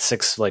 right?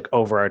 6 like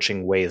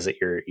overarching ways that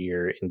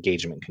your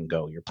engagement can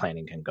go, your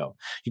planning can go.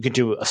 You can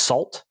do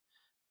assault,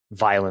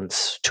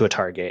 violence to a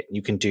target.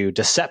 You can do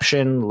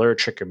deception, lure,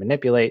 trick, or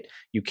manipulate.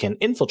 You can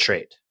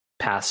infiltrate,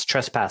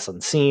 trespass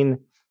unseen.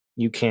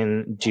 You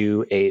can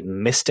do a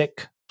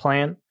mystic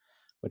plan,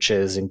 which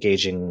is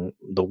engaging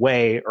the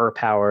way or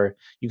power.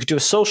 You could do a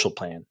social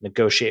plan,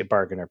 negotiate,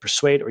 bargain, or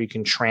persuade, or you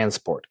can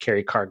transport,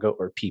 carry cargo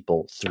or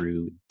people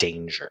through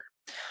danger.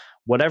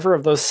 Whatever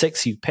of those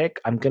 6 you pick,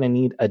 I'm going to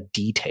need a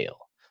detail.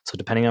 So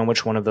depending on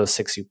which one of those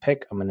 6 you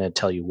pick, I'm going to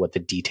tell you what the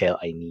detail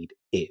I need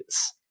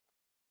is.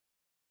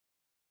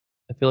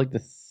 I feel like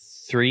the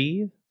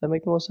 3 that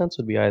make the most sense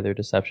would be either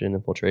deception,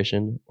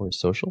 infiltration, or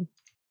social.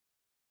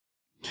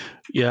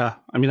 Yeah,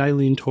 I mean, I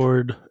lean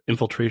toward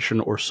infiltration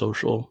or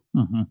social.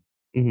 Mm-hmm.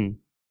 Mm-hmm.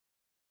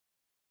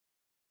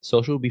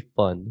 Social would be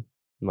fun,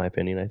 in my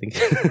opinion. I think.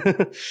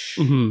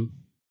 Mm-hmm.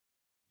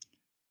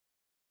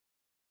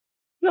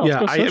 Yeah, Yeah,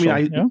 let's go social.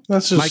 I mean,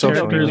 That's just my social.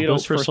 character is Leo's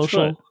built for first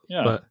social, foot.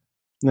 Yeah. but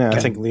Yeah, I Okay.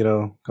 think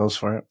Leto goes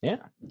for it.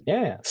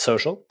 Yeah,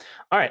 social.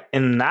 All right,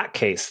 in that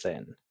case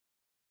then,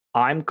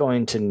 I'm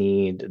going to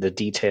need the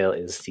detail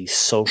is the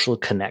social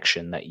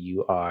connection that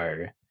you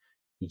are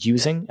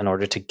using in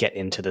order to get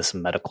into this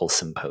medical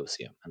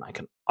symposium. And I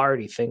can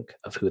already think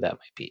of who that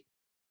might be.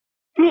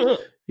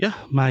 yeah,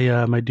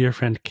 my dear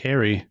friend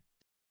Carrie.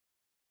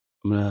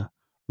 I'm gonna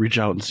reach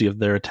out and see if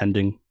they're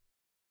attending.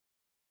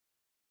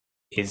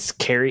 Is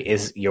Carrie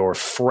is your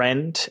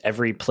friend.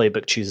 Every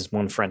playbook chooses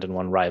one friend and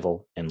one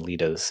rival, and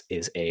Leto's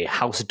is a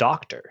house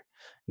doctor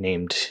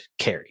named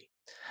Carrie.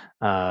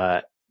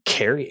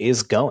 Carrie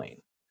is going.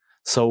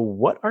 So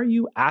what are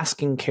you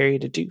asking Carrie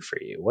to do for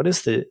you? What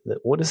is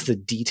the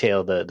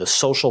detail, the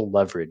social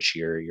leverage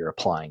you're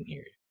applying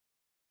here?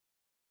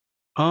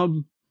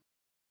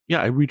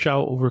 Yeah, I reach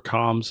out over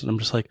comms and I'm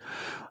just like,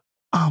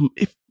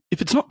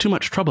 if it's not too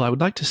much trouble, I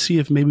would like to see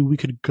if maybe we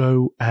could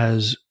go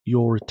as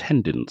your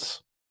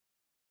attendants.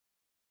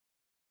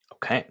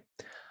 Okay.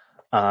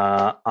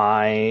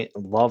 I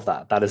love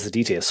that. That is the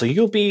detail. So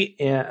you'll be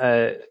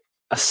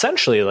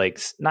essentially like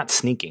not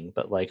sneaking,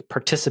 but like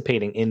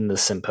participating in the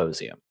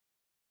symposium.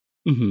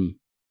 Mm-hmm.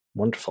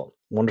 Wonderful.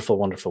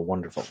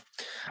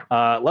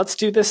 Let's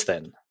do this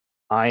then.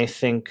 I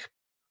think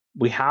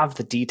we have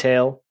the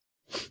detail,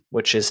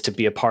 which is to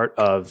be a part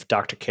of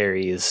Dr.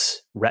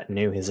 Carey's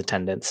retinue, his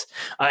attendants.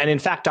 And in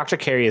fact, Dr.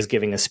 Carey is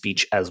giving a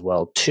speech as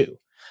well, too.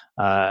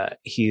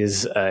 He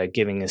is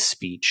giving a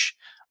speech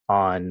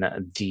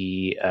on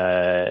the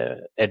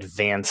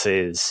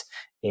advances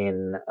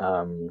in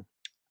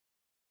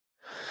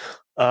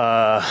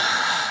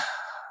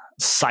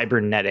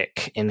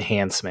cybernetic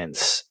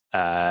enhancements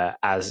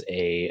as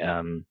a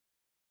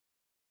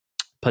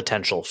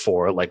potential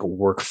for like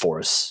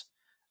workforce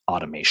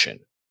automation.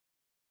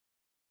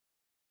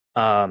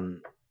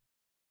 There's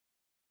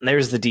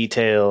the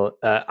detail.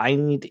 I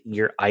need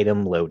your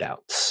item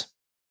loadouts.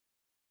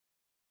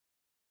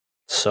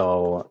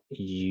 So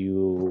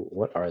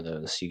what are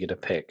those? You get to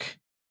pick.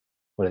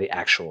 What are the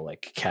actual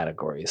like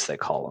categories they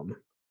call them?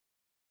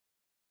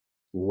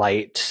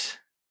 Light.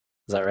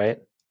 Is that right?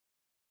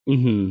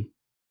 Mm-hmm.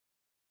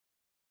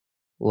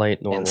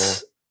 Light, normal,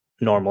 And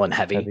normal and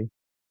heavy. heavy.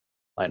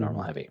 Light,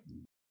 normal, heavy.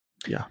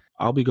 Yeah,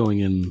 I'll be going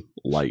in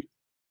light.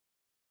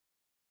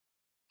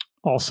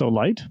 Also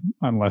light,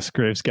 unless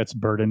Graves gets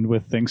burdened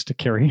with things to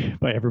carry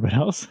by everybody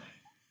else.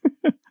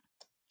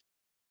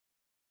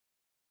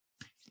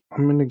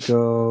 I'm going to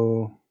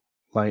go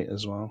light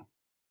as well.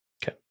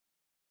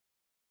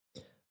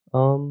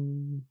 I'll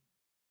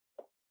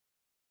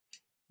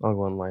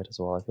go on light as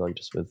well. I feel like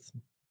just with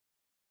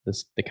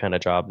the kind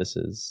of job this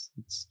is,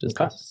 it's just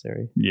Okay.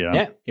 necessary.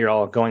 Yeah. You're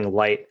all going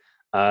light.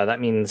 That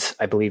means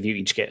I believe you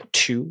each get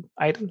 2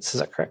 items. Is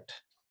that correct?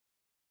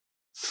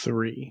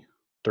 3.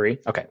 3?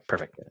 Okay,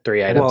 perfect.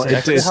 3 items. Well,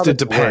 Actually, how it this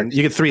depends. works-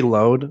 You get 3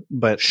 load,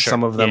 but Sure.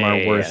 some of them Yeah, are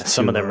yeah, worth. yeah.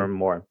 Some of them load. are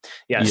more.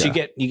 Yeah, so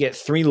you get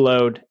 3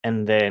 load,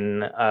 and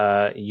then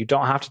you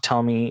don't have to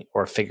tell me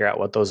or figure out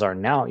what those are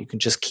now. You can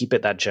just keep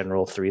it that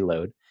general 3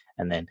 load,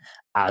 and then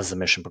as the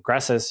mission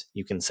progresses,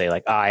 you can say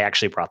like, I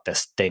actually brought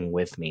this thing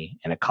with me,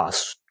 and it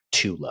costs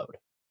 2 load,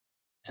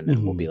 and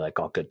then we'll be like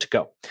all good to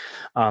go.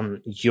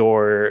 At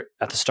the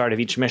start of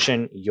each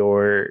mission,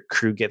 your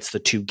crew gets the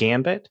 2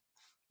 gambit.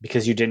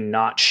 Because you did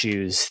not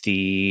choose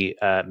the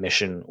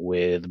mission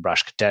with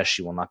Brash Kadesh,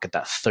 you will not get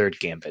that 3rd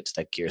gambit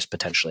that Gears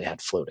potentially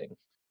had floating.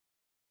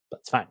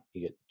 That's fine.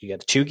 You get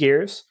the 2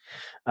 gears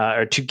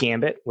or 2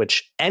 gambit,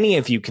 which any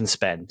of you can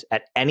spend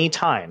at any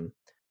time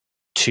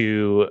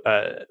to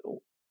add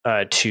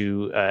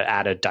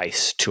a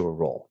dice to a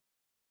roll.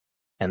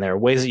 And there are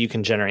ways that you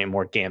can generate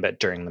more gambit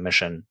during the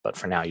mission, but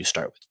for now you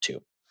start with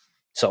 2.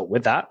 So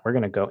with that, we're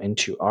going to go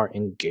into our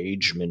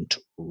engagement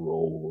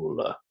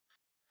roll.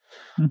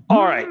 Mm-hmm.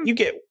 All right, you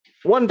get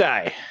 1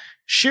 die.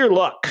 Sheer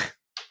luck.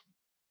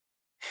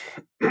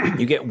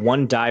 You get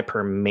 1 die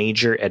per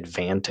major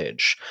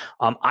advantage.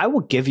 I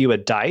will give you a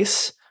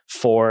dice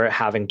for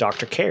having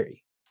Dr.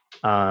 Carey,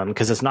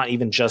 because it's not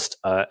even just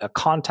a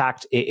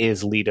contact. It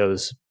is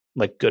Leto's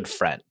like good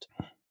friend.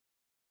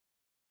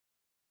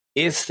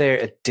 Is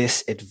there a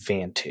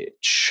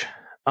disadvantage?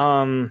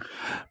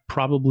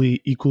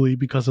 Probably equally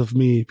because of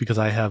me, because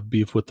I have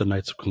beef with the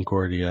Knights of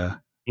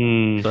Concordia.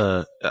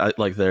 There's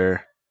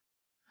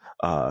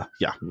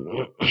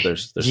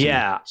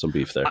Yeah. some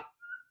beef there.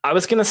 I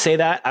was gonna say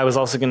that. I was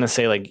also gonna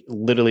say like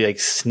literally like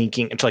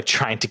sneaking into like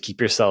trying to keep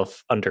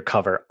yourself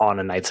undercover on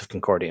a Knights of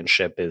Concordian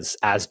ship is,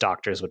 as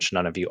doctors, which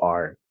none of you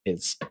are,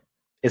 is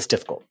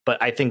difficult.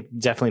 But I think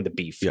definitely the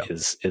beef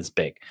is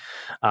big.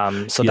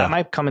 So that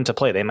might come into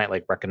play. They might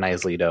like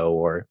recognize Lido,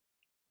 or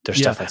there's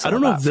stuff like that. I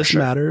don't know if this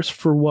matters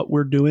for what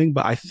we're doing,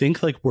 but I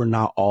think like we're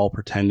not all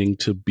pretending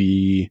to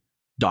be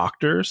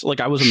doctors. Like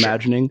I was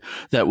imagining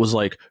that was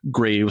like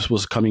Graves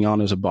was coming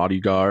on as a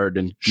bodyguard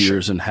and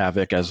Gears and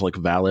Havoc as like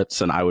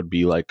valets, and I would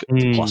be like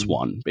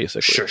 +1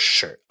 basically.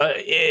 Sure.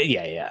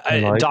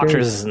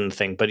 Doctors isn't the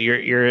thing, but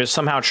you're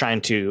somehow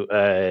trying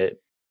to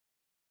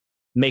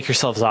make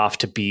yourselves off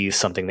to be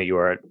something that you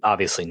are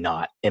obviously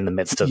not in the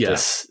midst of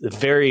this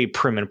very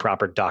prim and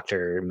proper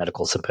doctor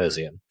medical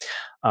symposium.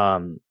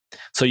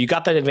 So you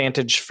got that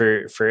advantage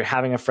for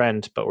having a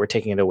friend, but we're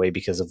taking it away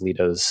because of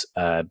Lido's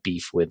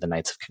beef with the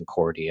Knights of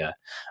Concordia.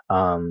 So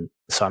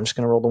I'm just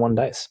going to roll the 1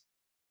 dice.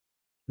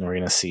 And we're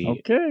going to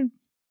see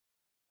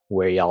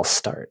where y'all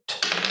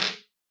start.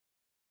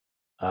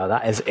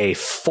 That is a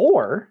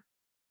 4.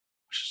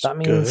 That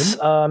means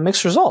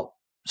mixed result.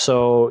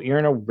 So you're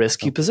in a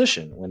risky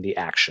position when the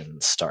action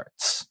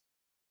starts.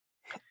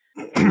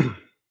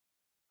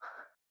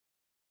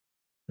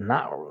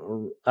 Not,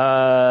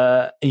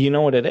 you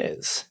know what it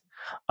is.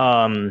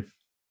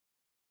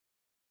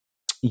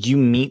 You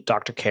meet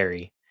Dr.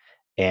 Carey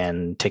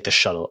and take the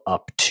shuttle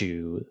up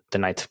to the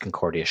Knights of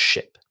Concordia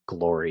ship,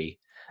 Glory,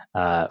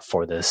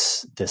 for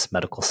this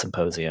medical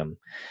symposium.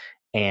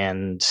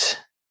 And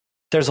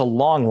there's a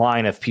long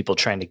line of people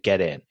trying to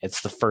get in.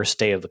 It's the first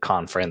day of the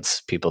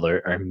conference. People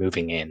are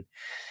moving in.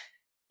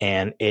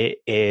 And it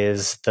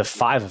is the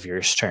 5 of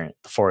yours turn,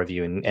 the 4 of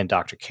you and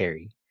Dr.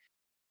 Carey.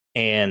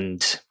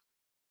 And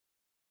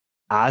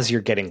as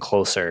you're getting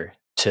closer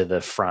to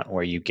the front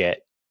where you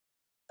get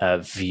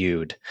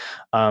viewed,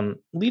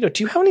 Lido,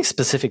 do you have any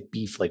specific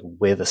beef like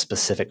with a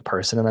specific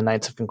person in the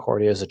Knights of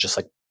Concordia? Or is it just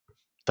like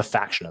the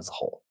faction as a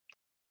whole?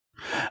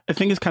 I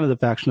think it's kind of the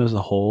faction as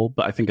a whole,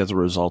 but I think as a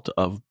result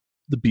of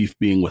the beef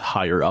being with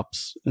higher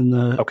ups in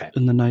the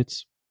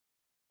Knights.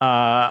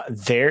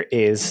 There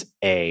is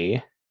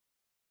a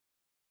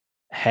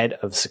head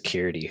of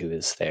security who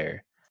is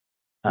there.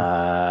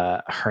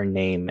 Her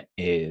name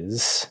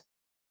is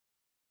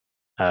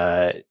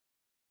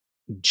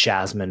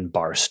Jasmine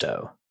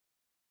Barstow,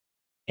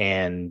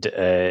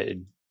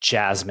 and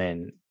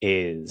Jasmine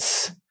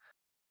is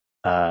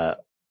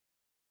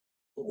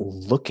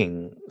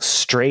looking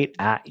straight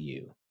at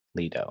you,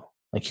 Lido.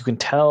 Like you can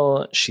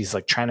tell she's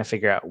like trying to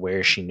figure out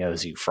where she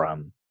knows you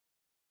from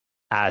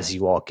as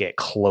you all get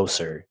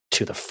closer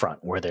to the front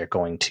where they're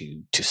going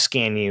to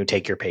scan you,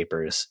 take your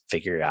papers,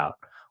 figure out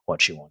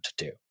what you want to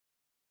do.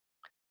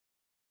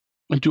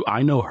 And do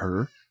I know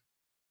her?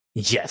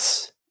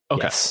 Yes.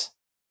 Okay. Yes,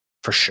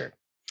 for sure.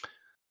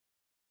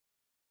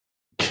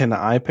 Can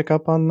I pick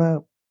up on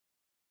that?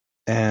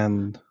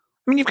 And I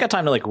mean, you've got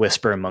time to like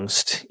whisper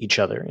amongst each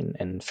other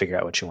and figure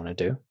out what you want to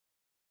do.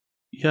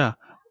 Yeah.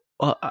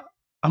 Well,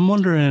 I'm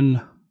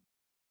wondering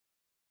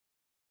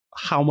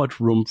how much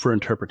room for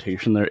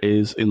interpretation there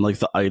is in like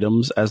the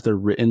items as they're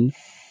written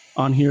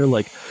on here.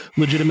 Like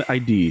legitimate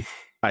ID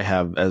I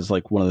have as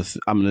like one of the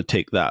I'm going to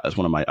take that as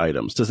one of my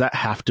items. Does that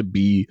have to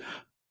be,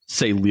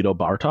 say, Lido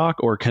Bartok,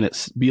 or can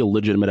it be a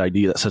legitimate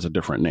ID that says a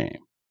different name?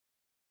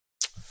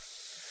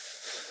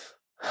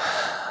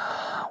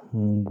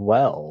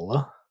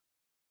 Well,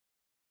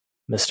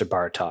 Mr.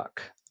 Bartok,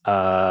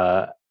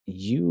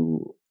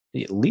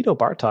 Lido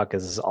Bartok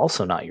is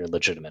also not your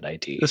legitimate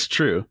ID. That's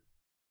true.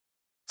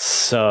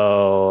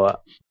 So,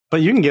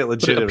 but you can get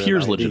legitimate. It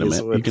appears IDs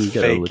legitimate. with You can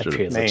get a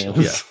legitimate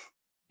names.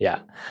 Yeah.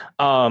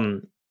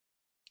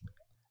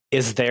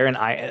 Is there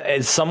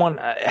is someone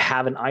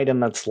have an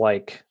item that's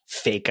like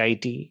fake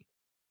ID?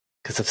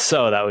 Because if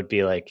so, that would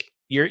be like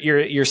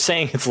you're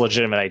saying it's a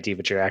legitimate ID,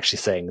 but you're actually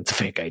saying it's a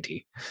fake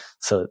ID.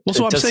 So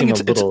I'm saying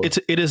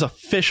it is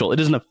official. It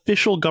is an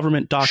official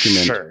government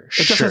document. Sure,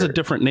 it just has a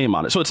different name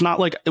on it. So it's not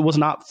like it was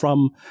not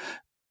from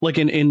like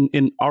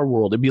in our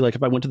world. It'd be like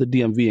if I went to the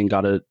DMV and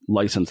got a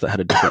license that had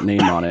a different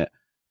name on it,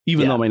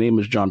 even though my name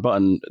is John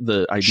Button,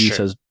 the ID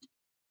says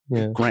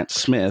Grant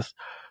Smith,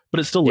 but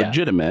it's still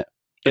legitimate.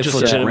 It's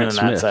just legitimate in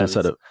that sense.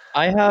 Instead of,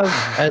 I have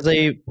as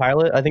a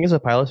pilot, I think it's a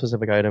pilot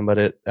specific item,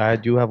 but I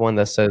do have one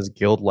that says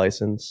guild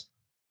license.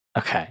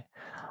 Okay.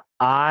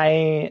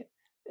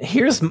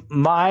 Here's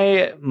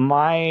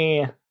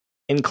my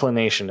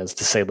inclination is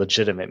to say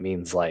legitimate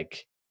means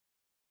like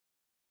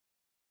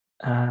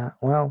that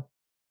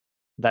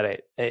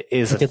it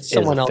is like it's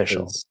someone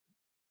official. Else's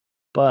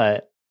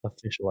but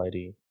official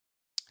ID.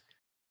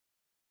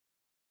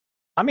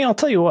 I mean, I'll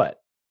tell you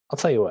what,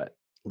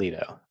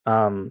 Lido.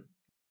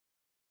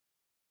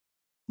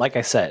 Like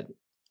I said,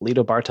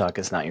 Lido Bartok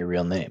is not your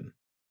real name.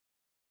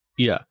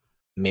 Yeah.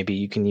 Maybe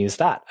you can use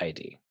that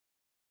ID.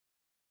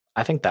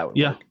 I think that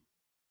would work.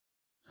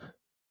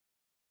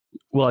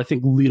 Well, I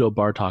think Lido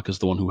Bartok is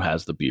the one who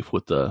has the beef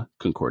with the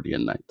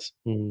Concordian Knights.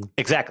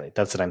 Exactly.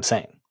 That's what I'm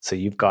saying. So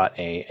you've got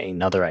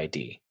another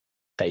ID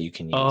that you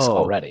can use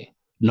already.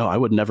 No, I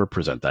would never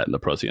present that in the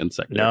Procyon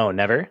sector. No,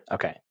 never.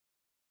 Okay.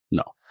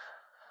 No.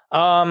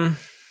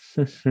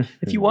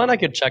 If you want, I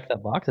could check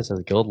that box that says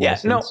guild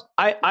license. No,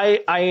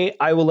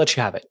 I will let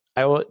you have it.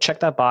 I will check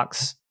that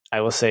box.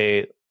 I will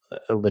say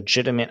a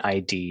legitimate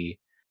ID.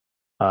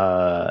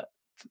 Yeah,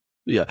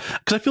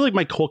 because I feel like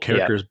my whole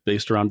character is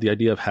based around the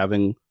idea of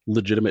having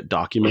legitimate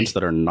documents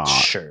that are not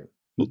sure,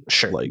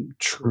 like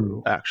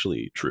True.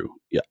 actually true.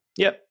 Yeah.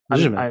 Yep.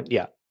 Legitimate.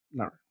 Yeah.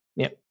 No.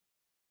 Yep.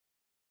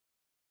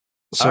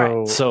 So, All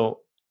right. So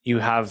you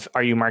have.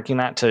 Are you marking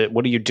that to?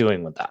 What are you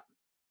doing with that?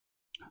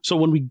 So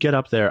when we get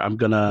up there, I'm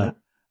gonna.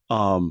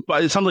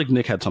 But it sounds like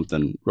Nick had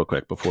something real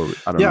quick before.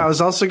 I don't know. I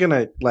was also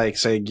gonna like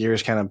say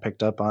Gears kind of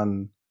picked up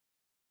on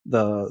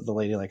the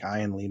lady like I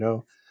and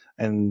Lido,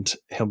 and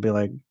he'll be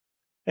like,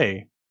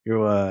 "Hey,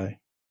 you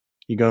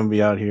gonna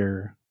be out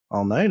here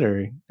all night,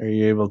 or are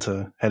you able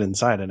to head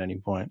inside at any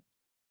point?"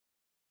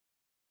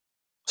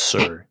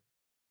 Sir,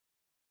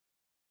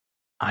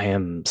 I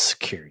am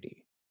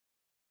security.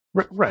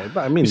 Right,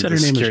 but I mean, You said her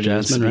the name is security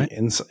needs to Jasmine, be right?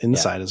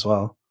 inside as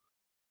well.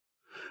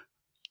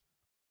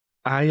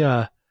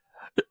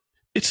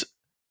 It's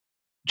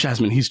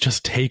Jasmine. He's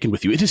just taken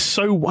with you. It is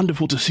so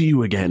wonderful to see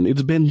you again.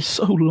 It's been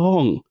so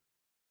long.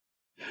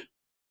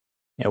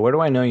 Yeah, where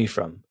do I know you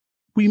from?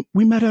 We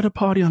met at a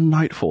party on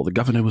Nightfall. The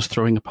governor was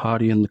throwing a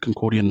party, and the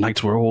Concordian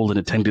Knights were all in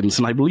attendance.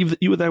 And I believe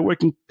that you were there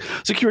working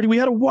security. We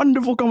had a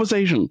wonderful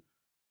conversation.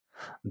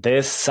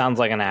 This sounds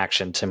like an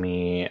action to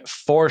me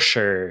for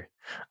sure.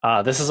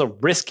 This is a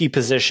risky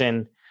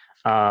position,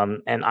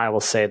 and I will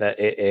say that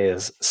it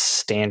is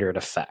standard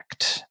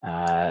effect.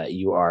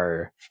 You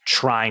are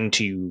trying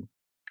to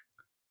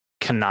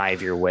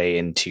connive your way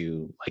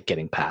into like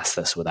getting past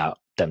this without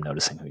them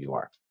noticing who you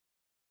are.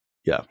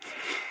 Yeah.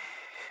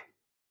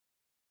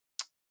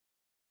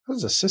 How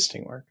does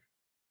assisting work?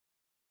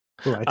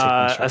 Ooh, I take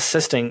one stress.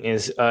 Assisting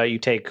is you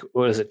take,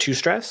 what is it, 2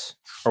 stress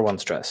or 1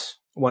 stress?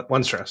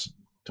 One stress.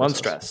 One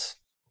stress,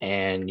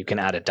 and you can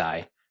add a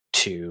die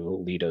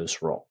to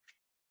Lido's roll.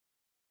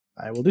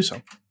 I will do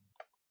so.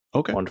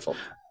 Okay. Wonderful.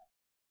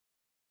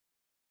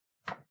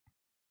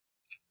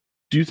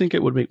 Do you think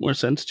it would make more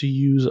sense to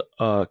use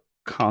a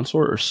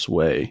consort or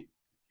sway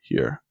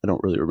here? I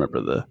don't really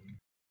remember the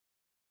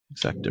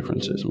exact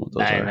differences in what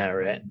those I are. know,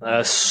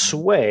 right?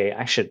 Sway.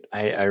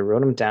 I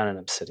wrote them down in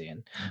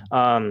Obsidian.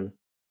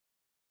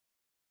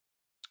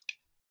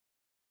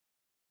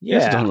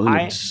 Yes, it doesn't really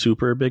make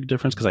super big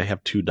difference because I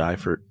have 2 die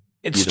for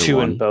it's either 2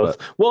 one, in both.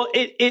 but- Well,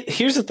 it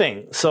here's the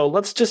thing. So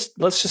let's just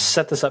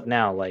set this up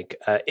now. Like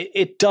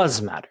it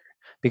does matter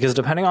because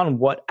depending on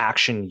what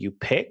action you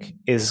pick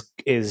is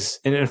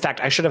and in fact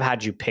I should have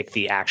had you pick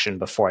the action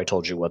before I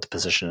told you what the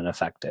position and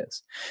effect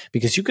is,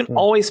 because you can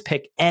always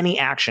pick any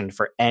action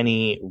for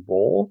any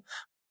role.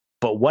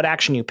 But what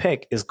action you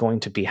pick is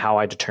going to be how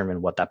I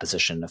determine what that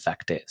position and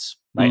effect is,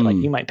 right? Like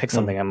you might pick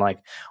something. I'm like,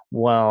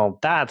 well,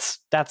 that's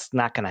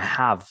not going to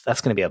have, that's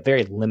going to be a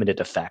very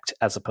limited effect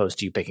as opposed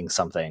to you picking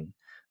something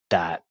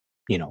that,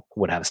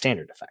 would have a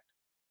standard effect.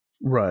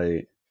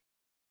 Right.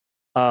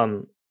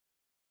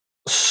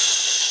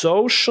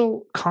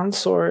 Social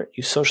consort,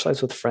 you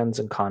socialize with friends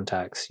and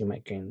contacts. You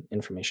might gain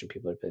information,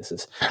 people or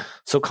places.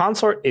 So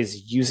consort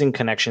is using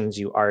connections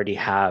you already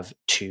have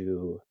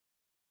to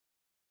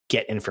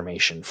get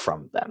information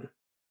from them.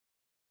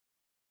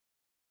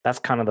 That's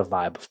kind of the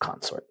vibe of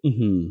consort.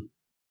 Mm-hmm.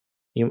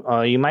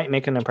 You might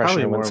make an impression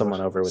Probably and win more of someone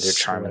a over with your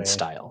charm and sway.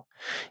 style.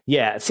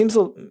 Yeah,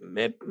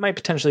 it might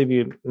potentially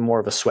be more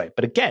of a sway.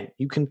 But again,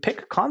 you can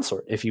pick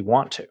consort if you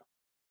want to.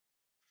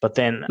 But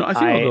then No, I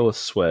think I'll go with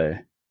sway.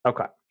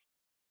 Okay.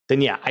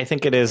 Then yeah, I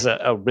think it is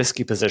a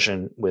risky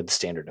position with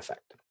standard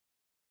effect.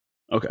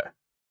 Okay.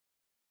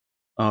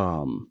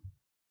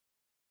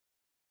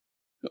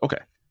 Okay.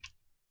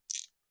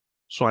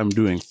 So I'm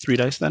doing 3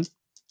 dice then?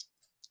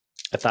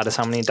 If that is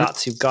how many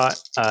dots you've got,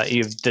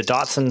 you've the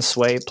dots and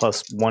sway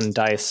plus 1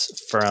 dice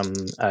from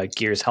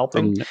Gears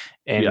helping.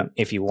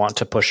 If you want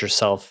to push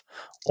yourself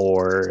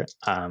or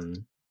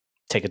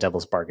take a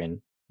devil's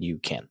bargain, you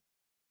can.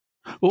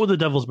 What would the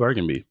devil's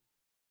bargain be?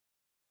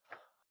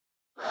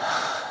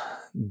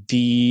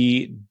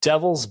 The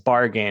devil's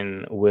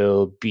bargain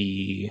will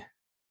be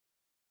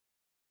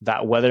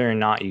that whether or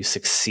not you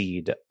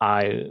succeed,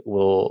 I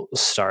will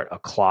start a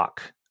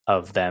clock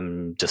of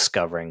them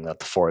discovering that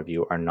the 4 of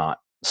you are not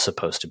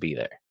supposed to be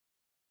there.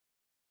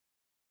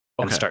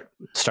 And Okay.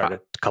 start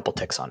a couple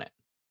ticks on it.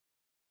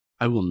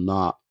 I will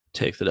not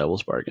take the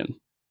devil's bargain.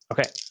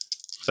 Okay.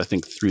 'Cause I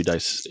think 3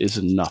 dice is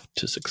enough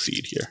to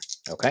succeed here.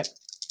 Okay.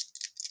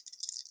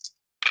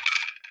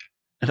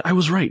 And I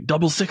was right.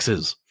 Double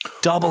 6s.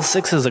 Double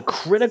 6 is a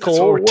critical. That's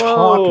what we're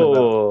talking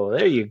about.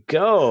 There you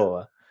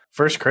go.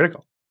 First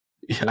critical.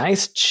 Yeah.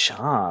 Nice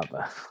job.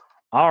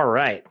 All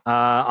right.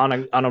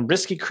 On a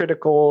risky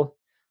critical,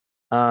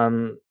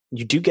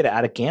 you do get to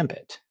add a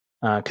gambit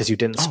because you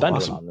didn't spend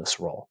awesome. it on this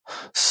roll.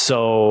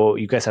 So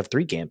you guys have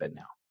 3 gambit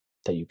now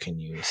that you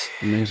can use.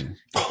 Amazing.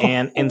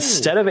 And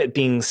instead of it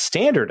being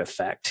standard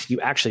effect,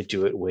 you actually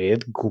do it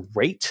with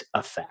great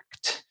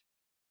effect.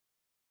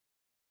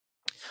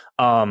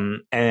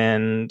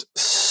 And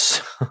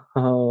so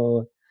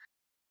Oh,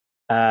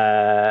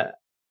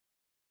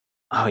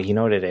 you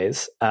know what it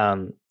is?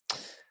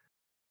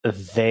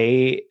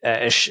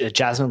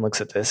 Jasmine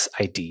looks at this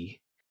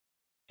ID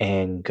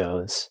and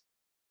goes,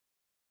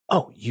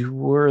 "Oh, you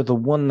were the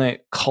one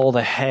that called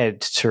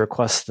ahead to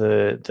request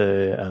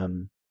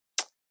the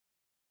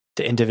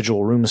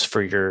individual rooms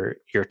for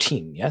your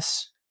team,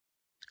 yes?"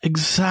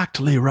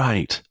 Exactly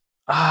right.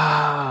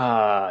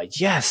 Ah,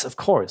 yes, of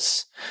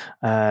course.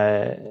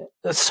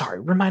 Sorry,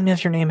 remind me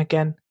of your name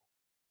again.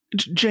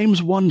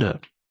 James Wonder.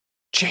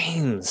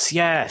 James,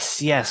 yes,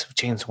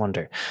 James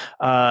Wonder.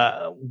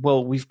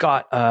 Well, we've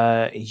got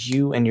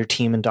you and your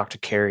team and Dr.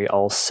 Carey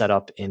all set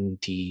up in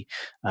the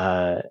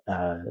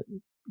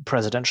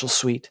presidential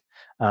suite.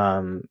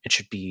 It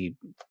should be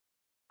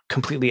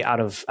completely out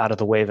of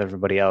the way of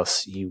everybody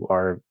else. You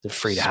are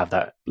free to have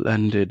that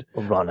Splendid.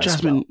 run as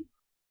Jasmine, well.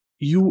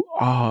 you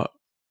are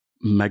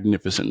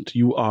magnificent.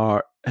 You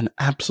are an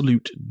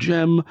absolute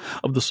gem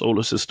of the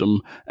solar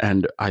system,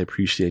 and I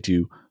appreciate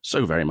you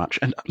so very much.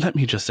 And let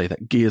me just say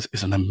that Gears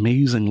is an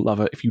amazing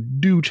lover if you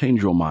do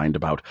change your mind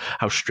about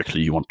how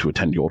strictly you want to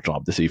attend your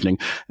job this evening.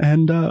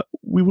 And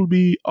we will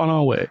be on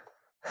our way.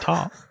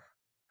 Ta.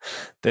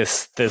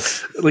 This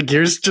Like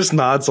Gears just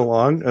nods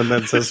along and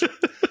then says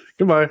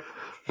goodbye.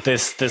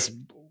 this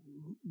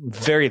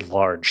very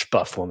large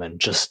buff woman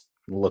just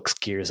looks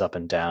Gears up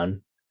and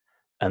down,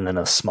 and then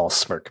a small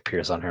smirk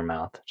appears on her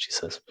mouth. She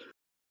says,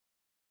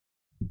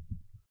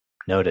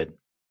 "Noted."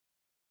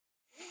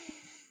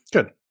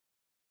 Good.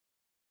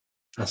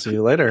 I'll see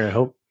you later, I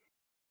hope.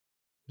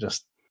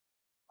 Just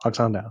walks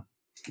on down.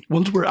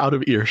 Once we're out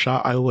of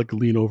earshot, I'll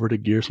lean over to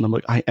Gears and I'm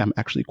like, I am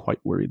actually quite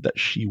worried that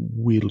she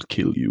will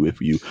kill you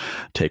if you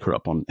take her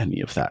up on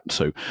any of that.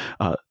 So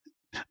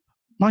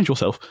mind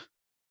yourself.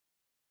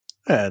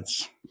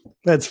 That's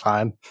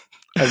fine.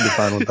 I'd be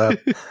fine with that.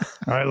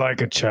 I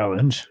like a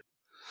challenge.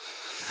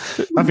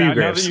 Not for you, Now that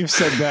Graves. you've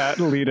said that,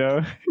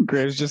 Leto,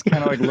 Graves just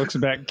kind of looks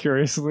back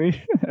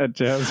curiously at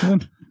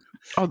Jasmine.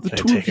 Are the I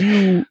two of take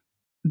you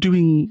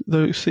doing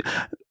those things?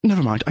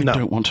 Never mind. I No.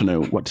 don't want to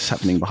know what's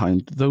happening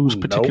behind those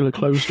particular Nope.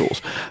 closed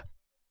doors.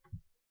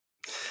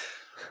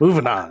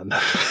 Moving on.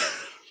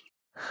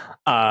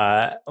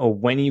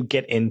 When you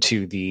get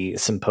into the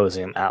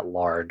symposium at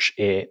large,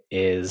 it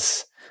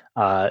is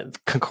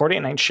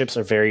Concordian night ships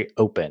are very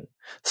open.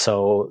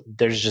 So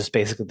there's just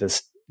basically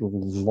this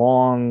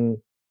long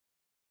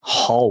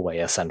hallway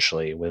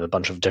essentially with a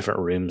bunch of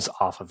different rooms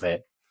off of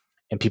it,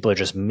 and people are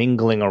just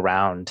mingling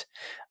around.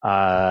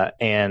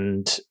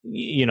 And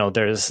you know,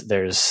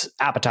 there's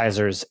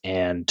appetizers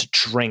and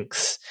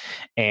drinks,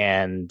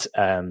 and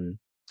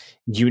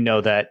you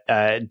know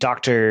that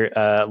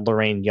Dr.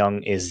 Lorraine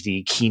Young is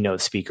the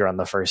keynote speaker on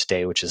the first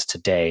day, which is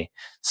today.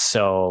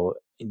 So,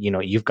 you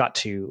know, you've got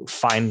to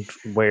find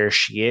where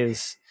she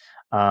is.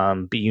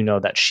 But you know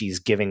that she's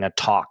giving a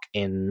talk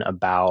in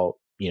about,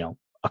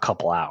 a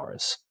couple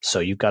hours. So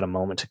you've got a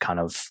moment to kind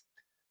of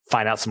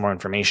find out some more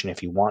information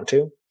if you want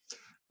to,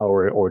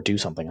 or do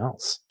something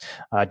else.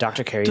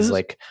 Dr. Carey's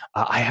like,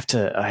 I have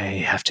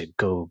to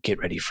go get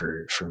ready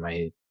for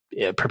my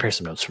prepare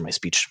some notes for my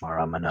speech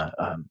tomorrow. I'm gonna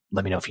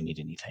let me know if you need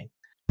anything.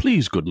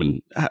 Please,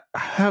 Goodman,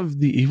 have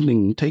the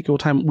evening. Take your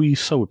time. We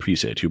so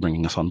appreciate you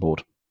bringing us on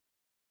board.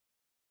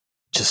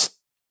 Just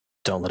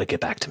don't let it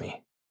get back to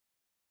me.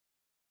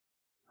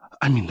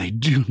 I mean, they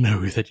do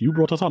know that you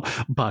brought us on,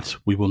 but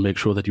we will make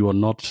sure that you are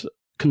not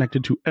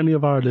connected to any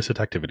of our illicit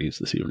activities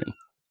this evening.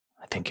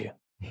 Thank you.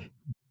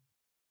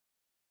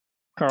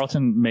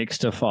 Carlton makes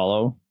to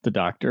follow the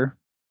doctor,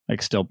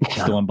 still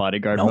in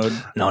bodyguard mode.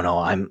 No,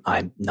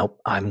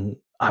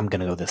 I'm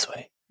gonna go this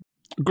way.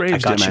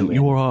 Graves, dear man,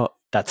 you are.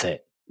 That's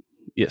it.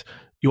 Yes,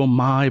 you're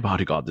my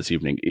bodyguard this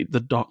evening. The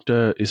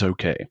doctor is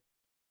okay.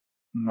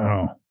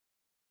 No,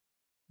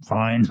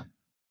 fine.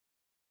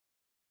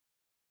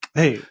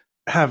 Hey,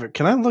 Havoc,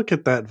 can I look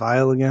at that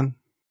vial again?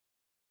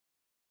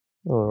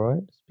 All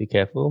right, just be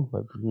careful. I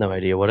have no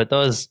idea what it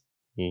does.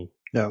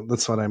 Yeah,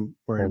 that's what I'm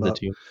worried Hands it about.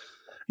 to you.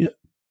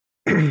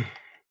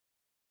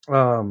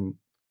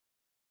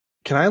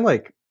 Can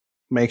I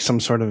make some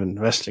sort of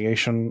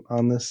investigation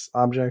on this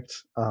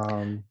object?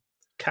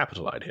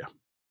 Capital idea.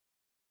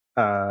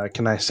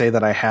 Can I say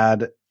that I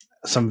had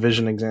some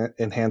vision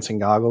enhancing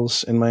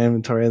goggles in my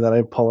inventory that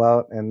I pull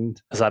out?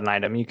 And is that an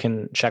item you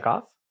can check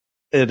off?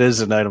 It is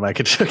an item I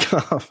could check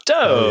off. Dope!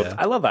 Oh, yeah.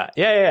 I love that.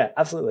 Yeah,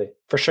 absolutely,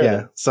 for sure.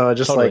 Yeah, so I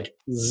just Totally.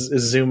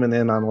 zooming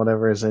in on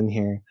whatever is in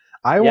here.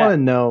 I want to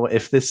know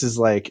if this is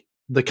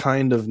the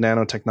kind of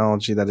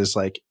nanotechnology that is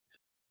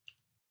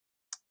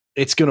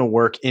it's going to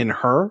work in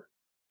her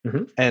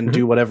and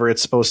do whatever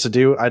it's supposed to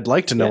do. I'd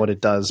like to know what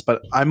it does,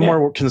 but I'm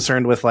more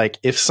concerned with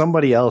if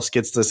somebody else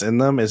gets this in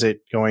them, is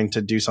it going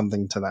to do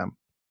something to them?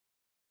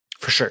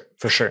 For sure.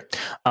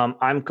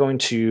 I'm going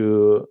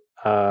to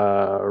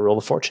roll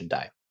the fortune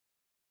die.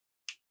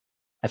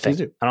 I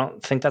think. I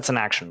don't think that's an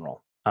action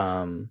roll.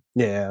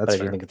 Yeah, that's but I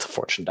fair. do think it's a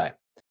fortune die.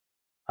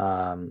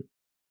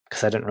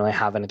 Because I didn't really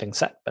have anything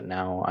set, but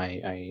now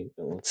I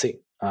let's see.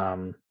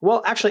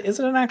 Well, actually, is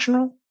it an action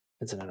roll?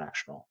 It's an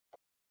action roll.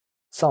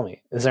 Tell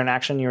me, is there an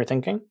action you were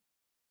thinking?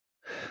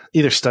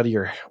 Either study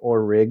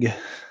or rig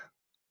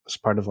as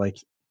part of like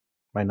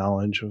my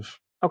knowledge of.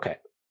 Okay.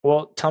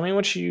 Well, tell me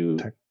what you.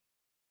 Tech.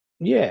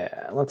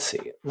 Yeah, let's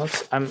see.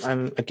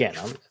 I'm again.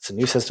 It's a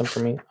new system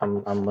for me.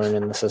 I'm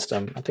learning the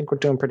system. I think we're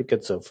doing pretty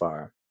good so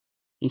far.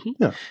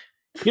 Yeah.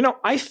 You know,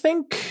 I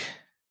think.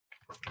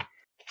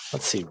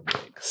 Let's see.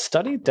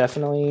 Study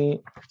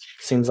definitely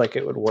seems like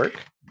it would work.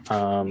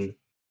 Tell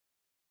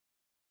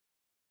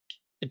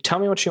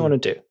me what you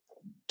want to do.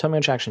 Tell me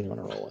which action you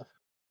want to roll with.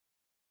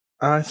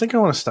 I think I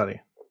want to study.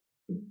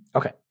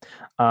 Okay.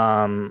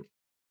 I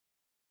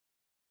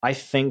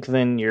think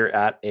then you're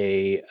at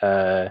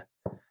a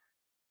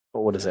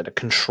what is it? A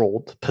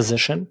controlled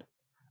position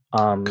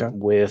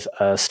with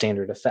a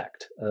standard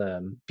effect,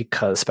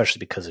 especially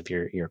because of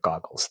your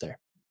goggles there.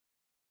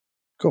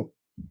 Cool.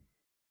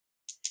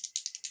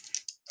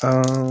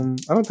 I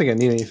don't think I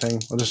need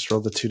anything. I'll just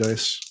roll the 2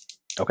 dice.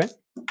 Okay.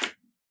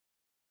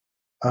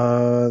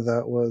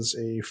 That was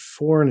a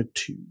 4 and a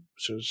 2,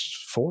 so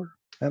it's 4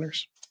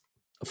 matters.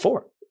 A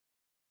 4.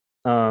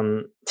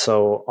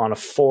 So on a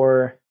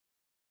 4,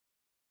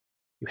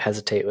 you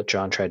hesitate,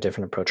 withdraw, and try a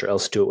different approach, or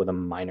else do it with a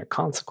minor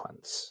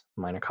consequence.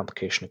 Minor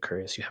complication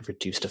occurs. You have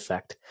reduced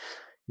effect.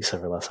 You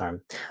suffer less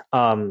harm.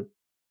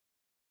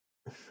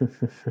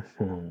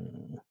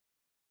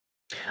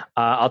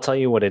 I'll tell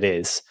you what it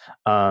is.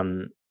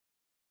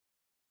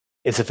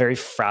 It's a very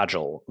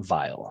fragile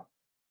vial.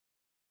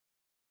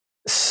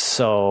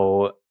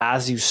 So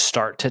as you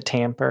start to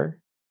tamper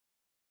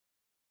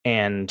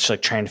and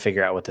like trying to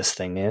figure out what this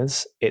thing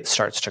is, it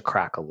starts to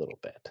crack a little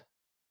bit.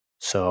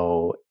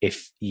 So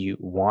if you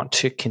want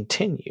to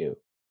continue,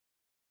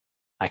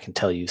 I can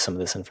tell you some of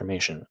this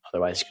information.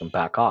 Otherwise, you can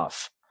back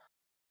off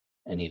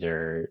and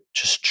either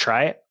just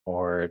try it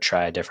or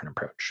try a different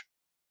approach.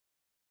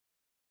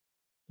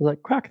 Was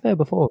that crack there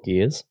before,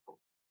 Gears?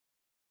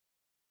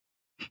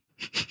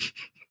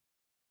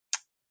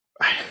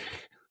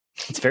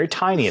 It's very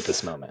tiny at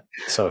this moment.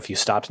 So if you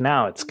stopped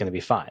now, it's going to be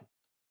fine.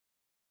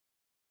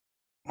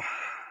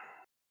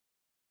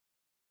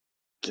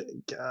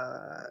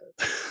 God.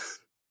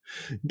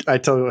 I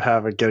tell you,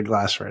 get a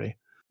glass ready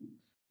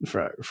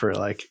for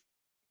like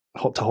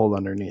to hold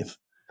underneath.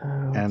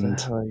 What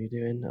the hell are you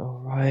doing?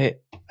 All right.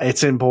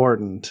 It's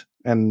important,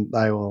 and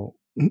I will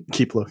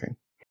keep looking.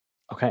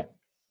 Okay.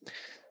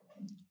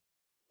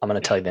 I'm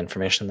going to tell you the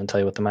information and then tell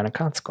you what the minor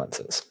consequence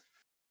is.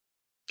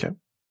 Okay.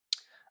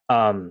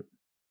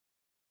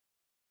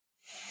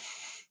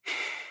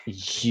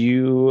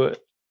 You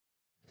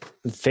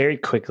very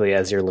quickly,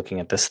 as you're looking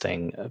at this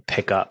thing,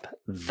 pick up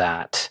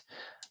that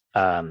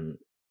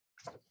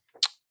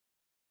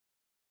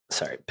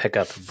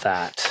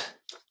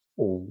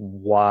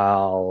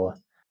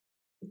while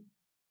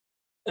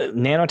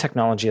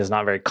nanotechnology is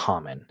not very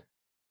common,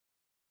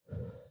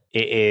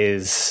 it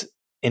is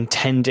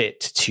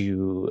intended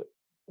to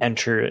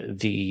enter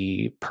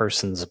the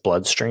person's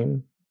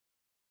bloodstream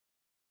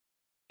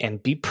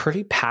and be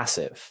pretty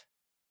passive.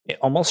 It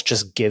almost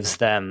just gives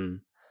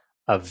them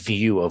a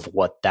view of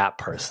what that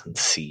person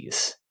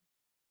sees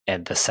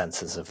and the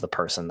senses of the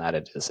person that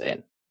it is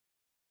in.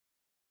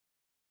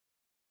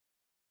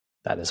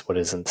 That is what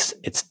its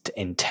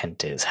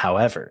intent is.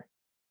 However,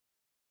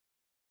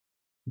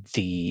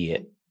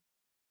 the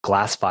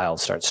glass vial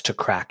starts to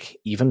crack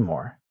even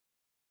more,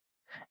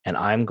 and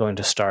I'm going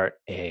to start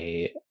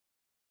a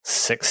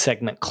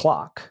 6-segment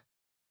clock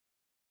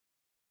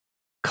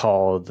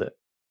called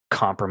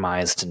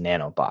Compromised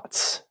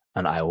Nanobots,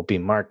 and I will be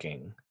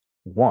marking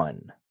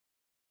 1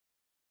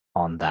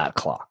 on that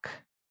clock.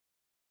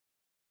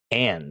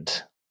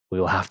 And we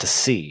will have to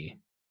see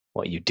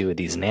what you do with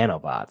these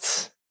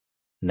nanobots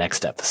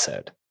next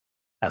episode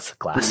as the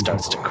glass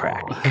starts to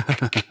crack.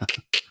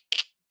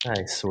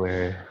 I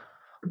swear.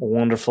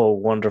 Wonderful,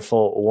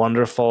 wonderful,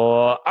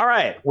 wonderful. All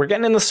right, we're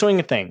getting in the swing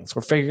of things.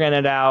 We're figuring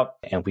it out,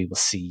 and we will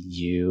see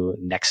you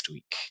next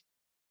week.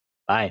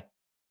 Bye.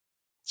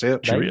 See ya.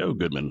 Cheerio,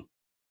 Goodman.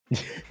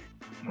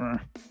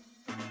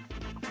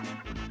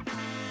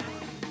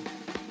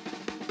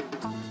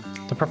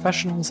 The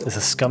Professionals is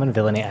a Scum and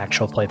Villainy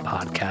actual play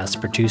podcast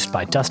produced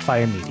by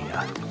Dustfire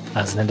Media.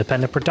 As an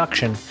independent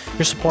production,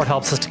 your support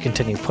helps us to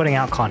continue putting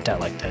out content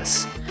like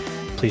this.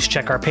 Please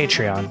check our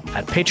Patreon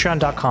at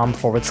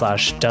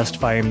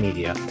patreon.com/Dustfire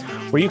Media,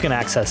 where you can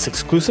access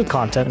exclusive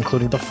content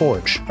including The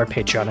Forge, our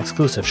Patreon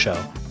exclusive show.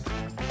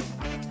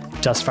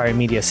 Dustfire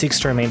Media seeks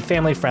to remain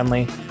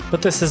family-friendly,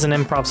 but this is an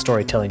improv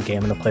storytelling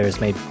game and the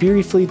players may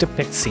briefly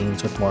depict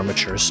scenes with more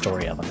mature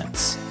story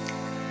elements.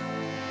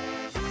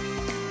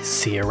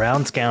 See you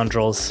around,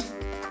 scoundrels.